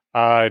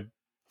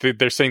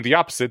 they're saying the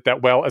opposite,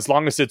 that, well, as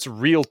long as it's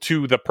real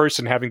to the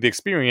person having the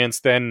experience,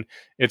 then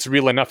it's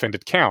real enough and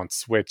it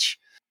counts, which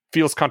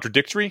feels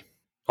contradictory.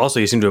 Also,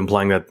 you seem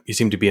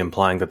to be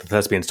implying that the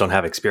thespians don't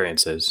have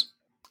experiences.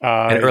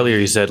 And earlier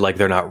you said, like,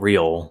 they're not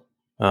real,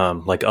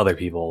 like other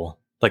people,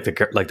 like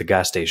the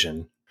gas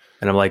station.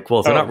 And I'm like, well,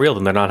 if they're not real,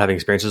 then they're not having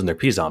experiences and they're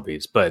pea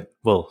zombies. But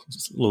we'll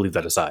leave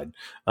that aside.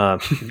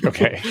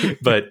 Okay.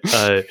 But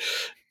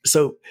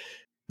so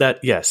that,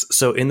 yes.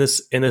 So in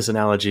this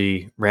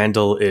analogy,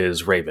 Randall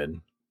is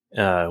Raven,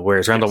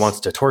 whereas Randall wants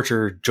to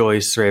torture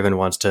Joyce. Raven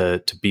wants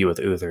to be with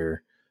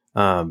Uther.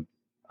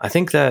 I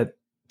think that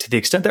to the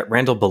extent that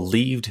Randall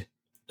believed,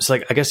 it's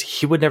like, I guess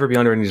he would never be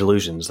under any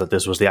delusions that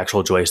this was the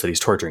actual Joyce that he's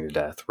torturing to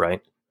death, right?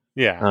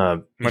 Yeah.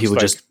 It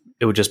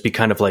would just be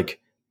kind of like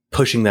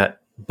pushing that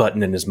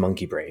button in his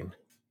monkey brain.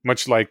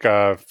 Much like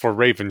for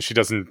Raven, she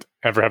doesn't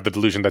ever have the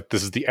delusion that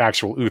this is the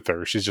actual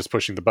Uther. She's just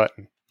pushing the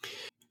button.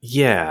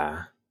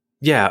 Yeah.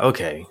 Yeah.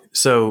 Okay.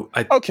 So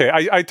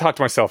I talked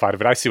myself out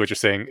of it. I see what you're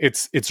saying.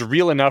 It's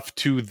real enough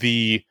to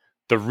the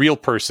real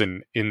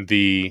person in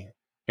the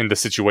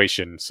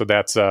situation. So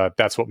that's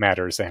what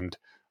matters. And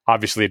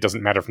obviously it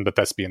doesn't matter from the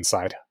thespian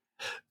side.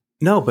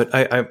 No, but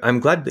I'm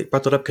glad they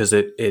brought that up, because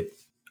it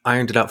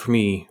ironed it out for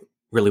me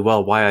really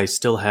well why I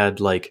still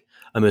had like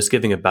a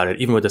misgiving about it,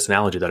 even with this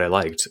analogy that I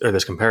liked, or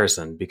this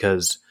comparison,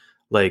 because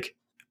like,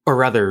 or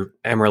rather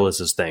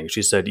Amaryllis's thing.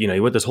 She said,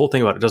 with this whole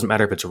thing about it doesn't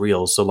matter if it's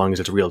real, so long as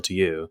it's real to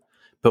you.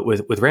 But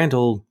with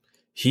Randall,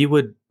 he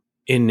would,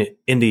 in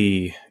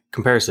the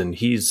comparison,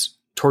 he's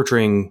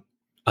torturing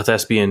a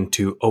thespian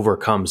to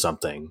overcome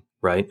something,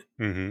 right?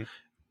 Mm-hmm.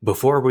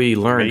 Before we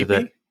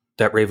learned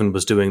that Raven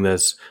was doing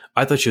this,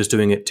 I thought she was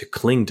doing it to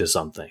cling to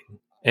something.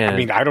 And I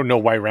mean, I don't know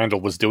why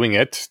Randall was doing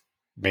it.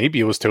 Maybe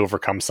it was to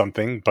overcome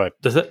something, but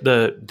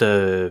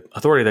the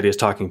authority that he was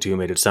talking to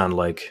made it sound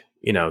like,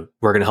 we're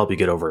going to help you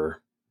get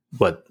over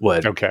what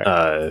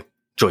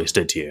Joyce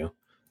did to you.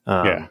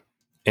 Yeah.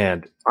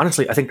 And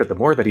honestly, I think that the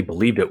more that he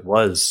believed it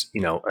was,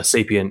 a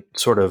sapient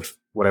sort of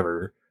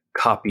whatever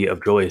copy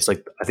of Joyce,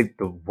 like, I think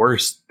the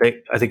worse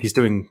I think he's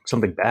doing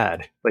something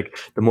bad. Like,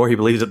 the more he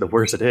believes it, the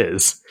worse it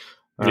is.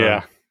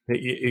 Yeah.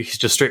 He's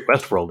just straight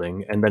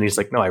Westworlding, and then he's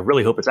like, no, I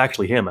really hope it's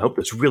actually him. I hope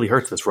this really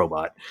hurts this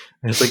robot.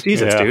 And it's like,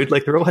 Jesus, dude,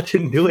 like, the robot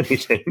didn't do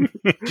anything.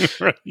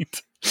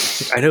 Right.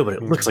 I know, but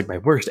it looks like my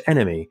worst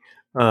enemy.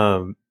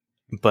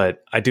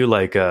 But I do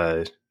like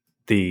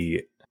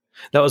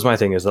that was my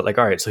thing, is that, like,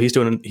 all right, so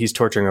he's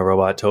torturing a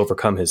robot to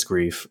overcome his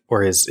grief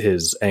or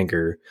his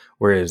anger,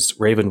 whereas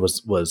Raven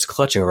was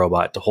clutching a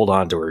robot to hold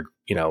on to her,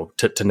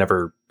 to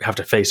never have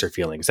to face her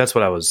feelings. That's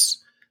what I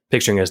was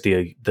picturing as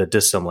the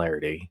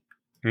dissimilarity.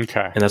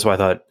 Okay. And that's why I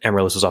thought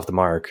Amaryllis was off the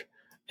mark.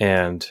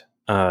 And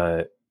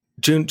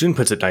June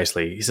puts it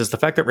nicely. He says, the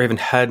fact that Raven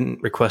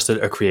hadn't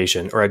requested a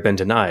creation or had been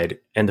denied,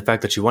 and the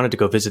fact that she wanted to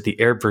go visit the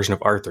Arab version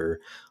of Arthur,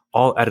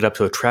 all added up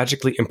to a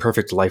tragically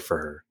imperfect life for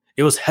her.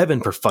 It was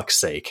heaven, for fuck's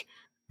sake.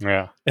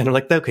 Yeah. And I'm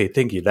like, okay,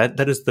 thank you.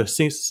 That is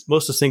the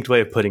most succinct way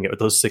of putting it, with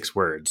those 6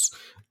 words.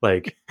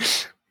 Like,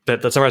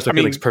 that summarizes my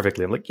feelings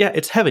perfectly. I'm like, yeah,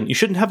 it's heaven. You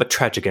shouldn't have a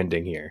tragic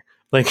ending here.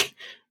 Like,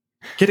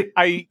 get it?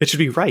 It should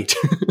be right.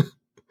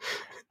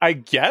 I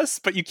guess,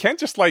 but you can't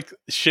just like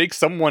shake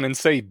someone and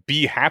say,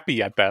 be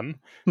happy at them.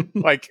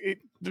 Like,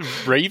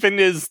 Raven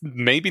is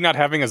maybe not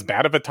having as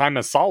bad of a time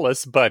as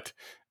Solace, but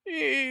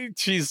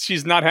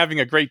she's not having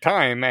a great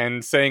time,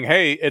 and saying,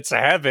 hey, it's a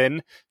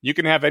heaven, you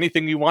can have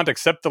anything you want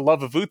except the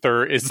love of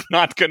Uther, is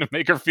not going to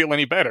make her feel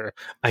any better.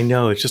 I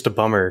know, it's just a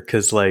bummer,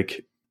 because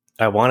like,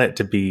 I want it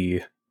to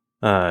be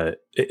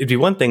it'd be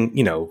one thing,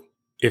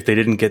 if they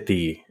didn't get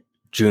the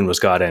June was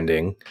God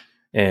ending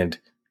and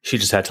she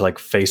just had to like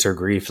face her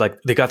grief,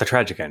 like they got the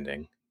tragic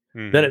ending.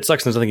 Then it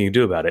sucks and there's nothing you can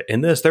do about it.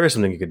 In this, there is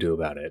something you can do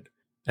about it.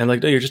 And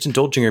like, no, you're just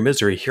indulging your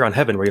misery here on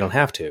heaven where you don't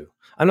have to.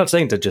 I'm not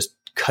saying to just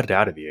cut it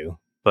out of you,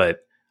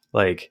 but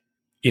like,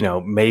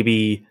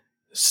 maybe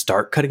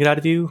start cutting it out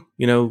of you,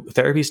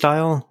 therapy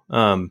style.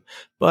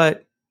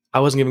 But I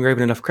wasn't giving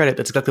Raven enough credit.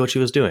 That's exactly what she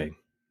was doing.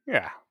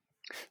 Yeah.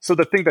 So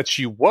the thing that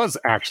she was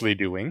actually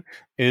doing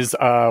is,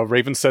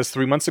 Raven says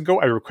 3 months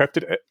ago, I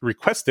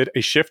requested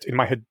a shift in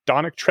my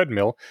hedonic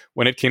treadmill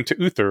when it came to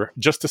Uther,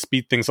 just to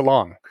speed things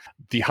along.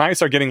 The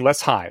highs are getting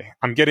less high.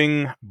 I'm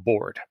getting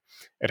bored.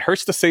 It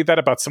hurts to say that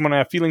about someone I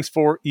have feelings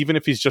for, even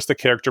if he's just a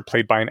character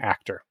played by an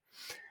actor.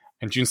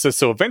 And June says,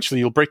 so eventually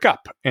you'll break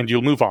up and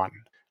you'll move on.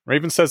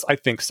 Raven says, I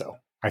think so.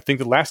 I think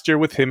the last year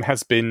with him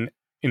has been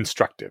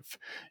instructive.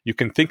 You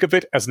can think of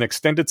it as an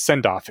extended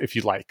send-off if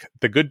you like,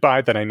 the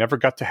goodbye that I never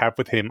got to have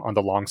with him on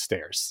the long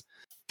stairs.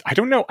 I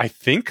don't know, I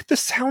think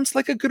this sounds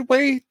like a good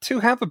way to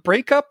have a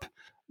breakup.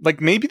 Like,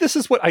 maybe this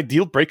is what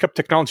ideal breakup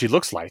technology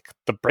looks like.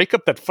 The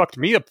breakup that fucked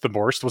me up the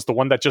worst was the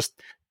one that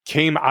just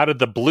came out of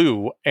the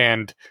blue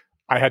and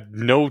I had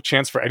no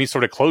chance for any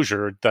sort of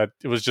closure, that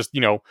it was just,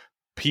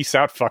 peace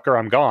out, fucker,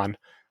 I'm gone.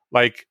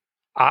 Like,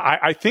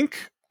 I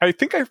think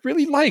I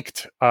really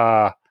liked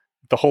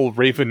the whole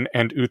Raven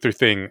and Uther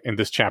thing in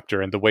this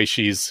chapter, and the way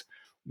she's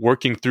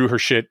working through her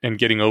shit and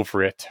getting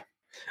over it.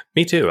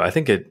 Me too. I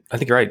think you're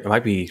right. It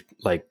might be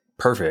like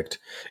perfect.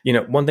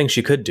 One thing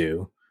she could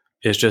do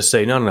is just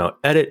say, no,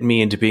 edit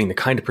me into being the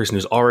kind of person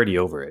who's already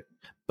over it.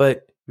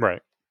 But,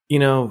 right.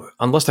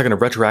 Unless they're going to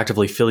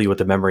retroactively fill you with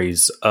the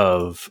memories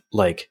of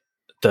like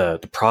the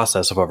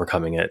process of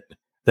overcoming it,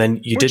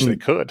 then they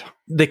could.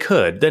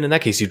 Then in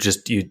that case,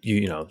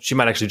 she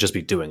might actually just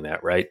be doing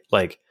that, right?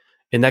 Like,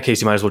 in that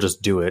case, you might as well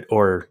just do it.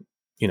 Or,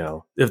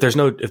 if there's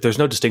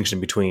no distinction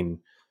between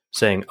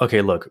saying,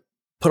 okay, look,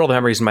 put all the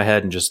memories in my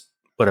head and just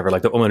whatever,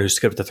 like the woman who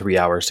skipped the 3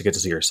 hours to get to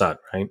see her son,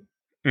 right?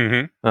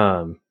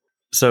 Mm-hmm.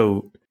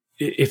 So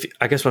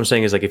I guess what I'm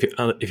saying is, like, if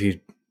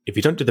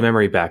you don't do the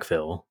memory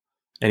backfill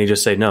and you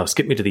just say, no,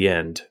 skip me to the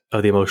end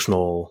of the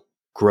emotional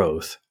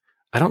growth,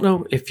 I don't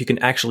know if you can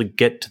actually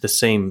get to the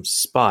same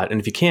spot. And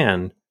if you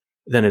can,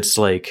 then it's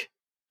like,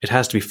 it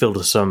has to be filled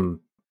with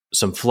some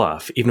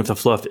fluff, even if the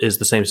fluff is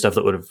the same stuff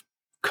that would have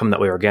come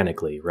that way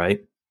organically,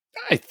 right?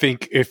 I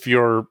think if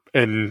you're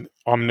an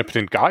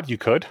omnipotent god, you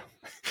could.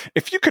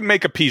 If you can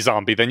make a pea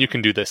zombie, then you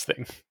can do this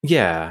thing.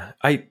 Yeah,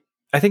 I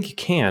think you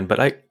can,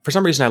 but for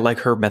some reason I like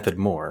her method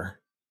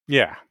more.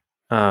 Yeah.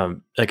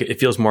 Like,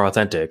 it feels more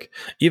authentic,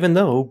 even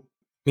though,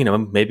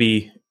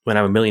 maybe when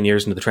I'm a million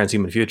years into the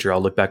transhuman future,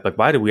 I'll look back like,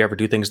 why did we ever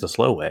do things the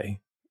slow way?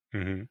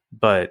 Mm-hmm.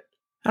 But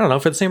I don't know,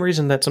 for the same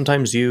reason that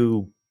sometimes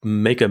you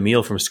make a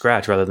meal from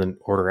scratch rather than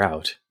order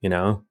out,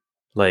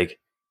 like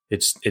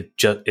it's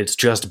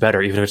just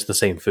better, even if it's the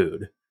same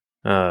food.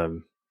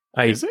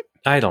 Is it?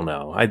 I don't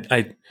know.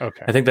 Okay.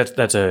 I think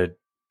that's a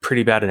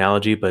pretty bad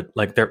analogy, but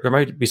like there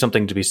might be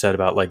something to be said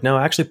about, like, no,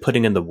 actually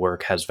putting in the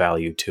work has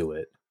value to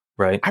it,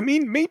 right? I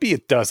mean, maybe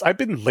it does. I've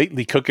been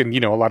lately cooking,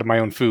 a lot of my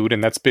own food,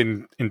 and that's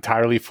been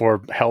entirely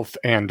for health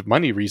and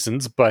money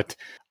reasons, but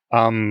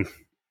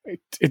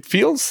it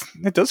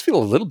does feel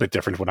a little bit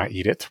different when I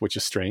eat it, which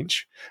is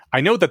strange.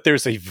 I know that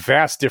there's a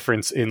vast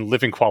difference in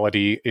living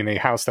quality in a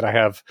house that I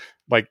have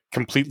like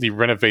completely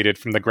renovated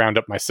from the ground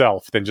up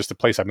myself than just a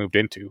place I moved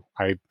into.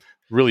 I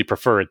really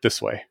prefer it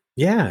this way.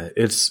 Yeah,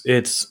 it's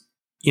if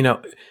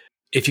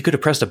you could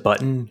have pressed a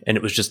button and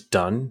it was just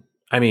done.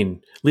 I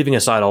mean, leaving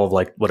aside all of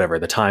like whatever,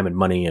 the time and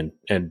money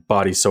and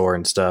body sore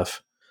and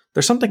stuff,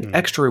 there's something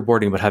extra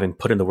rewarding about having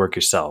put in the work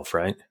yourself,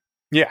 right?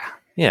 Yeah.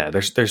 Yeah,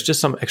 there's just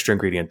some extra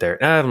ingredient there.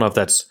 And I don't know if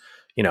that's,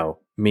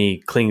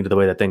 me clinging to the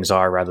way that things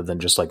are rather than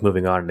just like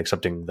moving on and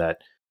accepting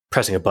that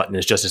pressing a button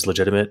is just as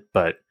legitimate.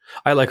 But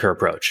I like her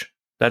approach.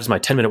 That is my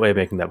 10-minute way of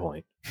making that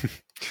point.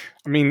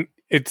 I mean,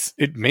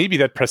 it may be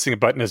that pressing a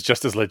button is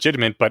just as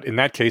legitimate, but in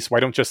that case, why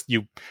don't just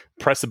you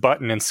press a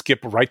button and skip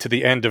right to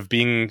the end of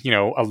being,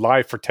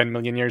 alive for 10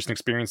 million years and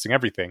experiencing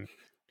everything?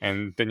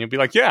 And then you'll be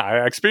like, yeah,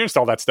 I experienced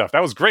all that stuff.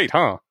 That was great,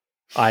 huh?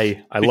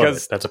 I love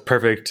it. That's a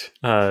perfect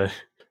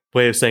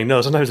way of saying,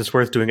 no, sometimes it's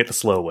worth doing it the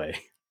slow way.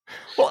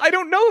 Well, I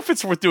don't know if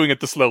it's worth doing it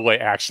the slow way,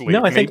 actually.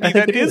 No, I think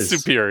that it is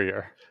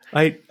superior.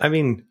 I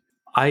mean,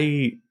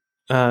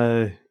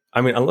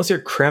 unless you're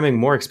cramming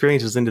more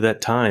experiences into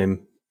that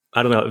time,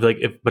 I don't know.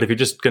 But if you're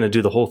just going to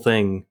do the whole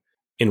thing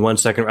in 1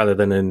 second rather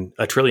than in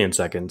a trillion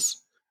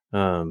seconds,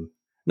 no,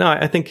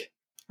 I think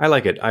I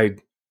like it.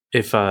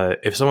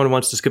 If someone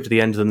wants to skip to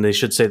the end, then they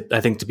should say,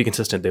 I think to be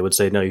consistent, they would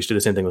say, no, you should do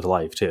the same thing with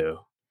life too.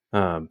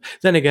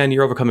 Then again,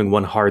 you're overcoming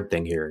one hard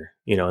thing here.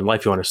 In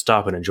life, you want to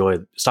stop and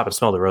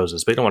smell the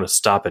roses, but you don't want to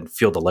stop and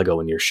feel the Lego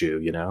in your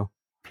shoe,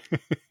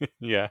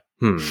 Yeah.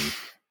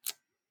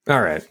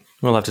 All right.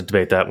 We'll have to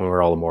debate that when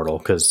we're all immortal,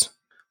 because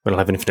we don't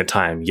have infinite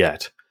time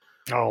yet.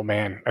 Oh,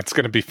 man. It's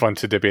going to be fun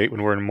to debate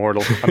when we're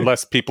immortal.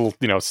 Unless people,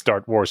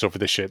 start wars over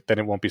this shit, then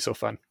it won't be so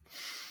fun.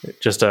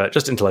 Just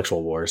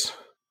intellectual wars.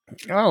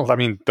 Oh, I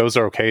mean, those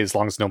are okay as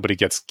long as nobody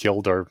gets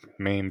killed or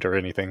maimed or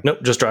anything.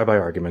 Nope, just drive-by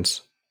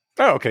arguments.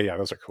 Oh, okay, yeah,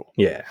 those are cool.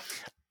 Yeah.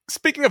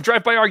 Speaking of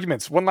drive-by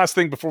arguments, one last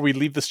thing before we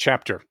leave this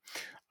chapter.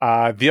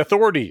 The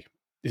Authority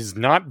is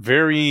not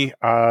very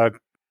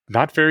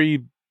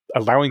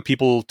allowing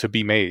people to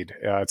be made.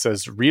 It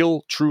says,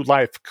 real, true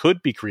life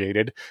could be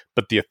created,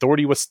 but the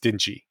Authority was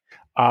stingy.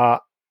 I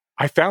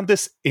found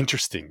this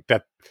interesting,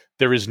 that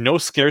there is no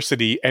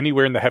scarcity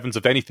anywhere in the heavens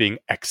of anything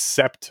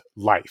except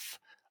life.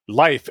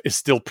 life is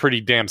still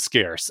pretty damn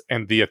scarce,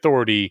 and the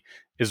Authority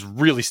is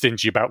really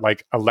stingy about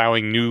like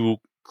allowing new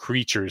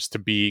creatures to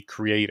be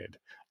created.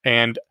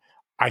 And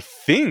I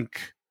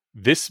think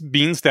this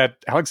means that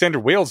Alexander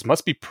Wales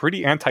must be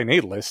pretty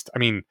antinatalist. I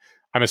mean,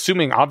 I'm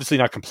assuming obviously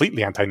not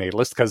completely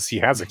antinatalist because he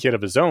has a kid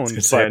of his own.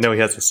 I know he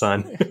has a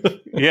son.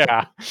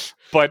 Yeah.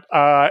 But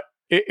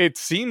it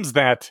seems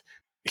that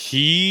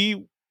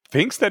he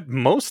thinks that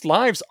most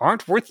lives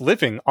aren't worth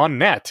living on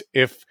net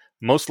if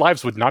most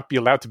lives would not be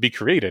allowed to be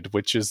created,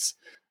 which is,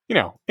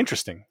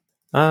 interesting.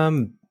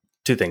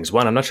 Two things.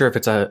 One, I'm not sure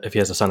if he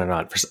has a son or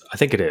not. I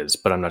think it is,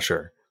 but I'm not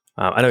sure.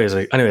 I know he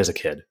has a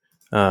kid.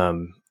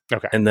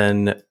 Okay. And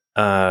then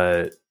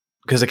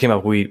because it came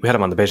up, we had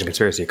him on the Beijing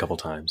Conspiracy a couple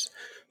times.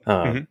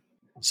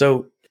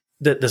 So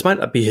this might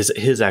not be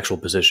his actual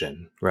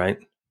position, right?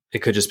 It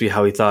could just be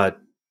how he thought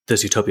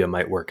this utopia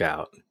might work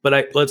out.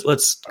 But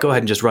let's go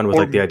ahead and just run with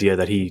like the idea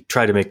that he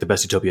tried to make the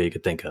best utopia you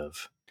could think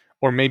of.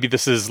 Or maybe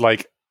this is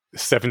like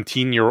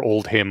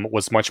 17-year-old him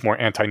was much more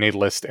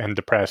antinatalist and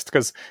depressed,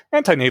 because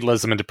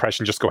antinatalism and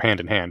depression just go hand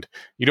in hand.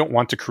 You don't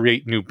want to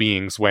create new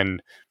beings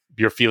when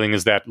your feeling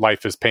is that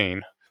life is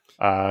pain.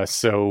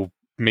 So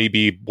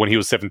maybe when he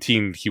was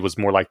 17, he was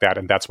more like that,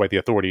 and that's why the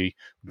Authority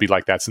would be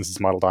like that, since it's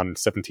modeled on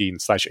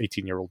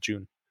 17/18-year-old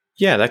June.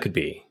 Yeah, that could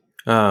be.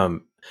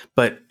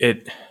 But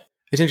it's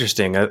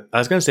interesting. I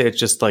was going to say it's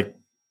just like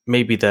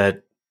maybe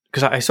that,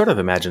 because I sort of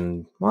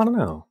imagine, well, I don't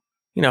know.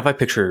 If I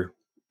picture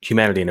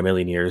humanity in a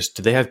million years,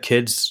 do they have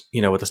kids,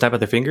 with a snap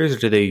of their fingers, or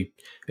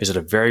is it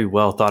a very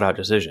well thought out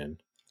decision?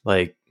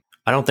 Like,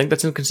 I don't think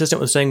that's inconsistent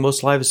with saying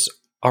most lives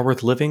are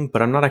worth living,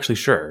 but I'm not actually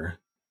sure.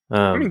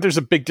 I mean, there's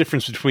a big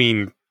difference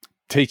between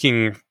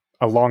taking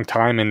a long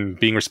time and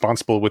being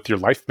responsible with your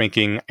life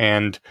making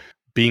and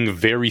being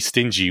very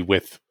stingy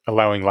with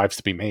allowing lives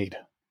to be made.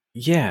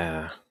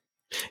 Yeah,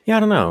 I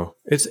don't know.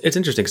 It's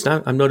interesting because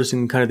now I'm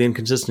noticing kind of the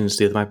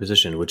inconsistency of my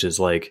position, which is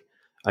like,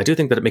 I do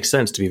think that it makes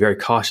sense to be very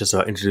cautious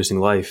about introducing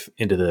life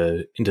into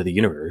the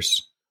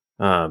universe.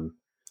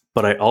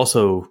 But I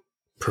also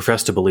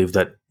profess to believe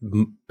that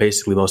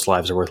basically most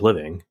lives are worth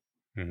living.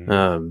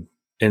 Mm-hmm.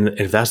 And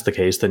if that's the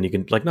case, then you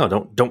can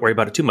no, don't worry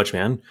about it too much,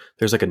 man.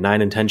 There's like a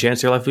 9 in 10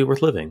 chance your life will be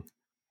worth living.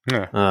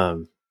 Yeah.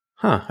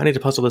 I need to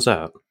puzzle this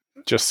out.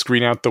 Just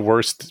screen out the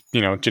worst,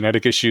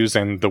 genetic issues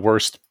and the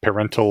worst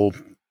parental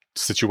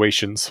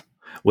situations.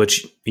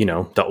 Which,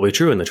 that will be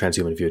true in the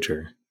transhuman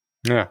future.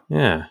 Yeah.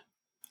 Yeah.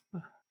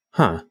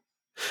 Huh.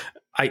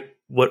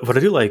 What I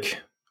do like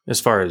as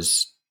far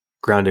as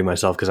grounding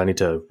myself, because I need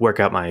to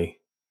work out my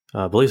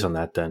beliefs on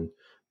that then.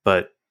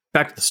 But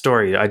back to the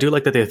story, I do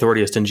like that the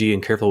Authority is stingy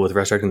and careful with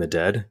resurrecting the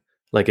dead.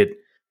 Like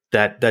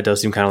that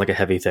does seem kind of like a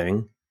heavy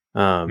thing.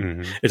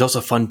 It's also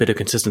a fun bit of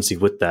consistency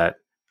with that.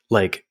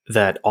 Like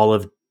that all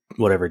of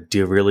whatever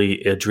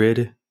Dirili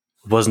Idrid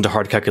wasn't a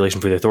hard calculation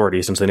for the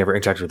Authority, since they never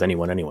interacted with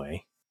anyone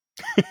anyway.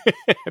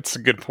 It's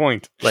a good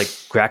point. Like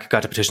Grak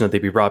got to petition that they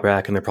be brought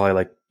back, and they're probably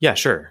like, yeah,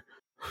 sure.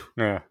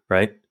 Yeah.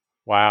 Right?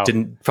 Wow.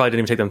 Probably didn't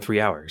even take them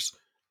 3 hours.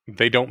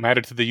 They don't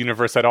matter to the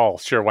universe at all.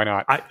 Sure, why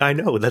not? I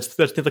know that's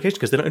the implication,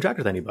 because they don't interact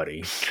with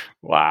anybody.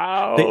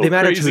 Wow, they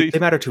matter they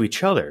matter to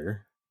each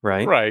other,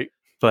 right? Right.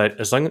 But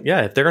as long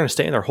if they're going to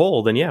stay in their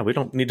hole, then we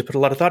don't need to put a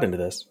lot of thought into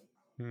this.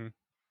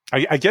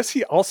 I guess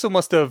he also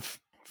must have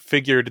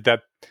figured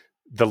that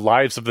the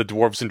lives of the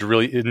dwarves and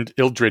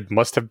Ildrid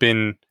must have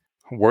been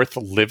worth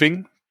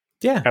living.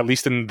 Yeah, at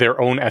least in their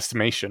own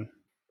estimation.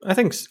 I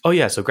think. So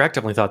Grak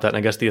definitely thought that, and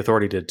I guess the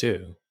Authority did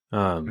too.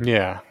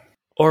 Yeah,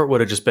 or it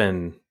would have just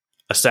been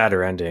a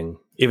sadder ending,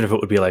 even if it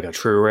would be like a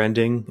truer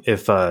ending,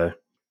 if Grak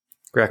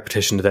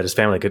petitioned that his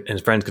family and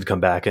his friends could come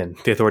back, and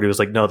the Authority was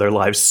like, no, their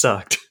lives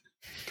sucked.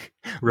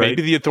 Right?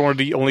 Maybe the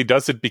Authority only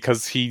does it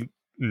because he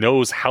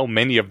knows how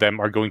many of them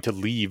are going to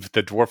leave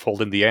the dwarf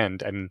hold in the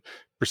end and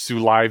pursue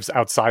lives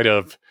outside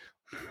of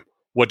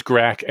what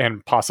Grak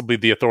and possibly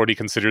the Authority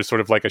considers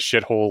sort of like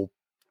a hole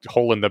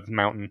in the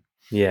mountain.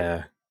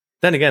 Yeah.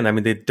 Then again, I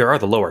mean, there are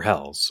the lower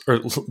hells, or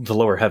the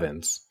lower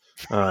heavens.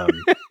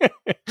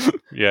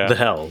 Yeah, the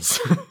hells,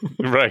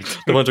 right?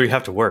 The ones where you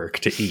have to work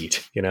to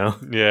eat,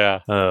 Yeah.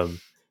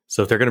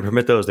 So if they're going to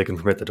permit those, they can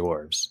permit the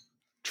dwarves.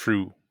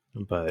 True.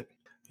 But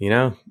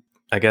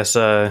I guess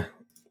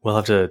we'll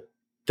have to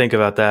think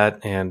about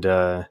that, and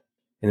in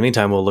the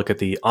meantime, we'll look at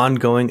the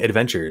ongoing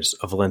adventures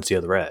of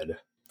Valencia the Red.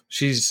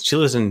 She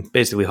lives in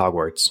basically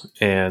Hogwarts,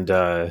 and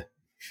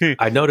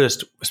I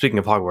noticed, speaking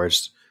of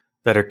Hogwarts,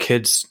 that her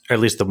kids, or at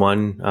least the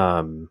one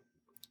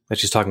that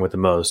she's talking with the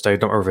most, I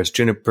don't remember if it's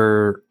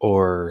Juniper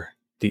or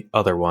the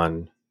other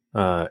one,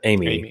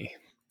 Amy.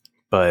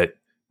 But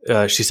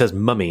she says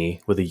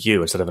mummy with a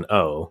U instead of an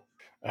O.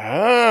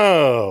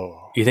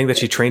 Oh. You think that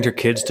she trained her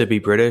kids to be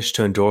British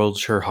to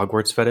indulge her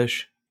Hogwarts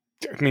fetish?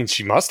 I mean,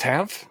 she must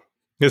have.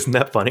 Isn't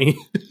that funny?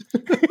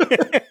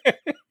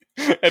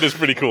 That is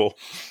pretty cool.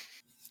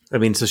 I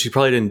mean, so she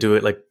probably didn't do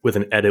it like with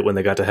an edit when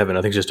they got to heaven.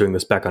 I think she's just doing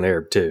this back on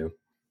Arab too.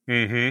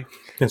 Mm-hmm.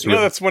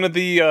 That's one of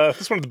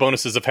the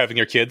bonuses of having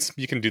your kids.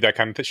 You can do that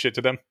kind of shit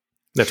to them.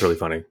 That's really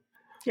funny.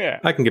 Yeah,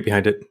 I can get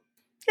behind it.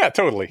 Yeah,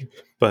 totally.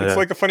 But it's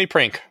like a funny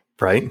prank,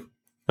 right?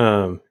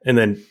 And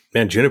then,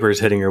 man, Juniper's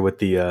hitting her with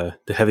the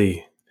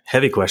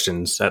heavy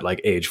questions at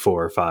like age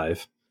 4 or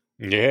 5.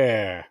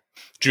 Yeah.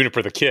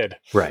 Juniper the kid.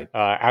 Right.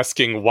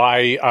 Asking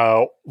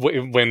why,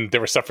 when they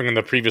were suffering in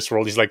the previous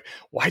world, he's like,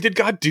 why did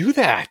God do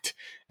that?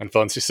 And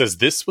Valencia says,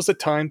 this was a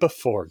time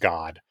before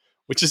God.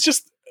 Which is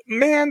just,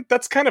 man,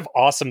 that's kind of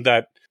awesome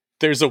that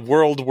there's a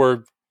world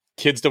where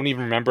kids don't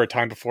even remember a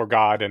time before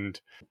God. And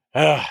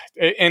I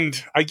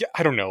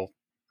don't know.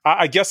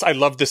 I guess I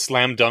love this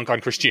slam dunk on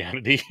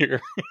Christianity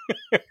here.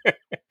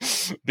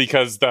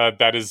 Because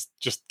that is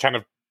just kind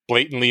of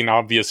blatantly and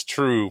obvious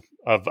true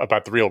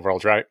about the real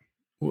world, right?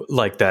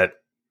 Like that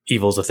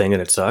evil's a thing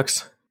and it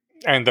sucks.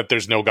 And that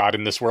there's no God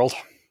in this world.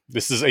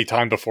 This is a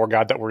time before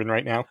God that we're in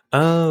right now.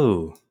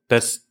 Oh,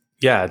 that's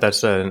a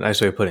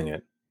nice way of putting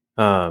it.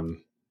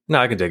 No,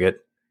 I can dig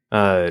it.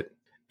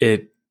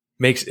 It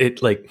makes me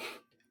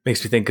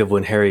think of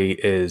when Harry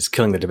is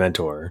killing the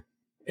Dementor,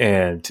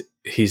 and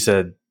he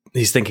said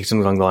he's thinking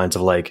something along the lines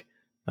of like,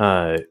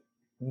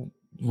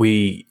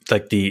 we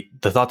like the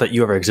thought that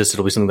you ever existed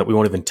will be something that we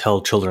won't even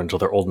tell children until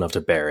they're old enough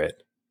to bear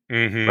it.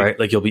 Mm-hmm. Right?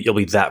 Like you'll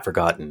be that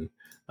forgotten.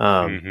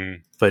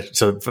 But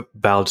so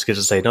Val just gets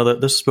to say, no,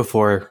 this is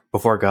before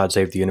God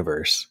saved the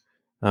universe.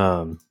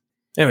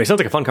 Anyway, sounds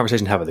like a fun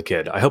conversation to have with a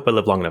kid. I hope I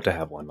live long enough to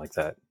have one like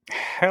that.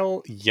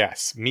 Hell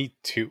yes, me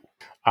too.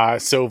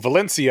 So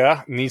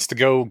Valencia needs to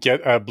go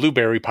get a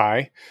blueberry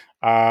pie.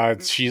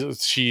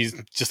 She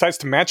decides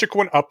to magic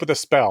one up with a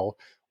spell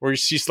where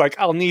she's like,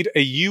 I'll need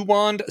a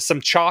U-wand, some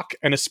chalk,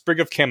 and a sprig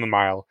of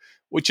chamomile,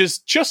 which is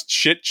just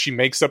shit she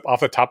makes up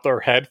off the top of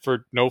her head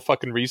for no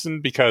fucking reason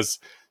because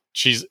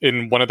she's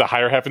in one of the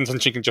higher heavens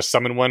and she can just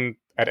summon one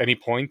at any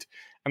point.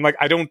 And like,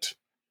 I don't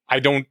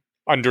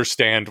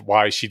understand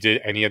why she did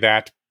any of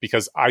that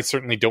because I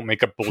certainly don't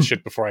make up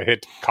bullshit before I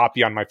hit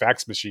copy on my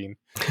fax machine.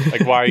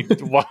 Like why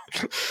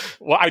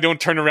I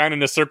don't turn around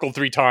in a circle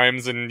 3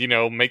 times and,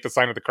 make the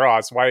sign of the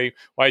cross. Why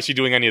is she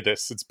doing any of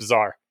this? It's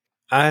bizarre.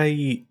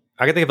 I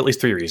can think of at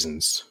least 3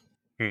 reasons.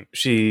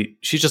 She's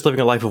just living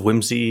a life of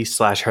whimsy /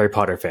 Harry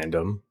Potter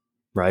fandom,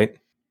 right?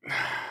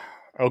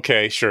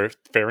 Okay, sure.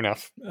 Fair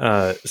enough.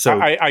 So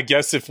I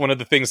guess if one of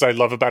the things I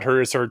love about her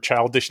is her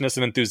childishness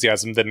and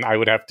enthusiasm, then I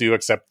would have to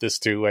accept this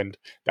too, and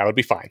that would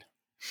be fine.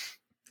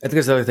 I think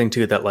there's the other thing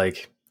too that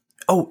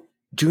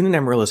June and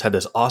Amaryllis had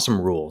this awesome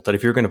rule that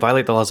if you're going to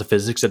violate the laws of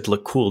physics, it'd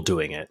look cool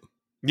doing it.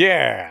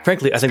 Yeah.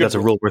 Frankly, I think that's a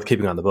rule worth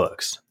keeping on the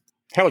books.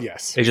 Hell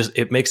yes.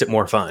 It makes it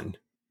more fun.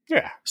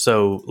 Yeah.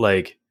 So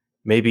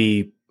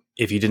maybe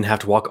if you didn't have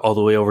to walk all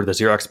the way over to the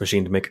Xerox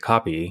machine to make a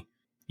copy,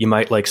 you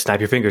might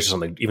snap your fingers or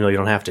something, even though you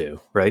don't have to,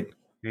 right?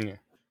 Yeah.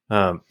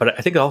 But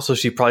I think also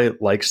she probably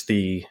likes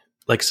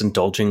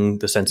indulging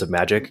the sense of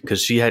magic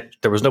because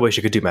there was no way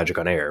she could do magic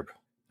on Aerb.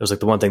 It was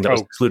the one thing that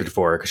was excluded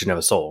for her because she didn't have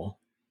a soul.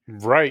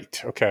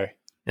 Right. Okay.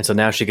 And so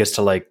now she gets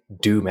to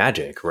do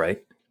magic,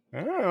 right?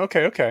 Oh,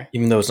 okay.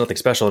 Even though it's nothing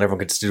special and everyone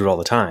gets to do it all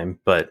the time,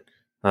 but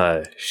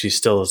she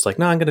still is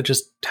no, I'm going to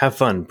just have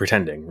fun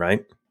pretending,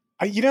 right?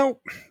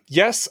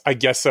 Yes, I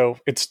guess so.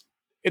 It's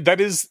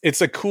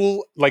a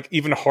cool,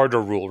 even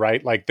harder rule,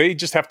 right? They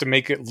just have to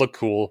make it look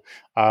cool.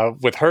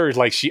 With her,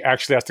 she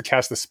actually has to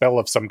cast a spell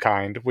of some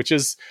kind,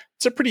 it's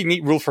a pretty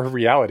neat rule for her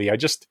reality.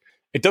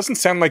 It doesn't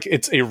sound like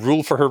it's a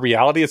rule for her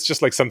reality. It's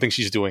just something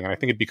she's doing. And I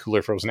think it'd be cooler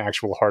if it was an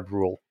actual hard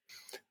rule.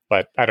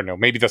 But I don't know.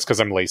 Maybe that's because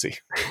I'm lazy.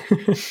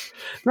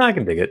 No, I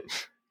can dig it.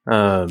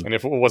 And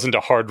if it wasn't a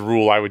hard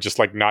rule, I would just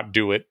not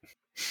do it.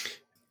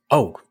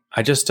 Oh,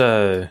 I just,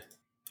 I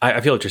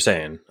feel what you're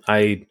saying.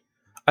 I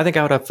think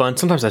I would have fun.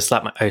 Sometimes I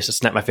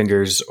snap my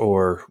fingers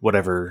or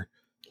whatever,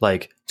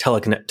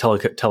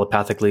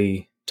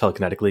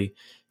 telekinetically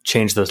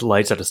change the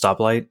lights at a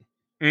stoplight,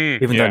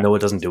 even though I know it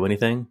doesn't do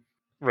anything.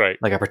 Right.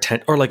 I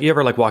pretend, or you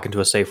ever walk into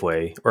a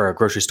Safeway or a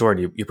grocery store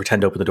and you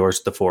pretend to open the doors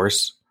with the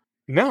force.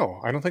 No,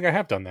 I don't think I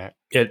have done that.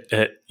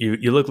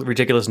 You look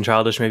ridiculous and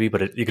childish maybe,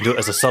 but you can do it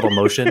as a subtle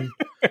motion.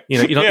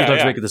 You don't have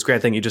to make it this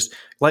grand thing. You just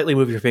lightly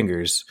move your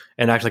fingers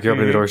and act like you're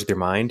opening the doors with your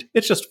mind.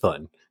 It's just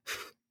fun.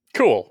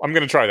 Cool. I'm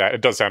going to try that.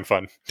 It does sound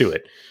fun. Do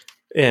it.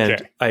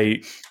 And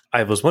okay.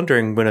 I was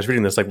wondering when I was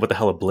reading this, what the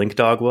hell a blink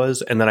dog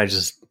was. And then I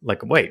just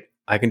wait,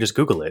 I can just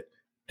Google it.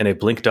 And a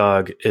blink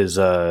dog is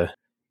an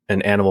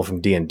animal from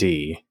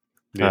D&D.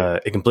 Yeah.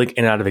 It can blink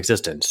in and out of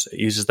existence. It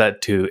uses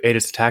that to aid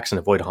its attacks and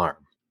avoid harm.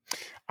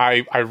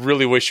 I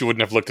really wish you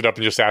wouldn't have looked it up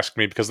and just asked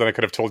me because then I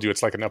could have told you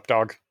it's like an up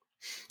dog.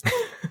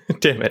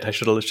 Damn it. I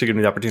should have given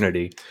me the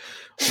opportunity.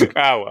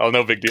 Oh, well,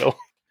 no big deal.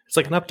 It's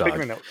like an up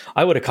dog.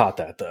 I would have caught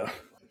that though.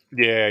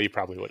 Yeah, you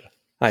probably would have.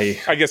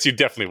 I guess you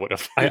definitely would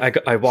have.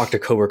 I walked a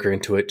coworker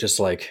into it, just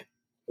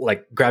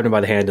grabbed him by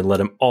the hand and led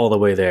him all the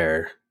way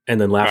there, and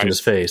then laughed in his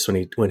face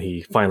when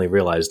he finally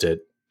realized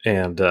it.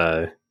 And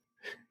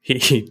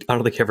he I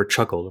don't think he ever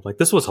chuckled.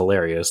 This was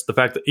hilarious. The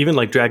fact that even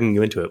dragging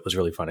you into it was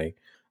really funny.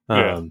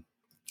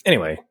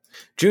 Anyway,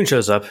 June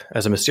shows up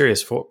as a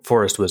mysterious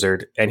forest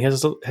wizard, and he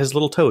has his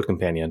little toad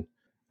companion.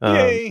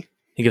 Yay!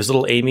 He gives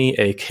little Amy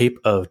a cape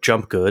of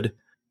jump good,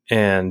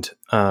 and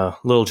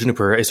little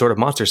Juniper a sort of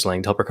monster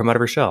sling to help her come out of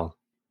her shell.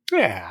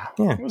 Yeah.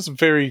 It was a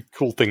very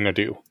cool thing to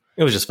do.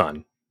 It was just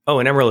fun. Oh,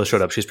 and Amaryllis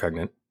showed up. She's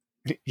pregnant.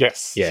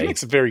 Yes. Yay. He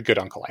makes a very good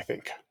uncle, I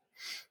think.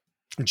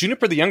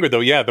 Juniper the younger, though,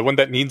 yeah, the one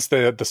that needs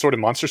the sort of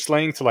monster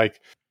slaying to like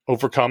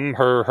overcome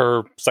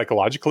her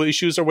psychological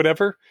issues or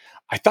whatever.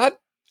 I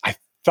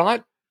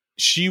thought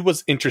she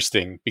was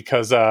interesting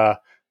because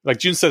like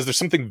June says, there's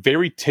something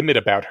very timid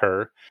about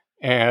her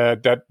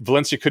that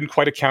Valencia couldn't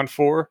quite account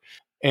for.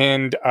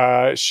 And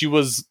she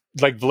was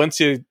like,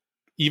 Valencia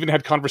even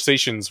had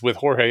conversations with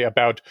Jorge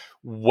about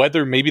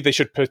whether maybe they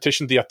should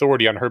petition the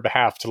authority on her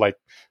behalf to like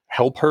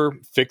help her,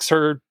 fix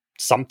her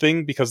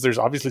something, because there's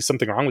obviously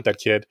something wrong with that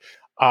kid.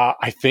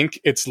 I think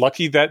it's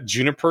lucky that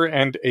Juniper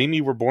and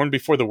Amy were born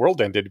before the world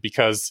ended,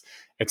 because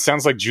it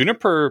sounds like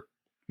Juniper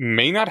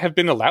may not have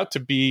been allowed to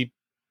be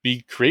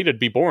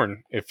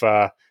born if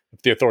the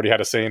authority had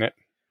a say in it.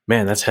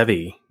 Man, that's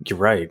heavy. You're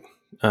right.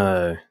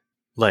 I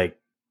mean,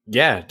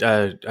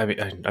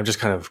 I'm just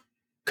kind of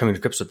coming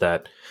to grips with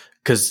that.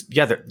 Because,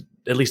 yeah,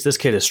 at least this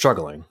kid is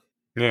struggling.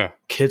 Yeah.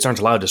 Kids aren't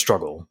allowed to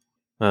struggle.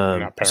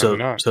 Apparently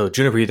not. So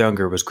Juniper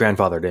Younger was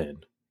grandfathered in.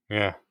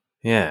 Yeah.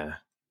 Yeah.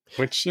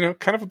 Which,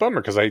 kind of a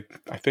bummer, because I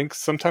think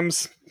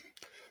sometimes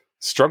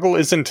struggle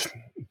isn't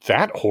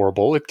that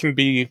horrible. It can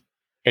be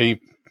a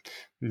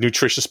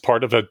nutritious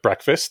part of a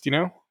breakfast,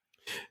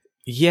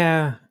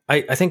 Yeah.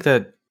 I think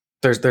that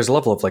there's a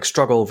level of like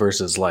struggle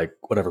versus like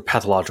whatever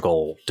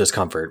pathological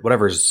discomfort,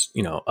 whatever's,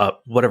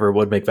 whatever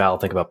would make Val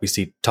think about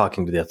BC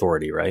talking to the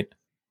authority, right?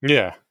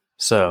 Yeah.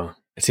 So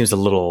it seems a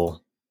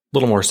little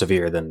more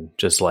severe than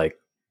just like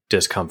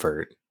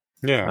discomfort.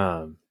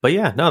 Yeah. But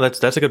yeah, no,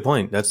 that's a good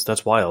point.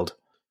 That's wild.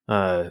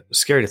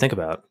 Scary to think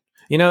about.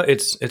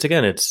 It's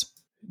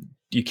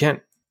you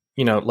can't,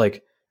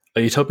 like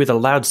a utopia that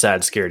allowed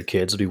sad, scared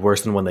kids would be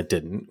worse than one that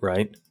didn't,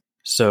 right?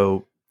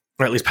 So,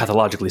 or at least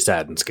pathologically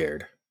sad and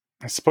scared.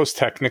 I suppose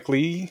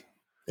technically.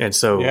 And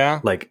so, yeah.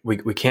 like,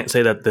 we can't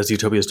say that this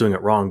utopia is doing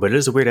it wrong, but it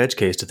is a weird edge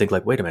case to think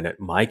like, wait a minute,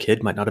 my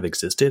kid might not have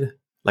existed.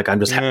 Like, I'm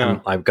just,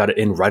 I've got it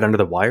in right under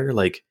the wire.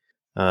 Like,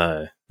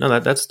 no,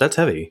 that's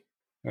heavy.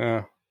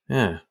 Yeah.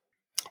 Yeah.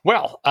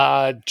 Well,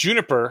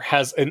 Juniper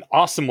has an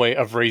awesome way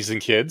of raising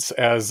kids,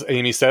 as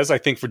Amy says. I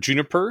think for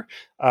Juniper,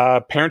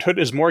 parenthood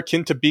is more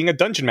akin to being a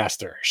dungeon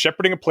master,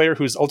 shepherding a player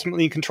who's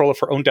ultimately in control of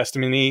her own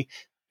destiny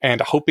and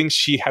hoping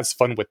she has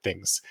fun with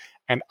things.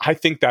 And I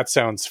think that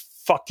sounds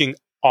fucking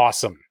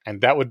awesome.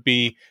 And that would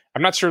be,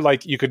 I'm not sure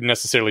like you could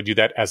necessarily do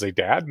that as a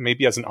dad,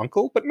 maybe as an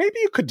uncle, but maybe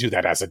you could do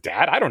that as a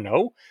dad. I don't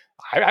know.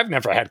 I've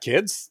never had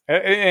kids. In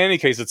any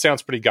case, it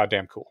sounds pretty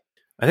goddamn cool.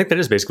 I think that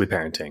is basically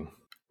parenting.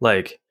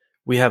 Like,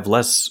 we have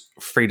less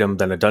freedom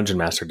than a dungeon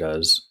master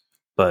does,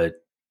 but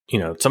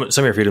some of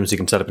your freedoms you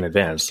can set up in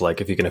advance.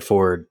 Like if you can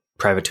afford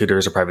private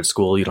tutors or private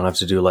school, you don't have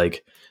to do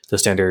like the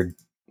standard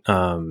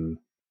public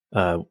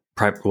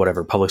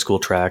school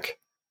track.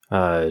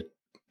 You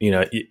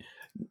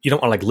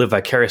don't want to like live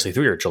vicariously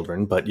through your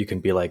children, but you can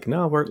be like,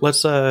 no,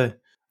 let's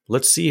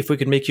see if we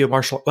can make you a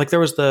martial. Like there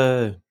was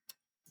I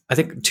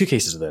think 2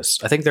 cases of this.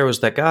 I think there was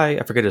that guy,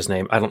 I forget his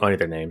name, I don't know any of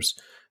their names,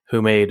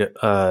 who made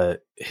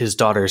his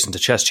daughters into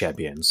chess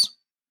champions.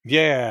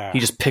 Yeah. He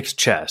just picked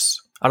chess.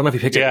 I don't know if he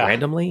picked it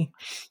randomly.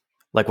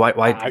 Like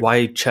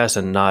why chess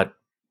and not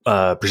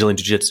Brazilian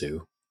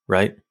Jiu-Jitsu,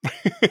 right?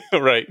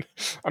 Right.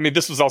 I mean,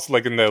 this was also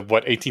like in the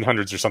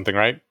 1800s or something,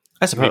 right?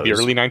 I suppose. Maybe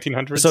early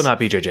 1900s. So not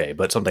BJJ,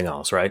 but something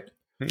else, right?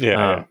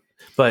 Yeah.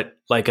 But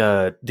like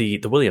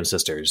the Williams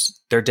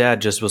sisters, their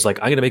dad just was like,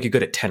 "I'm going to make you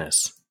good at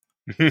tennis."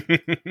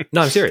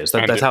 No, I'm serious.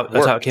 That's how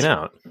it came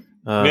out.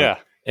 Yeah.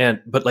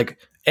 But like,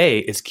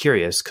 it's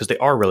curious because they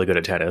are really good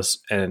at tennis,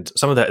 and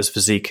some of that is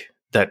physique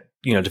that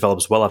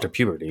develops well after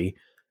puberty,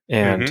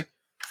 and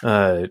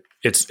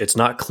it's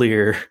not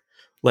clear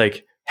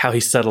like how he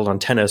settled on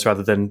tennis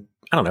rather than,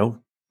 I don't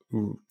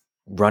know,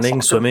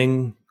 running,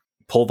 swimming,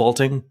 pole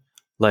vaulting.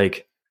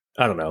 Like,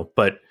 I don't know,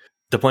 but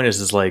the point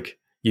is like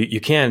you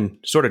can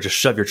sort of just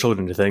shove your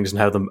children into things and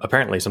have them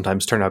apparently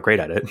sometimes turn out great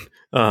at it,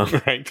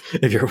 right?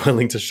 If you're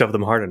willing to shove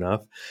them hard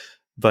enough.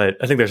 But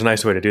I think there's a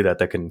nice way to do that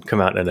can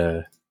come out in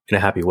a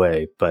happy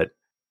way. But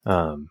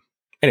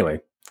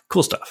anyway,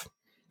 cool stuff.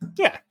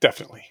 Yeah,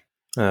 definitely.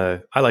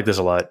 I like this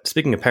a lot.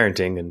 Speaking of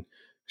parenting, and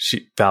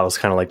Val is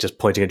kind of like just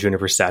pointing at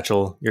Juniper's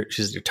satchel. Your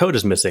toad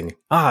is missing.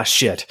 Ah,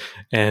 shit.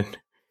 And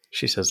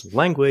she says,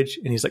 language.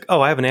 And he's like,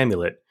 oh, I have an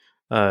amulet.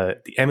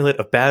 The amulet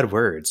of bad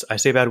words. I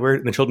say a bad word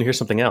and the children hear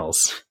something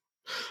else.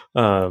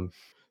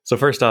 So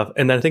first off,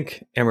 and then I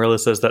think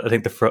Amaryllis says that I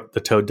think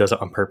the toad does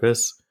it on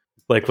purpose.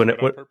 Like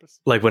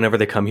like whenever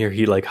they come here,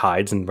 he like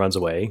hides and runs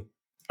away.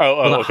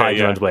 Not hides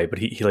and runs away, but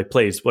he like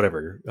plays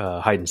whatever,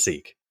 hide and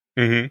seek.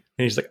 Mm-hmm. And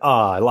he's like,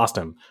 I lost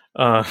him.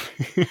 And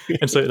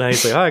so now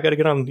he's like, I got to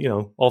get on,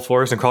 all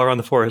fours and crawl around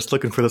the forest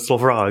looking for this little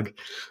frog.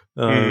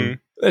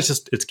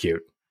 It's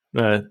cute.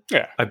 Yeah.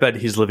 I bet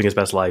he's living his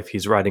best life.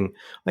 He's riding.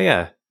 Oh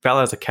yeah, Val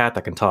has a cat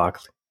that can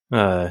talk,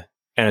 and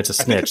it's a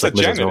snitch like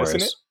Mrs. Norris.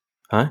 Isn't it?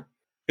 Huh?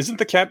 Isn't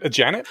the cat a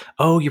Janet?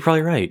 Oh, you're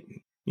probably right.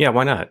 Yeah,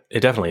 why not? It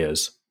definitely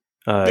is.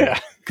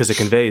 Because it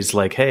conveys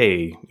like,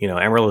 hey,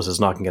 Amaryllis is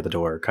knocking at the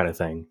door, kind of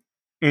thing.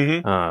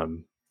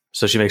 Mm-hmm.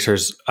 So she makes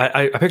hers.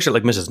 I picture it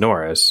like Mrs.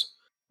 Norris,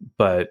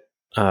 but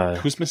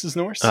Who's Mrs.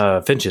 Norse?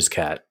 Finch's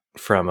cat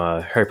from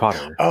Harry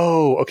Potter.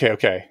 Oh,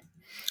 okay.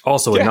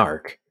 Also a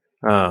narc.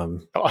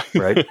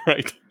 Right?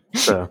 Right.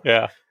 So,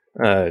 yeah.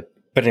 But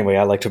anyway,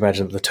 I like to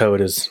imagine that the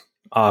toad is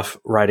off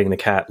riding the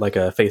cat like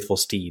a faithful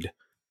steed.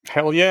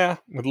 Hell yeah,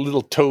 with a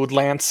little toad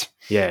lance.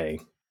 Yay.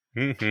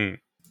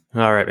 Mm-hmm.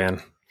 All right,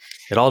 man.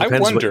 It all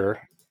depends. I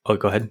wonder. Oh,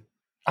 go ahead.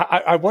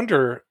 I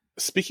wonder,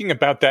 speaking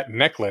about that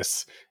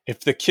necklace,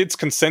 if the kids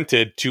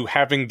consented to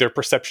having their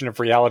perception of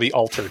reality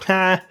altered.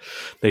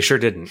 They sure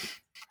didn't.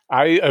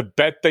 I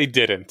bet they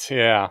didn't,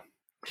 yeah.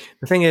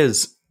 The thing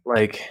is,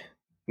 like,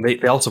 they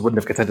also wouldn't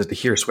have consented to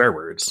hear swear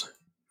words.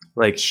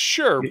 Like,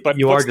 sure, but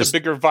you what's are just the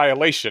bigger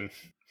violation?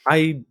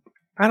 I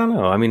don't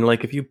know. I mean,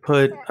 like, if you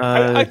put...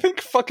 I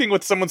think fucking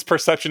with someone's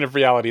perception of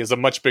reality is a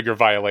much bigger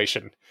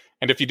violation.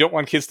 And if you don't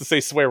want kids to say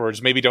swear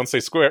words, maybe don't say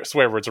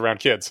swear words around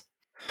kids.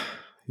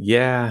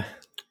 Yeah.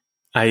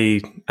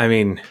 I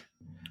mean,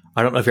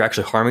 I don't know if you're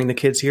actually harming the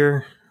kids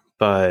here,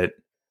 but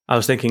I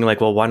was thinking,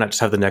 like, well, why not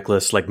just have the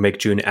necklace, like, make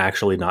June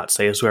actually not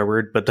say a swear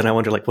word? But then I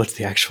wonder, like, what's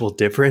the actual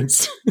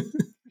difference?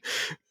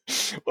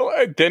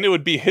 Well, then it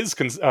would be his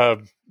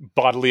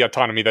bodily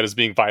autonomy that is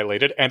being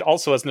violated. And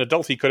also, as an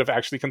adult, he could have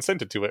actually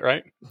consented to it,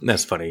 right?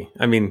 That's funny.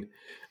 I mean,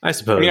 I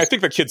suppose. I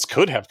think the kids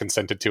could have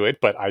consented to it,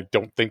 but I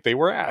don't think they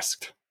were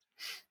asked.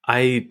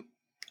 I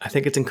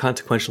think it's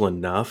inconsequential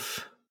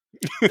enough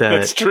that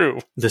That's true.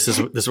 This is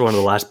one of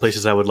the last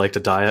places I would like to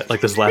die at.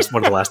 Like, this is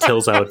one of the last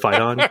hills I would fight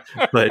on.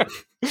 But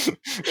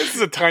this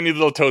is a tiny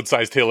little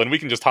toad-sized hill, and we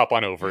can just hop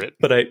on over it.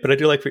 But I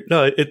do like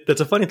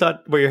that's a funny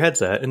thought where your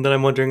head's at, and then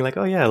I'm wondering, like,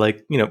 oh yeah,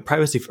 like, you know,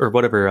 privacy or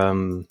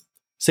whatever,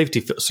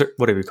 safety,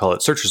 whatever you call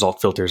it, search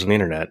result filters on the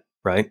internet,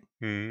 right?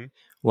 Mm-hmm.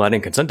 Well, I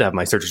didn't consent to have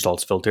my search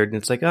results filtered, and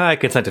it's like, I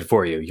consented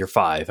for you. You're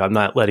 5. I'm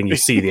not letting you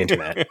see the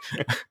internet.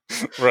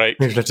 Right.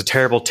 That's a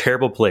terrible,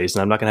 terrible place,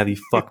 and I'm not going to have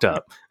you fucked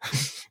up.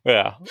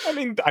 Yeah. I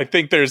mean, I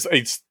think there's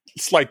a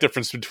slight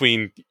difference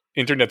between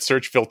internet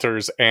search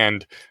filters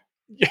and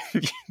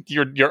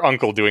your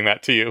uncle doing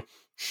that to you.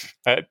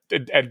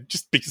 And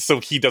just because,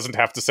 so he doesn't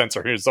have to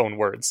censor his own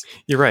words.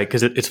 You're right,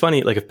 because it's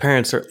funny, like, if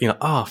parents are, you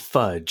know,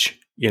 fudge,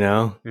 you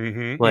know?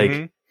 Mm-hmm,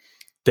 like,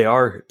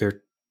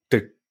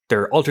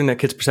 they're altering that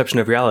kid's perception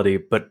of reality,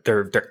 but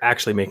they're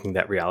actually making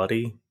that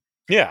reality.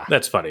 Yeah,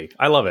 that's funny.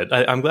 I love it.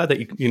 I'm glad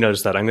that you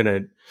noticed that. I'm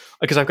gonna,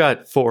 because I've got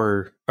a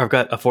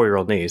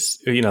 4-year-old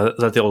niece. You know,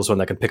 that's the oldest one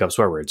that can pick up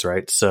swear words,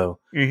 right? So,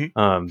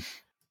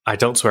 I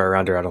don't swear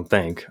around her. I don't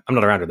think I'm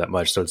not around her that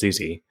much, so it's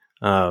easy.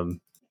 But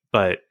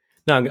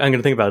no, I'm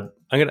gonna think about.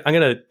 I'm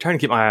gonna try and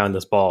keep my eye on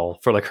this ball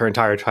for like her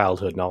entire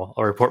childhood, and I'll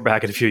report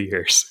back in a few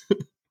years.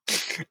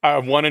 I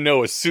want to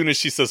know as soon as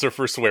she says her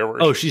first swear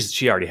word. Oh,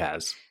 she already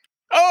has.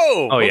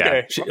 Oh,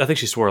 okay. Yeah. I think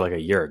she swore like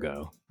a year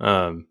ago.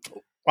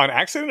 On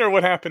accident, or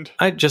what happened?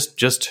 I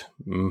just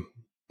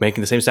making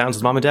the same sounds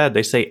as mom and dad.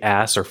 They say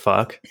ass or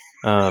fuck.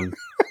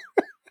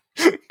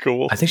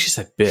 Cool. I think she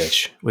said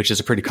bitch, which is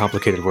a pretty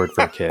complicated word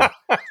for a kid.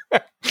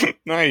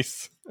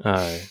 Nice.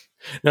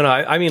 No,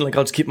 I mean, like,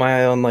 I'll just keep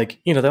my eye on, like,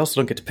 you know, they also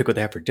don't get to pick what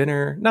they have for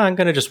dinner. No, I'm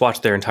going to just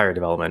watch their entire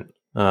development.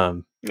 Yeah.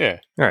 All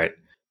right.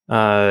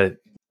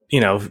 You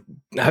know,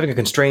 having a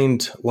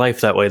constrained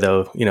life that way,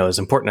 though, you know, is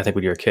important, I think,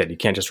 when you're a kid. You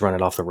can't just run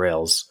it off the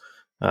rails.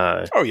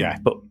 Oh, yeah.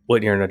 But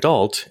when you're an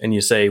adult and you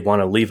say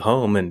want to leave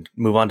home and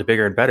move on to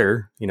bigger and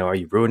better, you know, are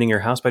you ruining your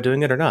house by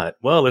doing it or not?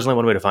 Well, there's only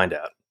one way to find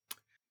out.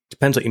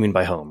 Depends what you mean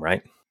by home,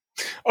 right?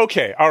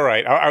 Okay. All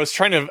right. I was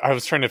trying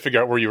to figure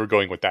out where you were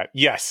going with that.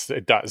 Yes,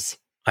 it does.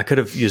 I could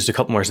have used a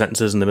couple more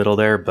sentences in the middle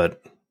there,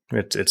 but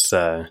it's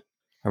I'm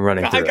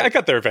running through I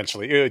got there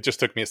eventually. It just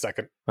took me a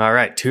second. All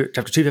right.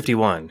 Chapter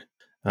 251.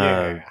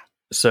 Yeah.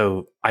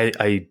 So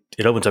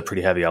it opens up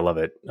pretty heavy. I love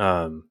it.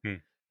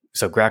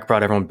 So Grack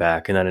brought everyone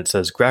back, and then it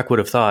says Grack would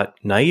have thought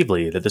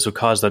naively that this would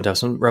cause them to have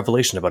some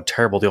revelation about how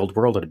terrible the old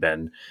world had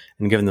been,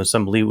 and given them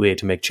some leeway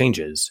to make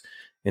changes.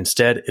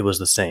 Instead, it was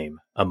the same,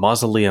 a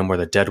mausoleum where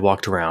the dead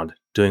walked around,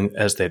 doing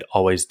as they'd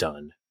always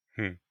done.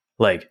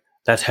 Like,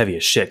 that's heavy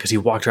as shit, because he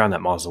walked around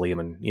that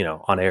mausoleum and, you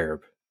know, on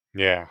Arab.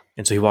 Yeah.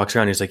 And so he walks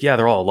around and he's like, yeah,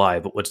 they're all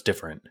alive, but what's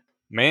different?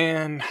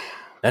 Man.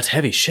 That's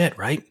heavy shit,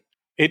 right?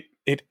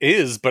 It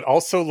is, but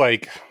also,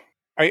 like,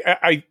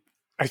 I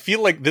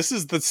feel like this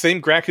is the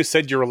same Grack who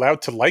said you're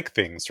allowed to like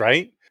things,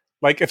 right?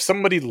 Like, if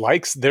somebody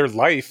likes their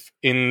life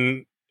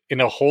in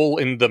a hole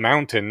in the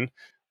mountain,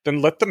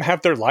 then let them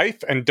have their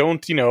life, and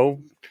don't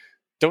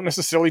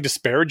necessarily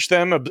disparage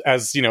them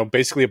as, you know,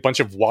 basically a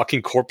bunch of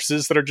walking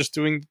corpses that are just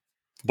doing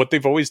what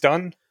they've always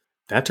done.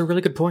 That's a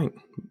really good point.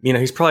 You know,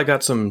 he's probably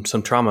got some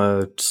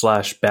trauma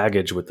 /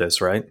 baggage with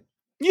this, right?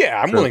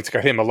 Yeah, I'm willing to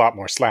cut him a lot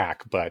more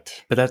slack, but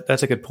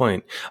that's a good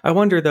point. I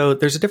wonder, though,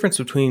 there's a difference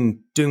between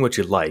doing what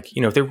you like.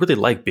 You know, if they really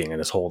like being in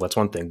this hole, that's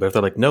one thing. But if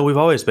they're like, no, we've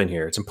always been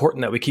here, it's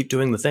important that we keep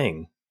doing the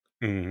thing.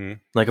 Mm-hmm.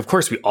 Like, of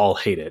course, we all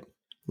hate it.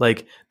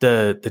 Like,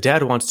 the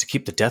dad wants to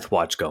keep the death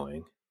watch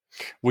going.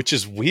 Which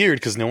is weird,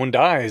 because no one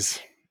dies.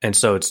 And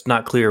so it's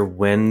not clear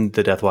when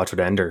the death watch would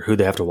end or who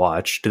they have to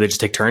watch. Do they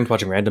just take turns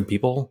watching random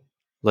people?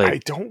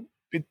 Like,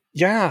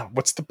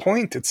 what's the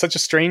point? It's such a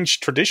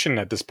strange tradition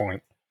at this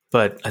point.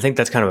 But I think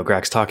that's kind of what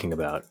Grak's talking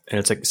about. And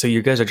it's like, so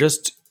you guys are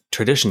just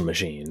tradition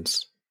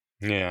machines.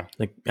 Yeah.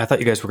 Like, I thought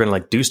you guys were going to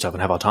like do stuff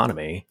and have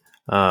autonomy.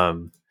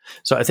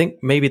 So I think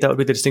maybe that would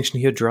be the distinction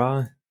he would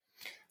draw.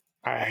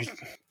 I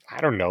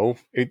don't know.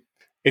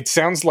 It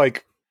sounds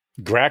like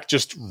Grak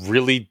just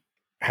really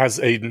has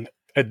a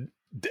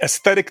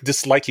aesthetic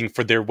disliking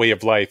for their way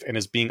of life and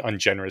is being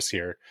ungenerous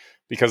here,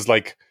 because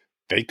like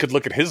they could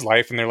look at his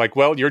life and they're like,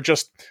 well, you're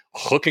just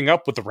hooking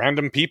up with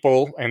random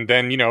people and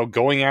then,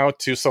 going out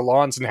to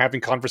salons and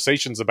having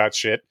conversations about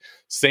shit.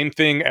 Same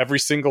thing every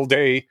single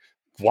day,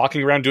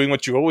 walking around doing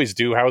what you always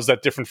do. How is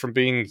that different from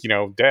being,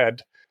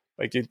 dead?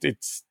 Like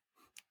it's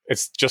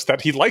just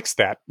that he likes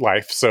that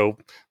life. So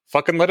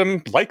fucking let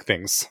him like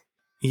things.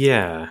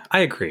 Yeah, I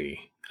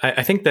agree.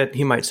 I think that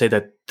he might say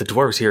that the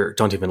dwarves here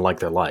don't even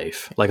like their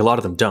life. Like, a lot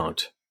of them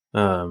don't.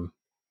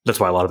 That's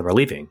why a lot of them are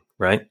leaving,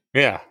 right?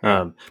 Yeah.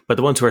 But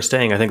the ones who are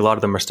staying, I think a lot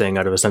of them are staying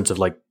out of a sense of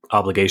like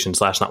obligation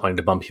 / not wanting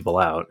to bum people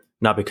out.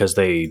 Not because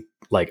they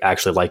like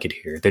actually like it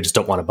here. They just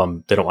don't want to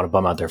bum. They don't want to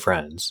bum out their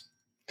friends.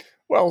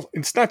 Well,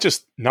 it's not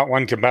just not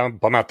wanting to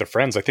bum out their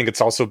friends. I think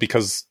it's also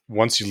because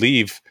once you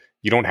leave,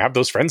 you don't have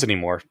those friends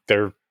anymore.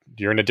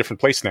 You're in a different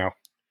place now.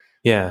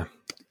 Yeah.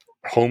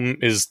 Home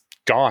is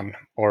gone,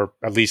 or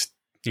at least,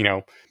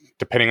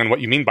 depending on what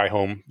you mean by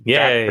home,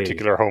 Yay. That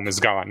particular home is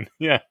gone.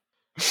 Yeah.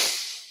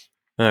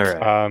 All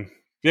right.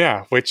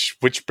 Yeah, which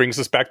brings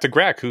us back to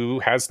Grak, who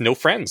has no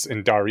friends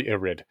in Dari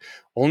Irid.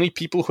 Only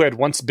people who had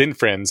once been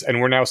friends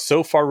and were now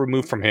so far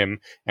removed from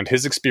him and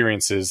his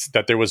experiences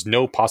that there was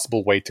no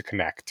possible way to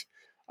connect.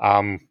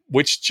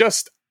 Which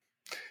just,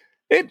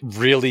 it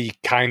really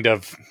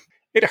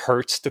it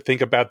hurts to think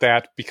about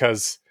that,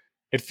 because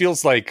it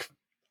feels like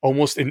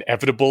almost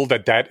inevitable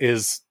that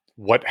is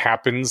what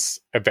happens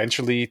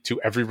eventually to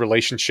every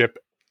relationship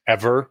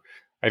ever.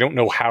 I don't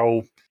know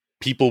how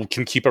people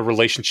can keep a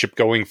relationship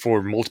going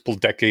for multiple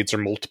decades or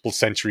multiple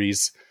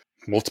centuries,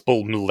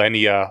 multiple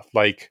millennia.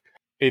 Like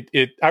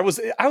I was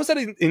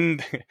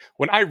in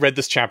when I read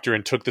this chapter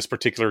and took this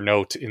particular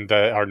note in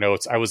our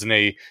notes, I was in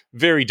a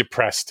very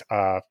depressed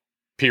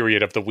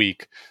period of the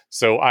week.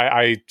 So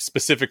I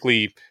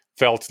specifically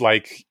felt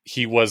like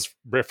he was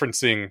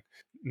referencing,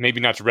 maybe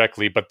not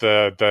directly, but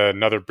the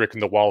Another Brick in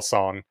the Wall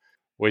song,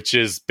 which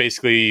is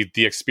basically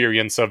the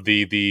experience of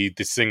the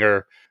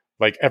singer.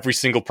 Like, every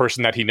single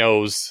person that he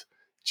knows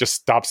just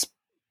stops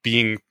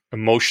being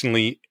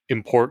emotionally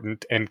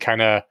important and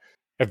kind of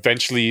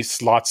eventually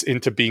slots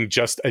into being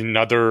just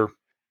another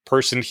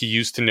person he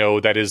used to know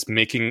that is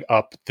making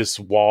up this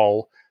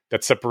wall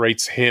that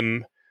separates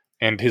him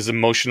and his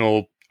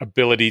emotional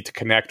ability to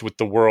connect with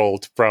the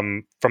world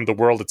from the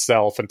world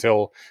itself,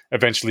 until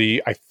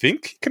eventually, I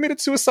think, committed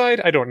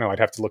suicide. I don't know. I'd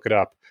have to look it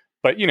up.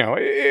 But,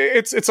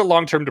 it's a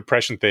long-term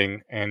depression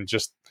thing and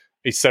just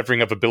a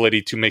severing of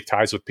ability to make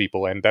ties with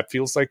people. And that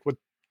feels like what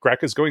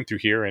Grak is going through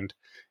here. And,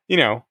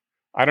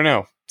 I don't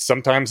know.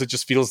 Sometimes it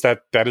just feels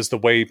that is the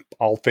way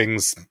all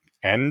things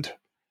end,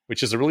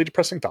 which is a really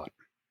depressing thought.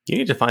 You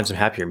need to find some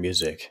happier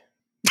music.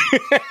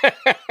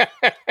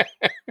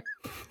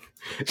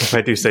 If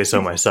I do say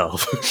so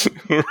myself.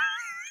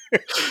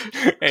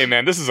 Hey,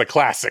 man, this is a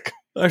classic.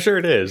 I'm sure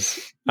it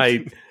is.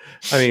 I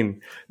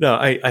mean, no,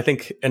 I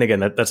think, and again,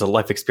 that's a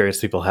life experience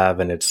people have,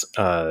 and it's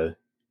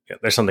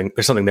there's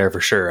something there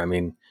for sure. I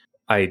mean,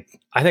 I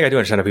think I do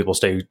understand how people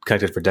stay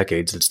connected for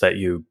decades. It's that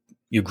you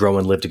grow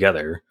and live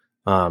together.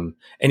 And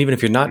even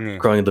if you're not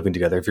growing and living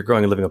together, if you're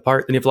growing and living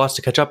apart, then you have lots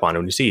to catch up on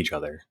when you see each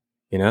other.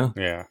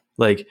 Yeah.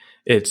 Like,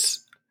 I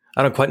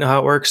don't quite know how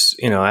it works.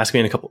 Ask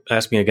me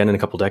again in a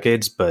couple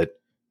decades, but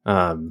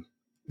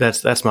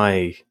that's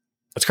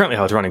currently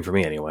how it's running for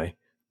me anyway.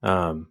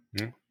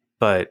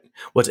 But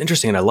what's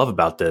interesting and I love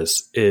about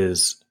this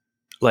is,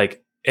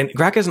 like, and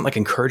Grak isn't like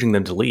encouraging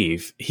them to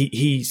leave.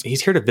 He's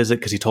here to visit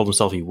because he told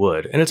himself he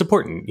would, and it's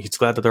important. He's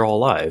glad that they're all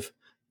alive,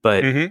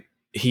 but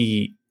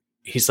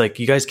he's like,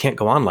 you guys can't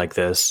go on like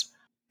this,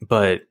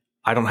 but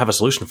I don't have a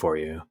solution for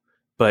you.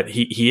 But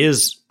he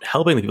is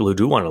helping the people who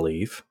do want to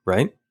leave,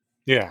 right?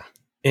 Yeah.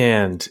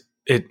 And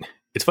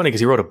it's funny because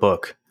he wrote a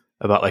book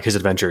about like his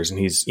adventures, and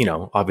he's,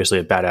 obviously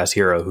a badass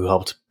hero who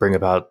helped bring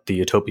about the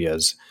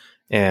utopias.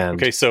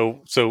 And okay,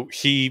 so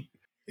he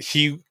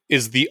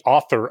is the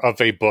author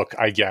of a book,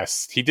 I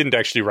guess. He didn't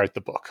actually write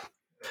the book.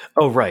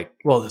 Oh, right.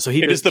 Well, so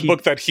it is the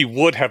book that he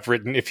would have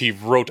written if he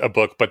wrote a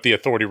book, but the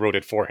Authority wrote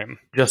it for him.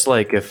 Just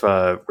like if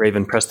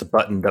Raven pressed the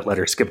button that let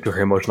her skip to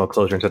her emotional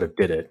closure instead of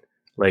did it.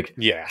 Like,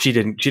 yeah, she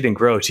didn't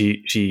grow.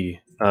 She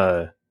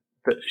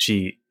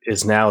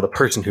is now the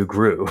person who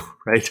grew,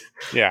 right?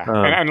 Yeah,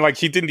 and like,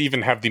 he didn't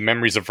even have the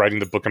memories of writing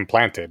the book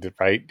implanted,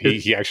 right?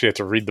 He actually had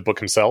to read the book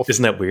himself.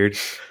 Isn't that weird?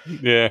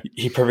 Yeah,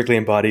 he perfectly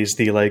embodies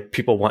the, like,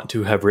 people want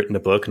to have written a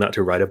book, not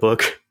to write a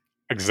book.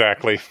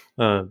 Exactly.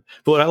 But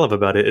what I love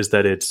about it is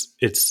that it's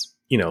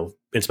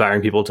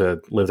inspiring people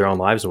to live their own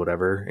lives and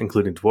whatever,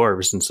 including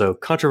dwarves. And so,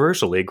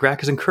 controversially,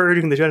 Grak is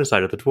encouraging the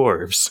genocide of the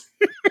dwarves.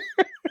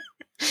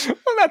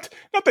 Well,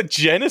 not the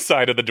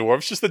genocide of the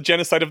dwarves, just the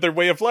genocide of their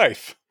way of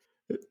life.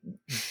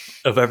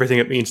 Of everything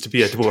it means to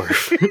be a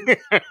dwarf.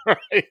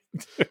 Right.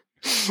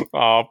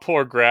 Oh,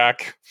 poor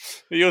Grak.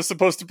 He was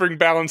supposed to bring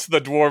balance to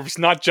the dwarves,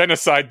 not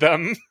genocide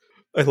them.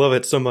 I love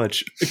it so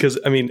much because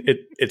I mean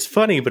it's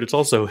funny, but it's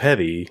also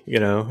heavy. You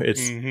know,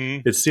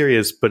 it's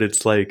serious, but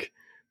it's like,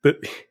 but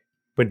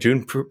when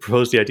June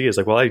proposed the idea, it's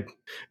like, well,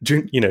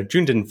 June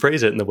didn't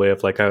phrase it in the way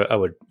of like I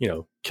would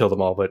kill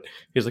them all, but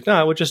he's like, no,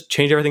 I would just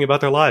change everything about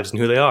their lives and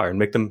who they are and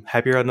make them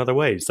happier in other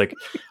ways. Like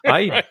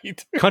I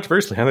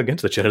controversially, I'm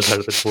against the genocide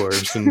of the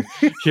dwarves, and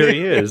here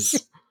he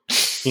is,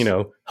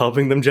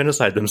 helping them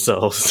genocide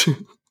themselves.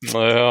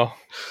 Well,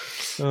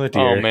 oh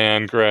dear, oh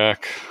man,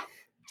 Grak.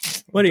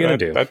 What are you gonna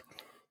do?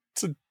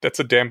 That's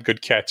a damn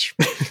good catch.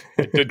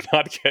 I did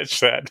not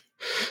catch that.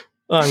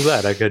 Oh, I'm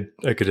glad I could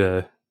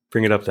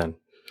bring it up then.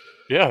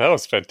 Yeah, that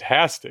was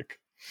fantastic.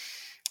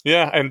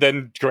 Yeah, and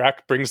then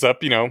Grak brings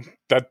up,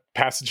 that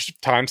passage of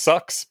time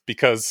sucks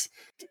because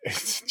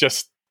it's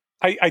just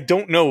I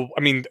don't know.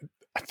 I mean,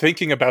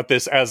 thinking about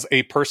this as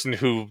a person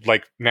who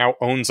like now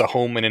owns a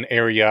home in an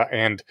area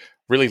and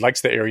really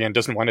likes the area and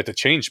doesn't want it to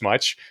change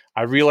much,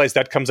 I realize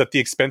that comes at the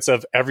expense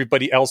of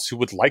everybody else who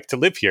would like to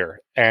live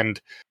here.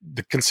 And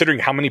considering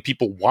how many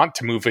people want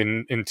to move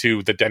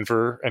into the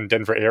Denver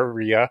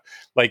area,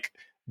 like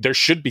there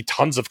should be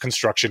tons of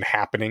construction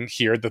happening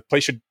here. The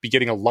place should be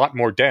getting a lot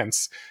more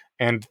dense.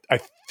 And I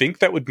think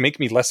that would make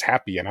me less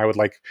happy and I would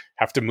like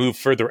have to move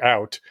further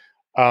out.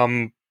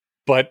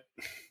 But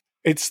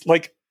it's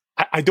like,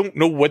 I don't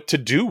know what to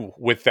do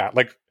with that.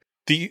 Like,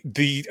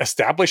 the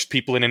established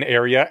people in an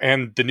area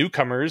and the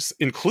newcomers,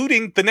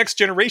 including the next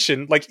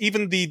generation, like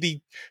even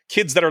the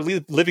kids that are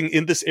living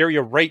in this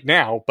area right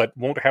now, but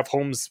won't have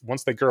homes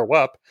once they grow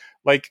up,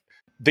 like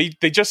they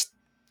just,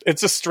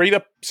 it's a straight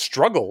up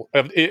struggle,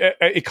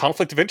 a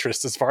conflict of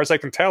interest as far as I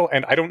can tell.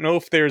 And I don't know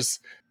if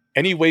there's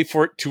any way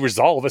for it to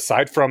resolve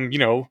aside from,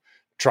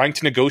 trying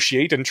to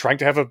negotiate and trying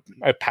to have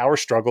a power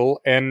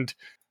struggle. And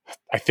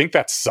I think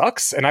that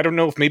sucks. And I don't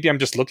know if maybe I'm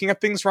just looking at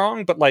things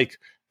wrong, but like,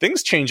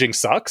 things changing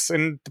sucks,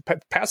 and the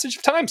passage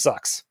of time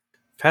sucks.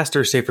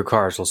 Faster, safer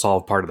cars will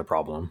solve part of the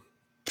problem.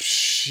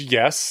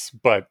 Yes,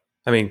 but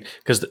I mean,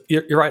 because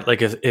you're right.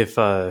 Like if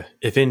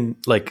in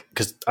like,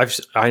 because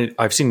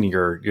I've seen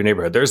your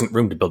neighborhood, there isn't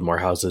room to build more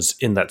houses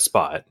in that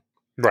spot,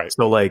 right?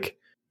 So like,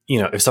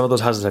 if some of those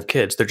houses have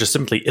kids, there just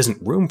simply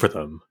isn't room for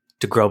them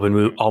to grow up and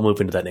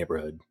move into that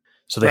neighborhood.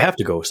 So they have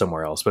to go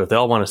somewhere else. But if they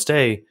all want to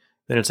stay,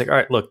 then it's like, all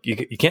right, look,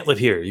 you can't live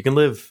here. You can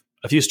live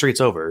a few streets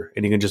over,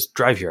 and you can just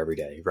drive here every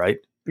day, right?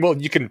 Well,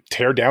 you can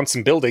tear down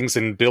some buildings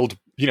and build,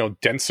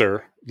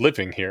 denser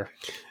living here.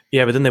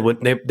 Yeah, but then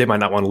they might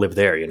not want to live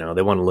there.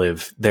 They want to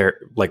live there,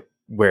 like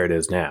where it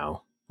is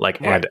now, like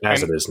right.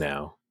 as it is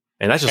now,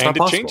 and that's just not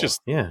possible.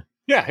 Changes. Yeah.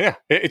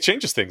 It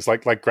changes things.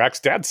 Like Grak's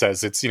dad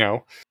says, it's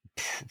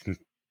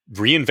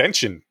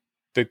reinvention.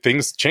 That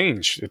things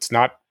change. It's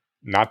not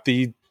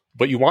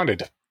what you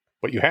wanted,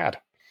 what you had.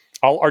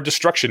 All are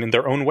destruction in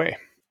their own way.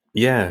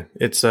 Yeah,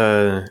 it's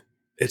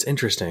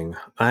interesting.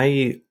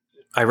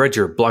 I read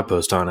your blog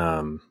post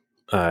on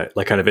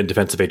like kind of in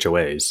defense of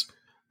HOAs,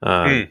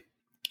 and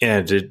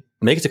it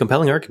makes a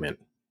compelling argument.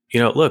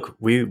 Look,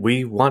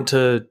 we want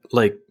to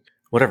like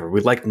whatever,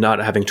 we like not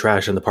having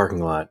trash in the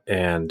parking lot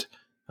and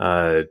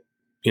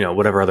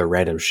whatever other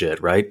random shit,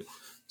 right?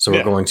 So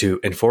we're going to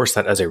enforce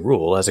that as a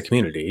rule as a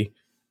community,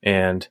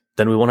 and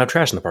then we won't have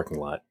trash in the parking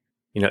lot.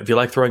 If you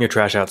like throwing your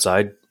trash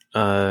outside,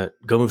 go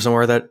move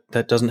somewhere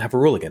that doesn't have a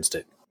rule against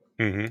it.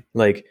 Mm-hmm.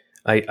 Like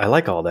I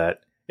like all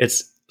that.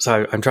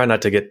 So I'm trying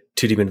not to get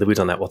too deep into the weeds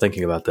on that while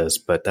thinking about this,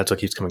 but that's what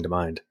keeps coming to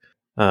mind.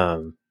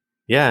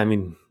 Yeah, I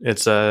mean,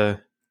 it's I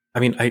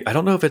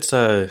don't know if it's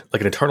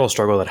like an eternal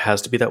struggle that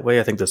has to be that way.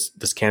 I think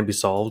this can be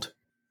solved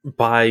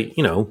by,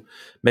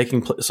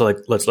 making, so like,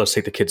 let's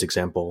take the kids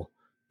example,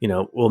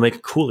 we'll make a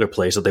cooler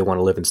place that they want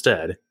to live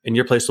instead. And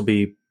your place will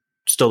be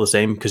still the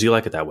same because you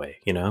like it that way,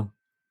 Yeah.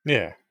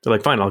 They're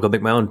like, fine, I'll go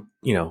make my own,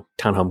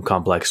 townhome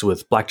complex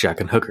with blackjack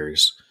and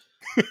hookers.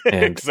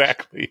 And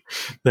exactly.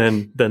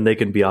 Then they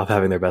can be off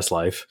having their best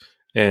life.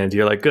 And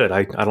you're like, good,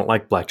 I don't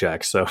like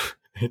blackjack, so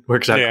it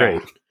works out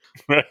great.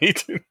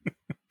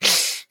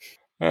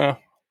 Right.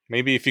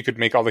 Maybe if you could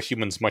make all the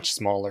humans much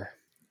smaller.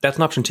 That's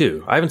an option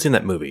too. I haven't seen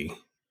that movie.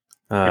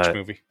 Which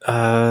movie?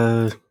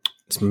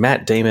 It's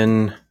Matt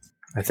Damon,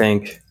 I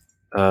think.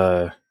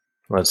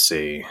 Let's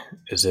see.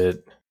 Is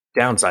it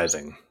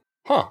Downsizing?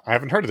 Huh, I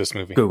haven't heard of this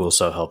movie. Google's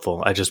so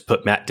helpful. I just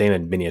put Matt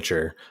Damon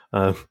miniature.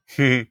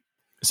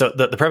 So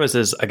the premise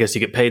is, I guess you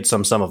get paid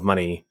some sum of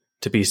money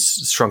to be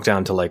shrunk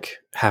down to like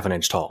half an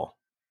inch tall.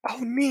 Oh,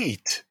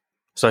 neat.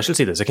 So I should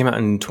see this. It came out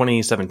in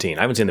 2017.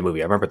 I haven't seen the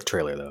movie. I remember the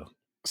trailer, though.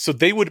 So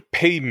they would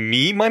pay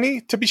me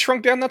money to be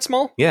shrunk down that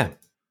small? Yeah.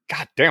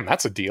 God damn,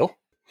 that's a deal.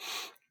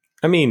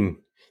 I mean,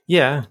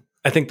 yeah.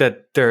 I think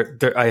that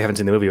I haven't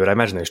seen the movie, but I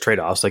imagine there's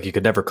trade-offs. Like you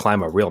could never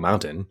climb a real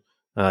mountain.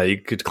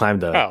 You could climb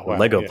the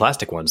Lego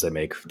plastic ones they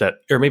make that,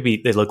 or maybe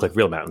they look like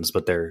real mountains,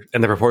 but they're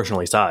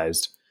proportionally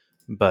sized.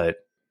 But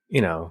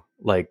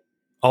like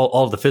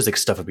all the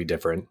physics stuff would be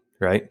different,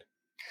 right?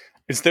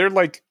 Is there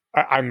like,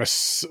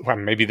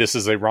 maybe this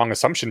is a wrong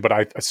assumption, but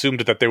I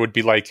assumed that there would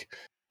be like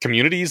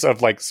communities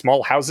of like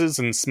small houses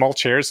and small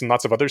chairs and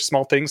lots of other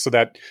small things so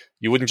that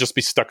you wouldn't just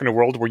be stuck in a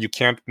world where you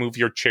can't move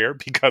your chair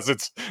because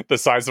it's the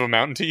size of a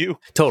mountain to you?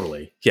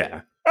 Totally.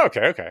 Yeah.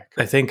 Okay.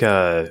 I think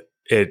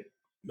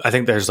I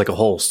think there's like a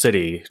whole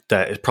city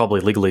that is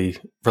probably legally,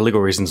 for legal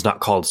reasons, not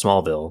called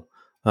Smallville,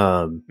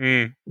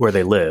 where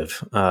they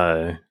live.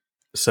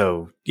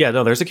 So yeah,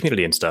 no, there's a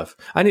community and stuff.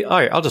 All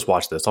right, I'll just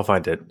watch this. I'll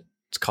find it.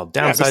 It's called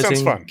Downsizing. Yeah, this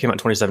sounds fun. Came out in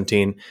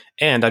 2017,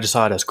 and I just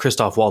saw it as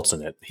Christoph Waltz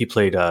in it. He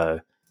played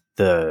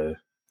the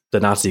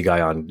Nazi guy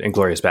on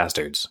Inglourious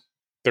Bastards.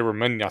 There were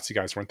many Nazi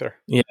guys, weren't there?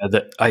 Yeah,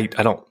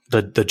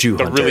 the Jew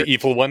the hunter. Really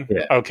evil one.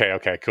 Yeah.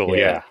 Okay, cool.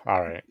 Yeah,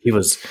 all right. He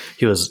was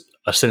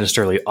a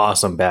sinisterly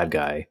awesome bad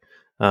guy.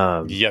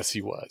 Yes,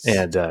 he was,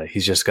 and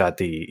he's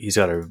got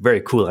a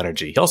very cool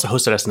energy. He also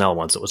hosted SNL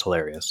once; it was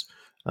hilarious.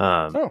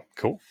 Oh,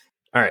 cool.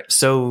 All right,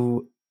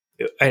 so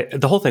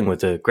the whole thing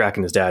with the Grak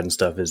and his dad and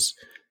stuff is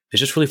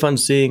just really fun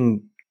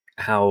seeing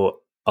how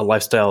a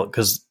lifestyle,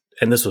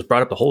 and this was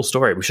brought up the whole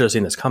story. We should have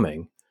seen this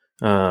coming,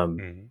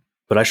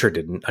 but I sure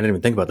didn't. I didn't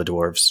even think about the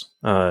dwarves.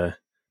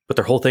 But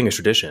their whole thing is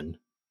tradition.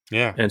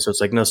 Yeah, and so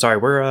it's like, no, sorry,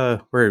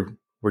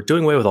 we're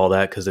doing away with all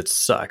that because it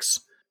sucks.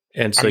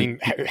 And so, I mean,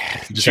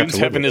 June's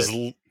Heaven is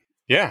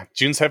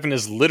June's Heaven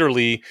is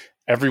literally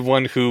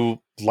everyone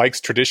who likes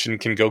tradition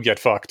can go get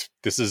fucked.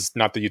 This is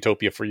not the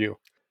utopia for you.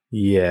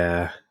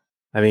 Yeah.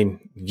 I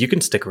mean, you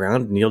can stick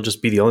around and you'll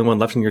just be the only one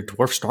left in your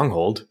dwarf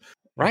stronghold.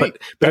 Right.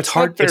 But it's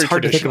hard to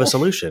think of a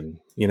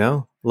solution, you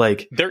know?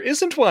 Like, there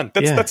isn't one.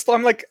 That's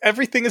I'm like,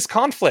 everything is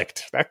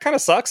conflict. That kind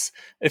of sucks.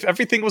 If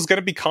everything was going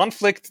to be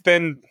conflict,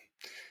 then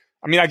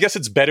I mean, I guess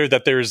it's better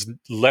that there's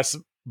less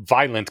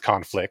violent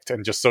conflict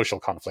and just social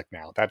conflict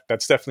now.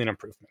 That's definitely an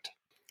improvement.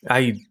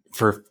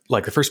 For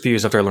like the first few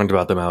years after I learned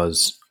about them, I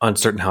was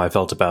uncertain how I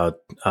felt about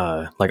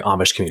like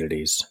Amish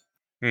communities.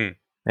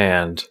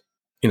 And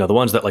you know, the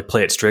ones that like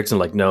play it strict and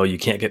like, no, you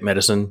can't get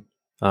medicine.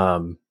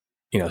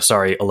 You know,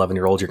 sorry,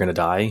 11-year-old, you're going to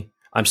die.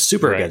 I'm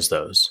super against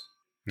those.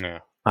 Yeah.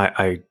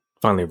 I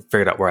finally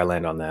figured out where I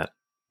land on that.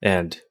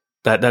 And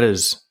that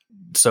is,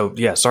 so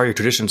yeah, sorry, your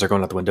traditions are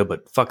going out the window,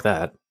 but fuck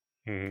that.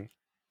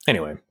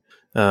 Anyway.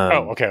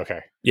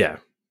 Okay. Yeah.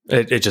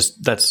 It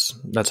just, that's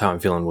how I'm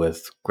feeling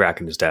with Grak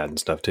and his dad and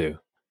stuff too.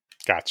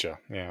 Gotcha.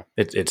 Yeah.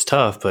 It's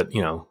tough, but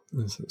you know,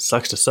 it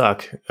sucks to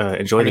suck.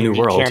 Enjoy the new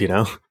world, you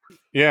know?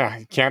 Yeah,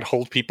 you can't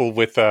hold people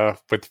with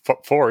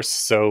force.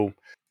 So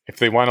if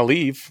they want to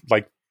leave,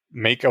 like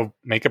make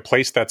a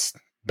place that's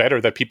better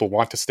that people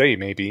want to stay,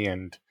 maybe.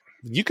 And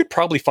you could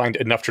probably find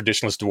enough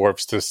traditionalist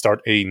dwarves to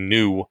start a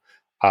new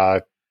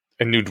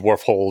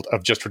dwarf hold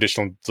of just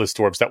traditionalist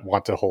dwarves that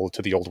want to hold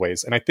to the old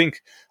ways. And I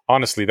think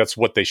honestly, that's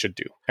what they should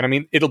do. And I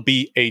mean, it'll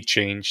be a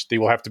change. They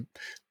will have to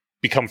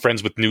become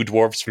friends with new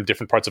dwarves from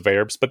different parts of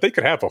Erebs, but they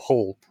could have a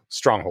whole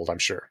stronghold, I'm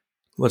sure.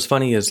 What's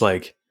funny is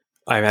like,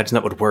 I imagine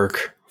that would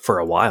work for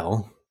a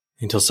while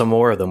until some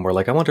more of them were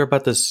like, I wonder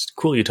about this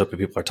cool utopia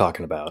people are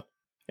talking about.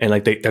 And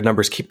like their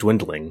numbers keep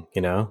dwindling,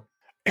 you know?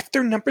 If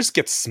their numbers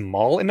get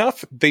small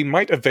enough, they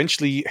might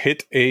eventually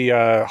hit a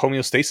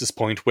homeostasis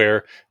point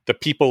where the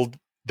people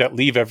that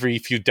leave every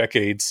few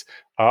decades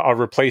are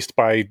replaced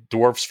by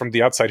dwarves from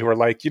the outside who are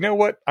like, you know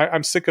what?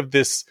 I'm sick of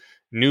this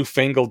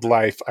newfangled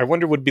life. I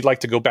wonder what it'd be like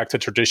to go back to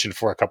tradition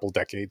for a couple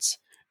decades.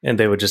 And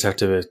they would just have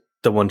to,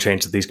 the one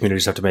change that these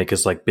communities have to make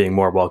is like being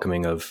more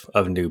welcoming of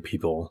new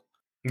people.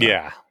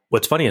 Yeah.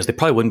 What's funny is they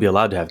probably wouldn't be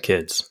allowed to have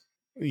kids.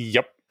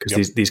 Yep.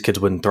 Because these kids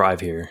wouldn't thrive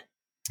here.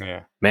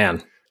 Yeah.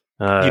 Man.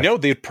 You know,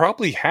 they'd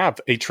probably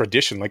have a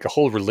tradition, like a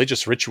whole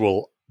religious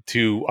ritual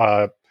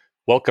to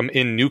welcome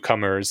in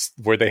newcomers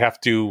where they have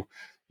to,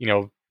 you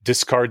know,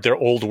 discard their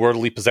old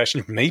worldly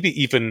possessions, maybe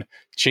even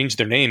change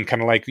their name.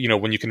 Kind of like, you know,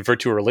 when you convert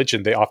to a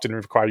religion, they often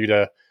require you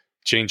to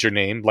change your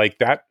name like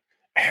that.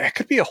 It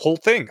could be a whole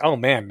thing. Oh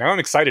man, now I'm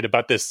excited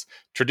about this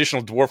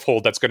traditional dwarf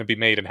hold that's going to be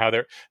made and how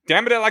they're,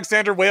 damn it,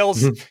 Alexander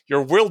Wales,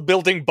 your world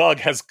building bug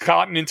has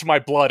gotten into my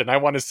blood and I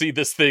want to see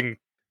this thing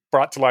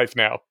brought to life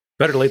now.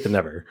 Better late than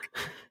never.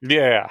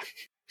 Yeah.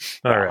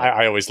 All right.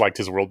 I always liked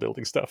his world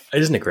building stuff.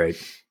 Isn't it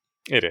great?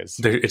 It is.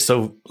 It's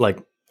so like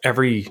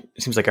it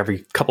seems like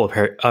every couple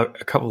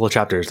of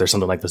chapters, there's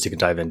something like this you can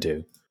dive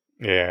into.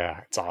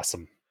 Yeah, it's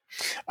awesome.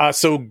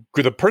 So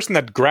the person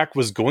that Grak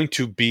was going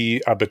to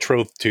be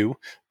betrothed to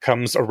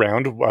comes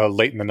around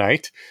late in the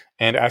night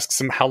and asks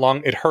him how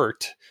long it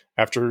hurt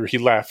after he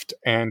left.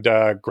 And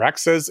Grak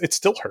says it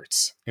still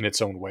hurts in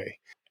its own way.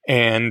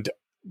 And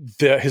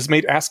his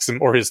mate asks him,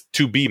 or his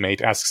to-be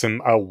mate asks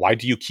him, why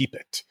do you keep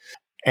it?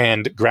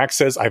 And Grak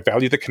says, I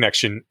value the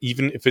connection,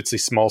 even if it's a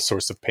small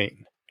source of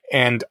pain.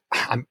 And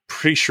I'm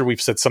pretty sure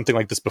we've said something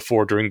like this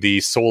before during the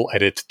Soul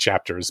Edit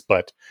chapters,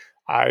 but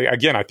I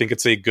think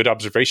it's a good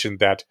observation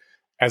that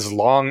as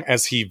long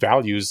as he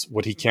values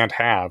what he can't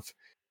have,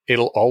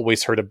 it'll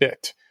always hurt a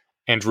bit.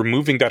 And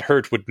removing that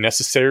hurt would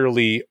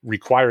necessarily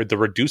require the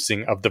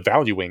reducing of the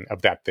valuing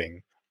of that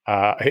thing,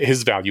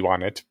 his value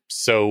on it.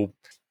 So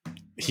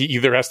he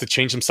either has to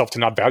change himself to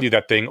not value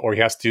that thing, or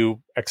he has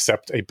to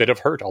accept a bit of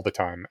hurt all the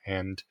time.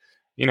 And,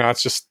 you know,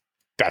 that's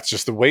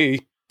just the way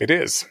it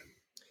is.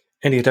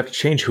 And he'd have to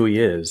change who he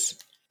is.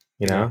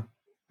 you know?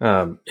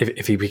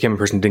 If he became a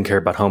person who didn't care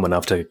about home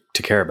enough to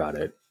care about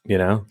it, you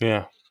know?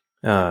 Yeah.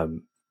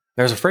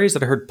 There's a phrase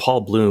that I heard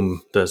Paul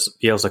Bloom, the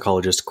Yale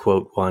psychologist,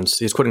 quote once.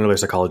 He's quoting another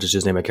psychologist,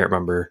 whose name I can't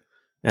remember.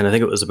 And I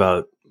think it was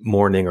about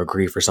mourning or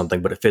grief or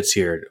something, but it fits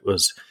here.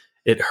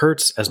 It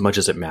hurts as much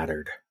as it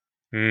mattered.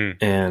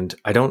 And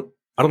I don't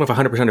know if I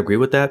 100% agree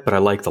with that, but I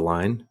like the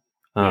line.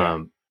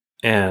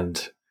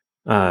 And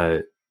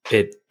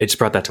it just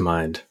brought that to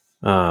mind.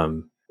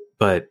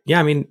 But yeah,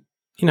 I mean,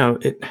 you know,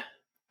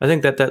 I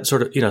think that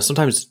sort of, you know,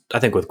 sometimes I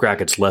think with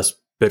Grak, it's less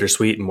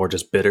bittersweet and more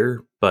just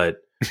bitter, but,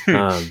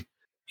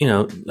 you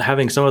know,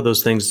 having some of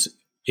those things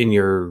in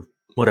your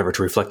whatever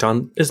to reflect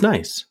on is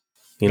nice,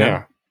 you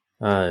know?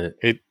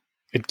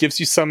 It gives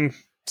you some,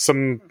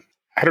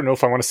 I don't know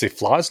if I want to say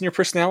flaws in your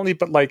personality,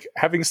 but like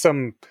having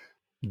some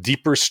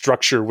deeper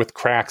structure with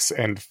cracks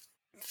and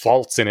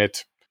faults in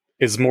it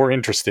is more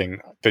interesting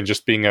than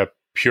just being a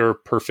pure,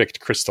 perfect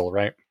crystal,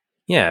 right?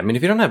 Yeah. I mean,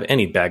 if you don't have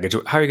any baggage,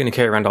 how are you going to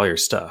carry around all your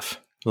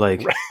stuff?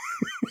 Like,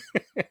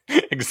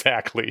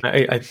 exactly.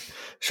 I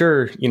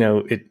sure, you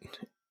know,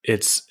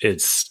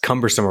 it's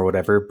cumbersome or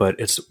whatever, but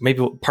it's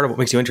maybe part of what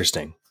makes you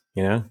interesting,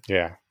 you know?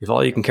 Yeah. If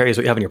all you can carry is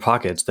what you have in your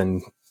pockets,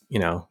 then, you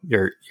know,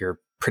 you're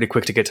pretty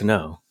quick to get to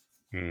know.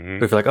 Mm-hmm.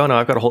 But if you're like, oh no,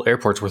 I've got a whole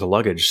airport's worth of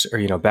luggage or,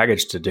 you know,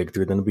 baggage to dig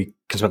through, then we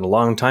can spend a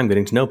long time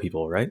getting to know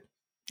people, right?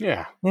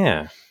 Yeah.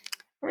 Yeah.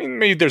 I mean,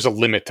 maybe there's a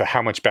limit to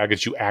how much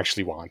baggage you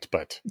actually want,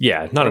 but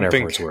yeah, not an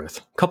airport's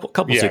worth. Couple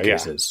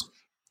suitcases.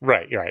 Yeah.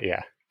 Right,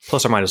 yeah.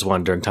 Plus or minus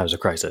one during times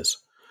of crisis.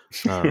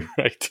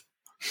 Right.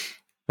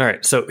 All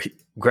right. So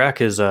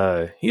Grak is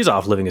he's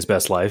off living his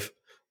best life.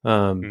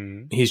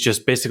 He's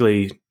just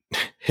basically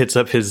hits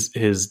up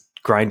his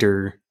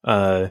grinder.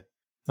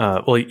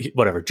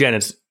 Whatever.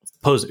 Janet's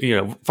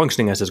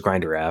functioning as his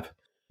grinder app,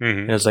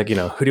 and it's like, you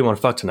know, who do you want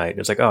to fuck tonight? And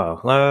it's like,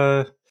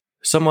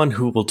 someone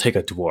who will take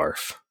a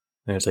dwarf.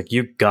 And it's like,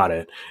 you got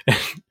it.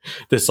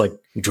 This like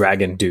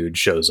dragon dude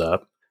shows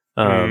up,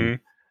 and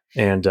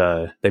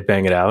they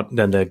bang it out.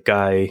 Then the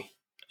guy,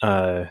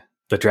 the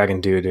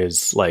dragon dude,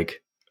 is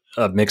like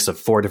a mix of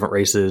 4 different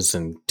races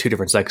and 2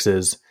 different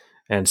sexes,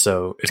 and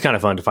so it's kind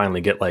of fun to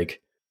finally get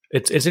like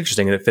it's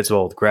interesting, and it fits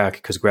well with Grak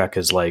because Grak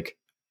is like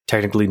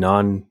technically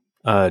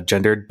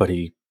gendered, but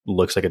he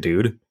looks like a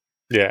dude,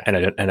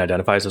 and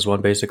identifies as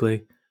one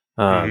basically.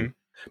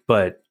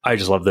 But I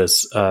just love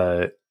this.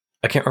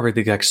 I can't remember the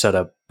exact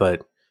setup,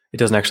 but it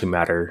doesn't actually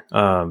matter.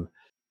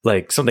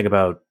 Like something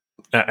about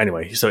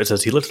anyway. So it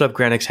says he lifted up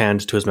Granik's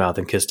hand to his mouth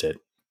and kissed it,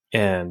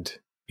 and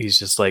he's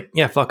just like,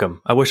 yeah, fuck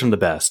him. I wish him the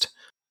best.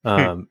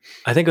 I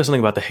think it was something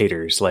about the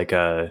haters. Like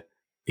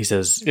he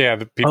says, yeah,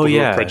 the people who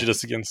are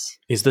prejudiced against.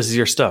 This is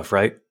your stuff,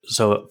 right?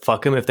 So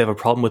fuck him if they have a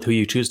problem with who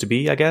you choose to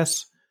be, I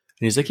guess.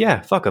 And he's like,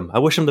 yeah, fuck him. I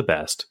wish him the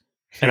best.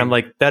 And I'm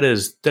like, that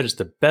is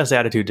the best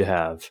attitude to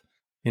have.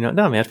 You know,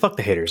 no, man, fuck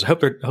the haters. I hope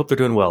they're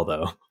doing well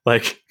though.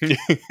 Like,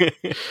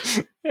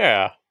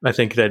 yeah, I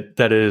think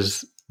that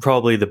is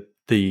probably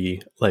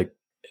the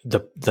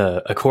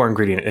a core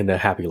ingredient in a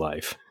happy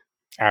life.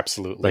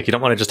 Absolutely. Like, you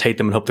don't want to just hate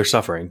them and hope they're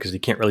suffering because you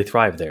can't really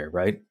thrive there,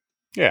 right?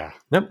 Yeah.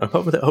 Nope. I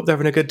hope they're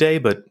having a good day,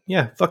 but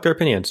yeah, fuck their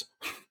opinions.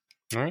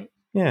 All right.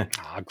 Yeah.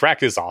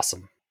 Grak is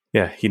awesome.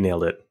 Yeah, he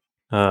nailed it.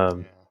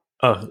 Oh,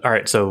 all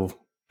right. So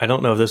I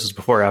don't know if this was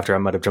before or after. I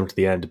might have jumped to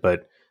the end,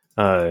 but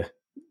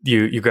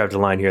you grabbed a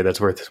line here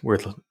that's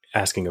worth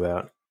asking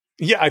about.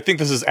 Yeah, I think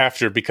this is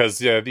after because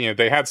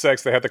they had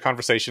sex, they had the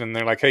conversation, and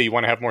they're like, "Hey, you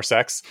want to have more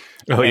sex?"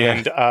 Oh,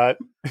 and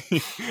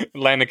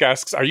Lanik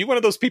asks, "Are you one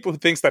of those people who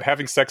thinks that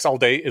having sex all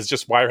day is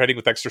just wireheading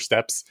with extra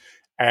steps?"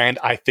 And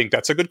I think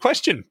that's a good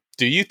question.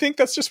 Do you think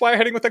that's just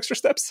wireheading with extra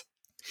steps?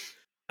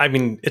 I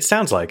mean, it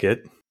sounds like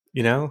it.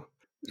 You know,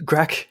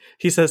 Grak,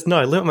 he says, "No,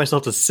 I limit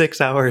myself to 6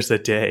 hours a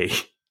day."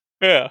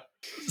 Yeah,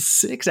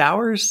 6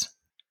 hours.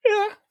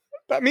 Yeah,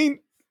 I mean.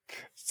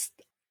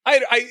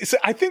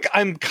 I think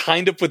I'm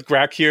kind of with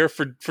Grak here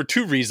for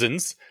 2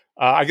 reasons.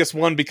 I guess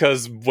one,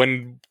 because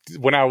when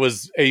I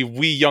was a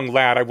wee young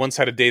lad, I once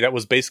had a day that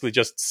was basically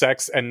just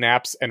sex and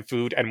naps and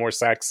food and more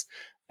sex.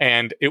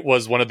 And it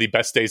was one of the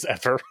best days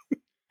ever.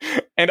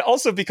 And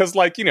also because,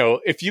 like, you know,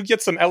 if you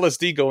get some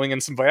LSD going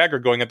and some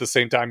Viagra going at the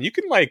same time, you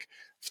can like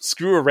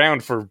screw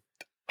around for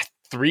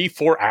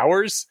 3-4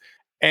 hours.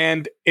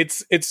 And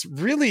it's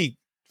really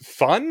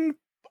fun.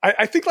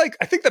 I think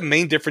the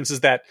main difference is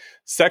that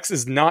sex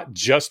is not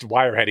just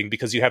wireheading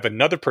because you have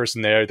another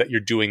person there that you're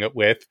doing it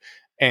with,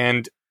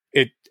 and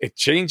it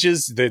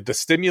changes the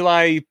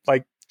stimuli,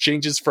 like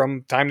changes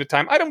from time to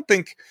time. I don't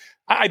think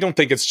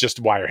it's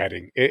just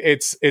wireheading.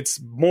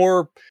 It's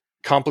more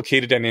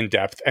complicated and in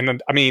depth.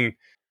 And I mean,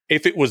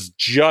 if it was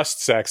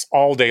just sex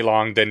all day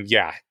long, then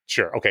yeah,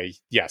 sure, okay,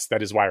 yes,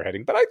 that is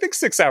wireheading. But I think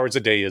 6 hours a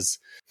day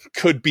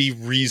could be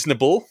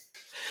reasonable.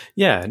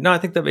 Yeah, no, I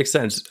think that makes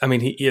sense. I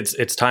mean,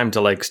 it's time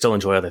to like still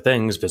enjoy other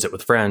things, visit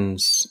with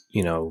friends,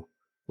 you know,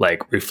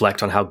 like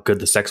reflect on how good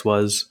the sex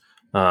was.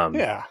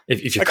 Yeah.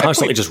 If you're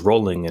constantly just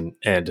rolling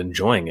and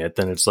enjoying it,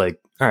 then it's like,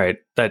 all right,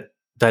 that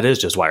is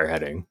just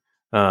wireheading.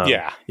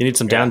 Yeah. You need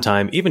some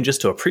downtime, even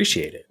just to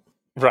appreciate it.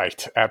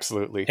 Right.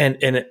 Absolutely.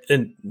 And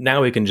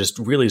now we can just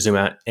really zoom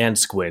out and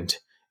squint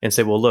and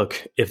say, well,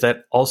 look, if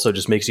that also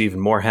just makes you even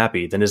more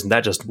happy, then isn't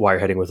that just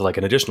wireheading with like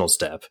an additional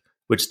step,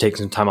 which takes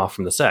some time off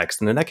from the sex?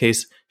 And in that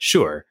case,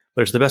 sure,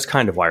 but it's the best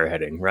kind of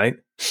wireheading, right?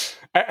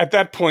 At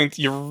that point,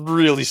 you're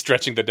really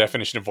stretching the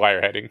definition of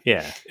wireheading.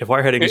 Yeah. If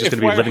wireheading is just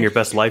going to be living your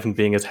best life and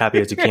being as happy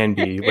as you can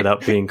be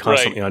without being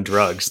constantly on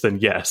drugs, then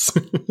yes.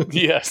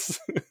 Yes.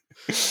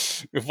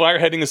 If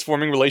wireheading is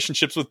forming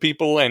relationships with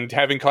people and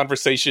having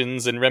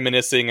conversations and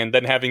reminiscing and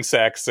then having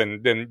sex,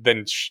 and then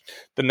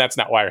that's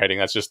not wireheading.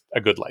 That's just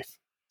a good life.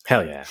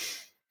 Hell yeah.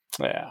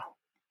 Yeah.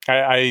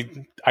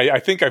 I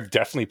think I've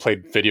definitely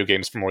played video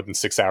games for more than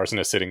 6 hours in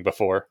a sitting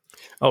before.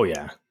 Oh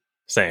yeah.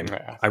 Same.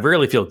 Yeah. I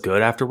rarely feel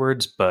good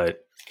afterwards,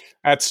 but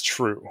that's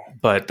true.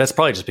 But that's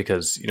probably just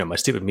because, my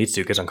stupid meat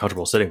suit gets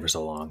uncomfortable sitting for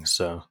so long.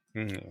 So,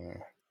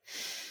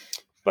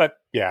 But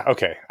yeah,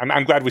 okay.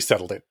 I'm glad we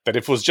settled it. That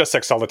if it was just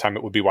sex all the time,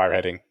 it would be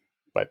wireheading.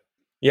 But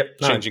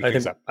changing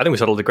things up. I think we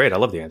settled it great. I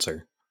love the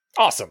answer.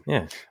 Awesome.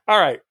 Yeah. All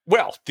right.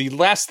 Well, the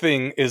last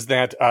thing is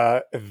that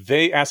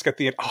they ask at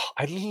the end. Oh,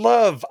 I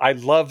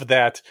love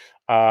that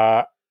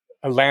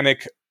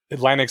Lannick's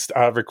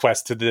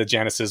request to the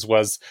Janices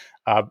was,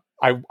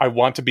 I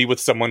want to be with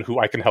someone who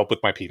I can help with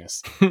my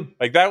penis.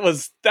 Like that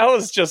was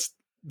just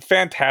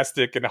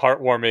fantastic and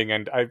heartwarming,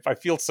 and I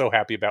feel so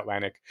happy about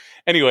Lannick.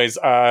 Anyways,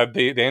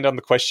 they end on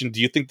the question: do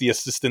you think the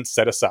assistant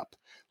set us up?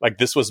 Like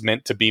this was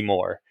meant to be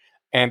more?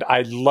 And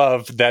I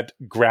love that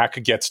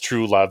Grack gets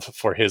true love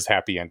for his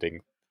happy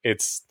ending.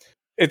 It's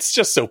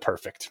just so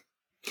perfect.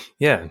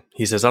 Yeah,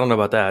 he says, I don't know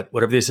about that.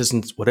 Whatever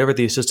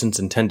the assistants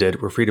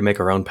intended, we're free to make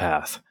our own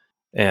path.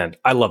 And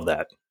I love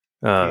that.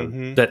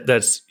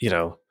 That's,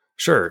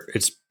 sure,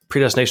 it's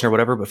predestination or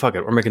whatever, but fuck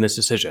it, we're making this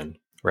decision,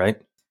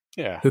 right?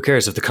 Yeah. Who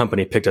cares if the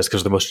company picked us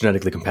because we're the most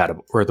genetically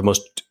compatible, or the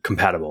most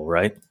compatible,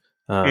 right?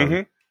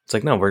 It's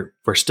like, no,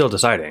 we're still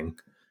deciding.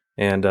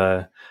 And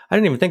I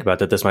didn't even think about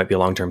that this might be a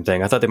long-term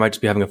thing. I thought they might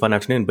just be having a fun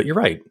afternoon, but you're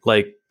right.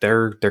 Like,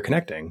 they're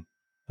connecting.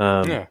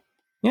 Yeah,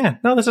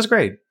 no, this is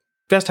great.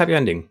 Best happy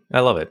ending. I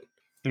love it.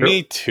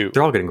 Me too.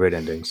 They're all getting great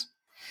endings.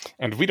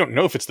 And we don't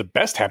know if it's the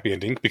best happy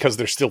ending because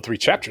there's still 3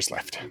 chapters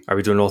left. Are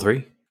we doing all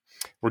 3?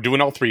 We're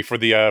doing all 3 for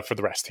the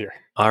rest here.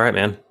 All right,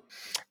 man.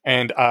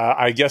 And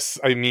I guess,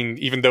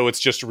 even though it's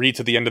just read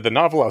to the end of the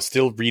novel, I'll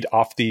still read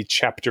off the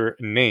chapter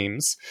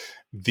names.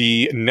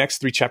 The next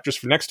 3 chapters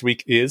for next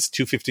week is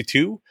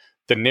 252,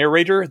 The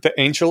Narrator, The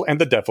Angel, and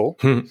the Devil.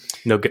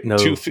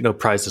 No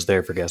prizes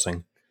there for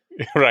guessing.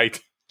 Right.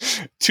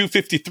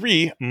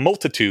 253,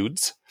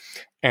 Multitudes,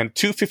 and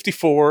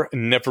 254,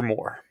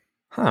 Nevermore.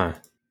 Huh.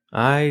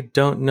 I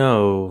don't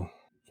know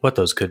what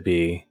those could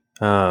be.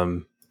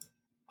 If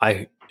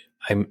I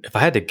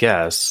had to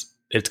guess,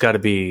 it's got to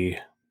be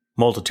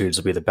Multitudes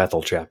will be the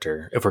Bethel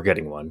chapter if we're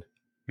getting one.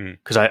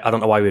 Because I don't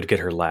know why we would get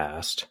her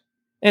last.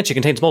 And she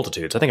contains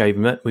multitudes. I think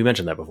we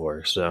mentioned that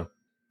before, so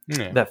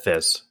that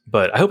fits.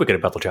 But I hope we get a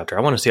Bethel chapter.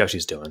 I want to see how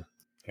she's doing.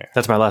 Yeah.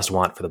 That's my last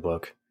want for the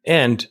book.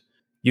 And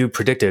you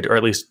predicted, or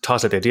at least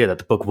tossed out the idea that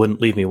the book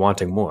wouldn't leave me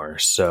wanting more.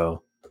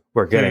 So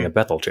we're getting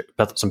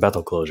some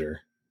Bethel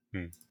closure.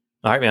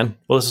 All right, man.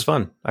 Well, this is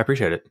fun. I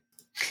appreciate it.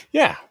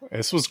 Yeah,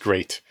 this was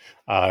great.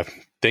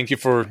 Thank you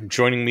for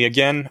joining me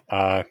again.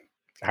 Thank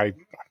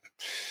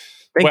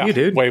you,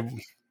 dude.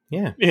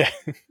 Yeah.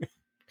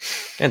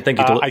 And thank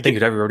you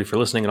to everybody for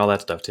listening and all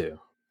that stuff too.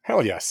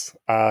 Hell yes.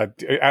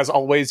 As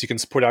always, you can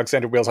support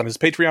Alexander Wales on his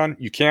Patreon.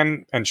 You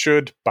can and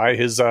should buy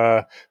his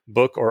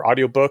book or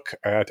audiobook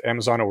at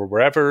Amazon or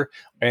wherever.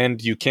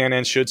 And you can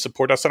and should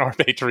support us on our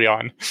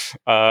Patreon.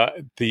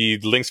 The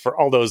links for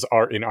all those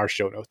are in our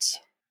show notes.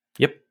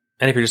 Yep.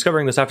 And if you're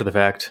discovering this after the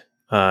fact,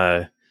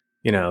 there's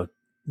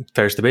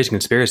the Basic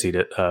Conspiracy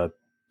to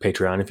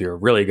Patreon if you're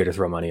really good to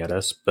throw money at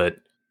us. But,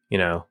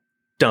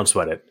 don't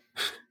sweat it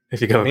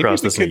if you come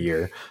across this in a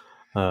year.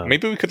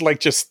 Maybe we could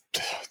just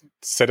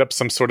set up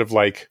some sort of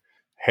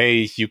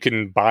hey, you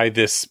can buy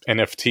this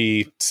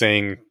NFT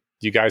saying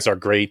you guys are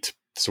great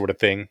sort of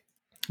thing.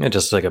 Yeah,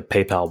 just like a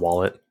PayPal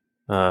wallet.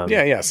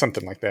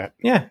 Something like that.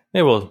 Yeah,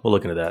 we'll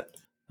look into that.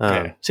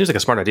 Seems like a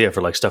smart idea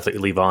for stuff that you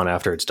leave on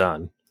after it's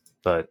done.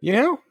 But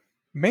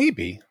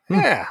maybe.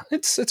 Yeah,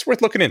 it's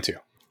worth looking into.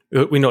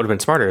 We know it would have been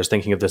smarter is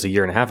thinking of this a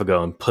year and a half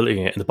ago and putting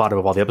it in the bottom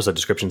of all the episode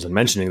descriptions and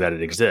mentioning that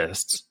it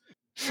exists.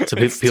 So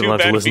people don't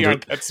have to listen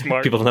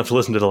people don't have to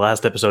listen to the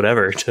last episode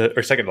ever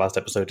or second to last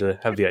episode to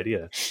have the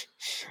idea.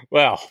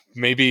 Well,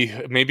 maybe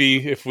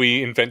if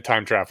we invent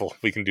time travel,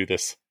 we can do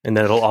this. And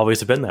then it'll always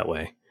have been that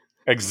way.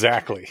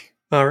 Exactly.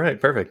 All right,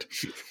 perfect.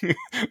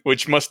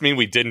 Which must mean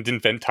we didn't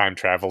invent time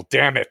travel.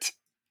 Damn it.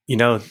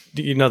 Do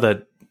you know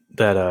that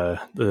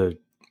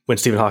when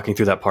Stephen Hawking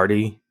threw that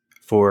party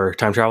for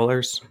time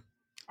travelers?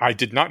 I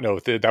did not know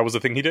that was the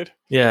thing he did.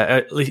 Yeah,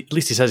 at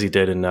least he says he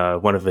did in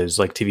one of his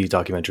TV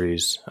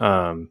documentaries.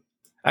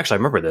 Actually, I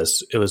remember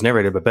this. It was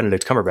narrated by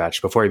Benedict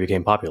Cumberbatch before he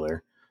became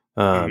popular.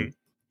 So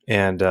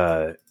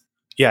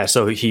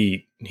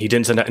he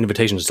didn't send out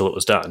invitations until it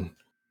was done.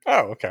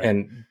 Oh, okay.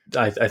 And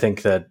I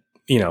think that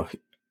I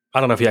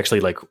don't know if he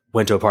actually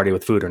went to a party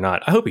with food or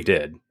not. I hope he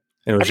did.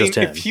 And it was just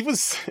him.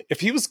 If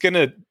he was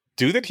gonna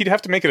do that, he'd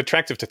have to make it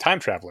attractive to time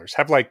travelers.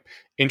 Have like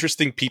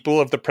interesting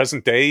people of the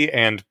present day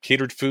and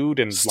catered food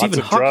and Stephen lots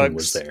of Hawking drugs.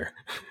 was there.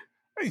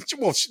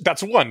 Well,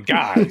 that's one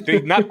guy.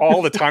 Not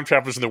all the time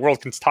travelers in the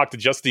world can talk to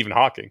just Stephen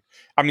Hawking.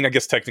 I mean, I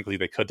guess technically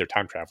they could. They're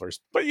time travelers.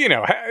 But,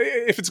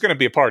 if it's going to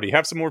be a party,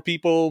 have some more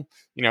people,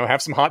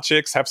 have some hot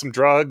chicks, have some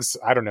drugs.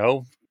 I don't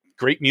know.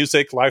 Great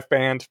music, live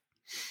band.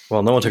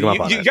 Well, no one took him up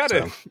on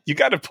it. You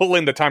got to pull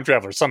in the time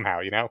travelers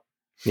somehow,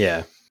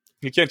 Yeah.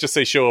 You can't just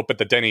say show up at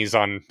the Denny's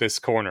on this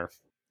corner.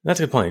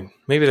 That's a good point.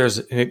 Maybe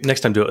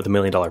next time do it with $1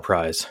 million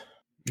prize.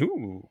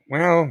 Ooh,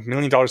 well, $1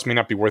 million may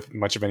not be worth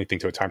much of anything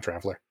to a time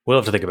traveler. We'll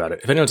have to think about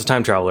it. If anyone's a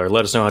time traveler,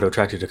 let us know how to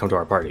attract you to come to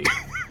our party.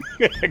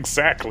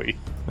 Exactly.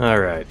 All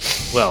right.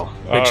 Well,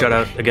 big shout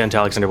out again to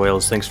Alexander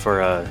Wales. Thanks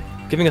for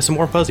giving us some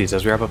more fuzzies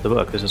as we wrap up the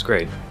book. This is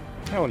great.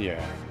 Hell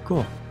yeah. Cool.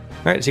 All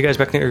right. See you guys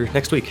back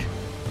next week.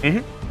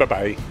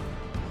 Bye-bye.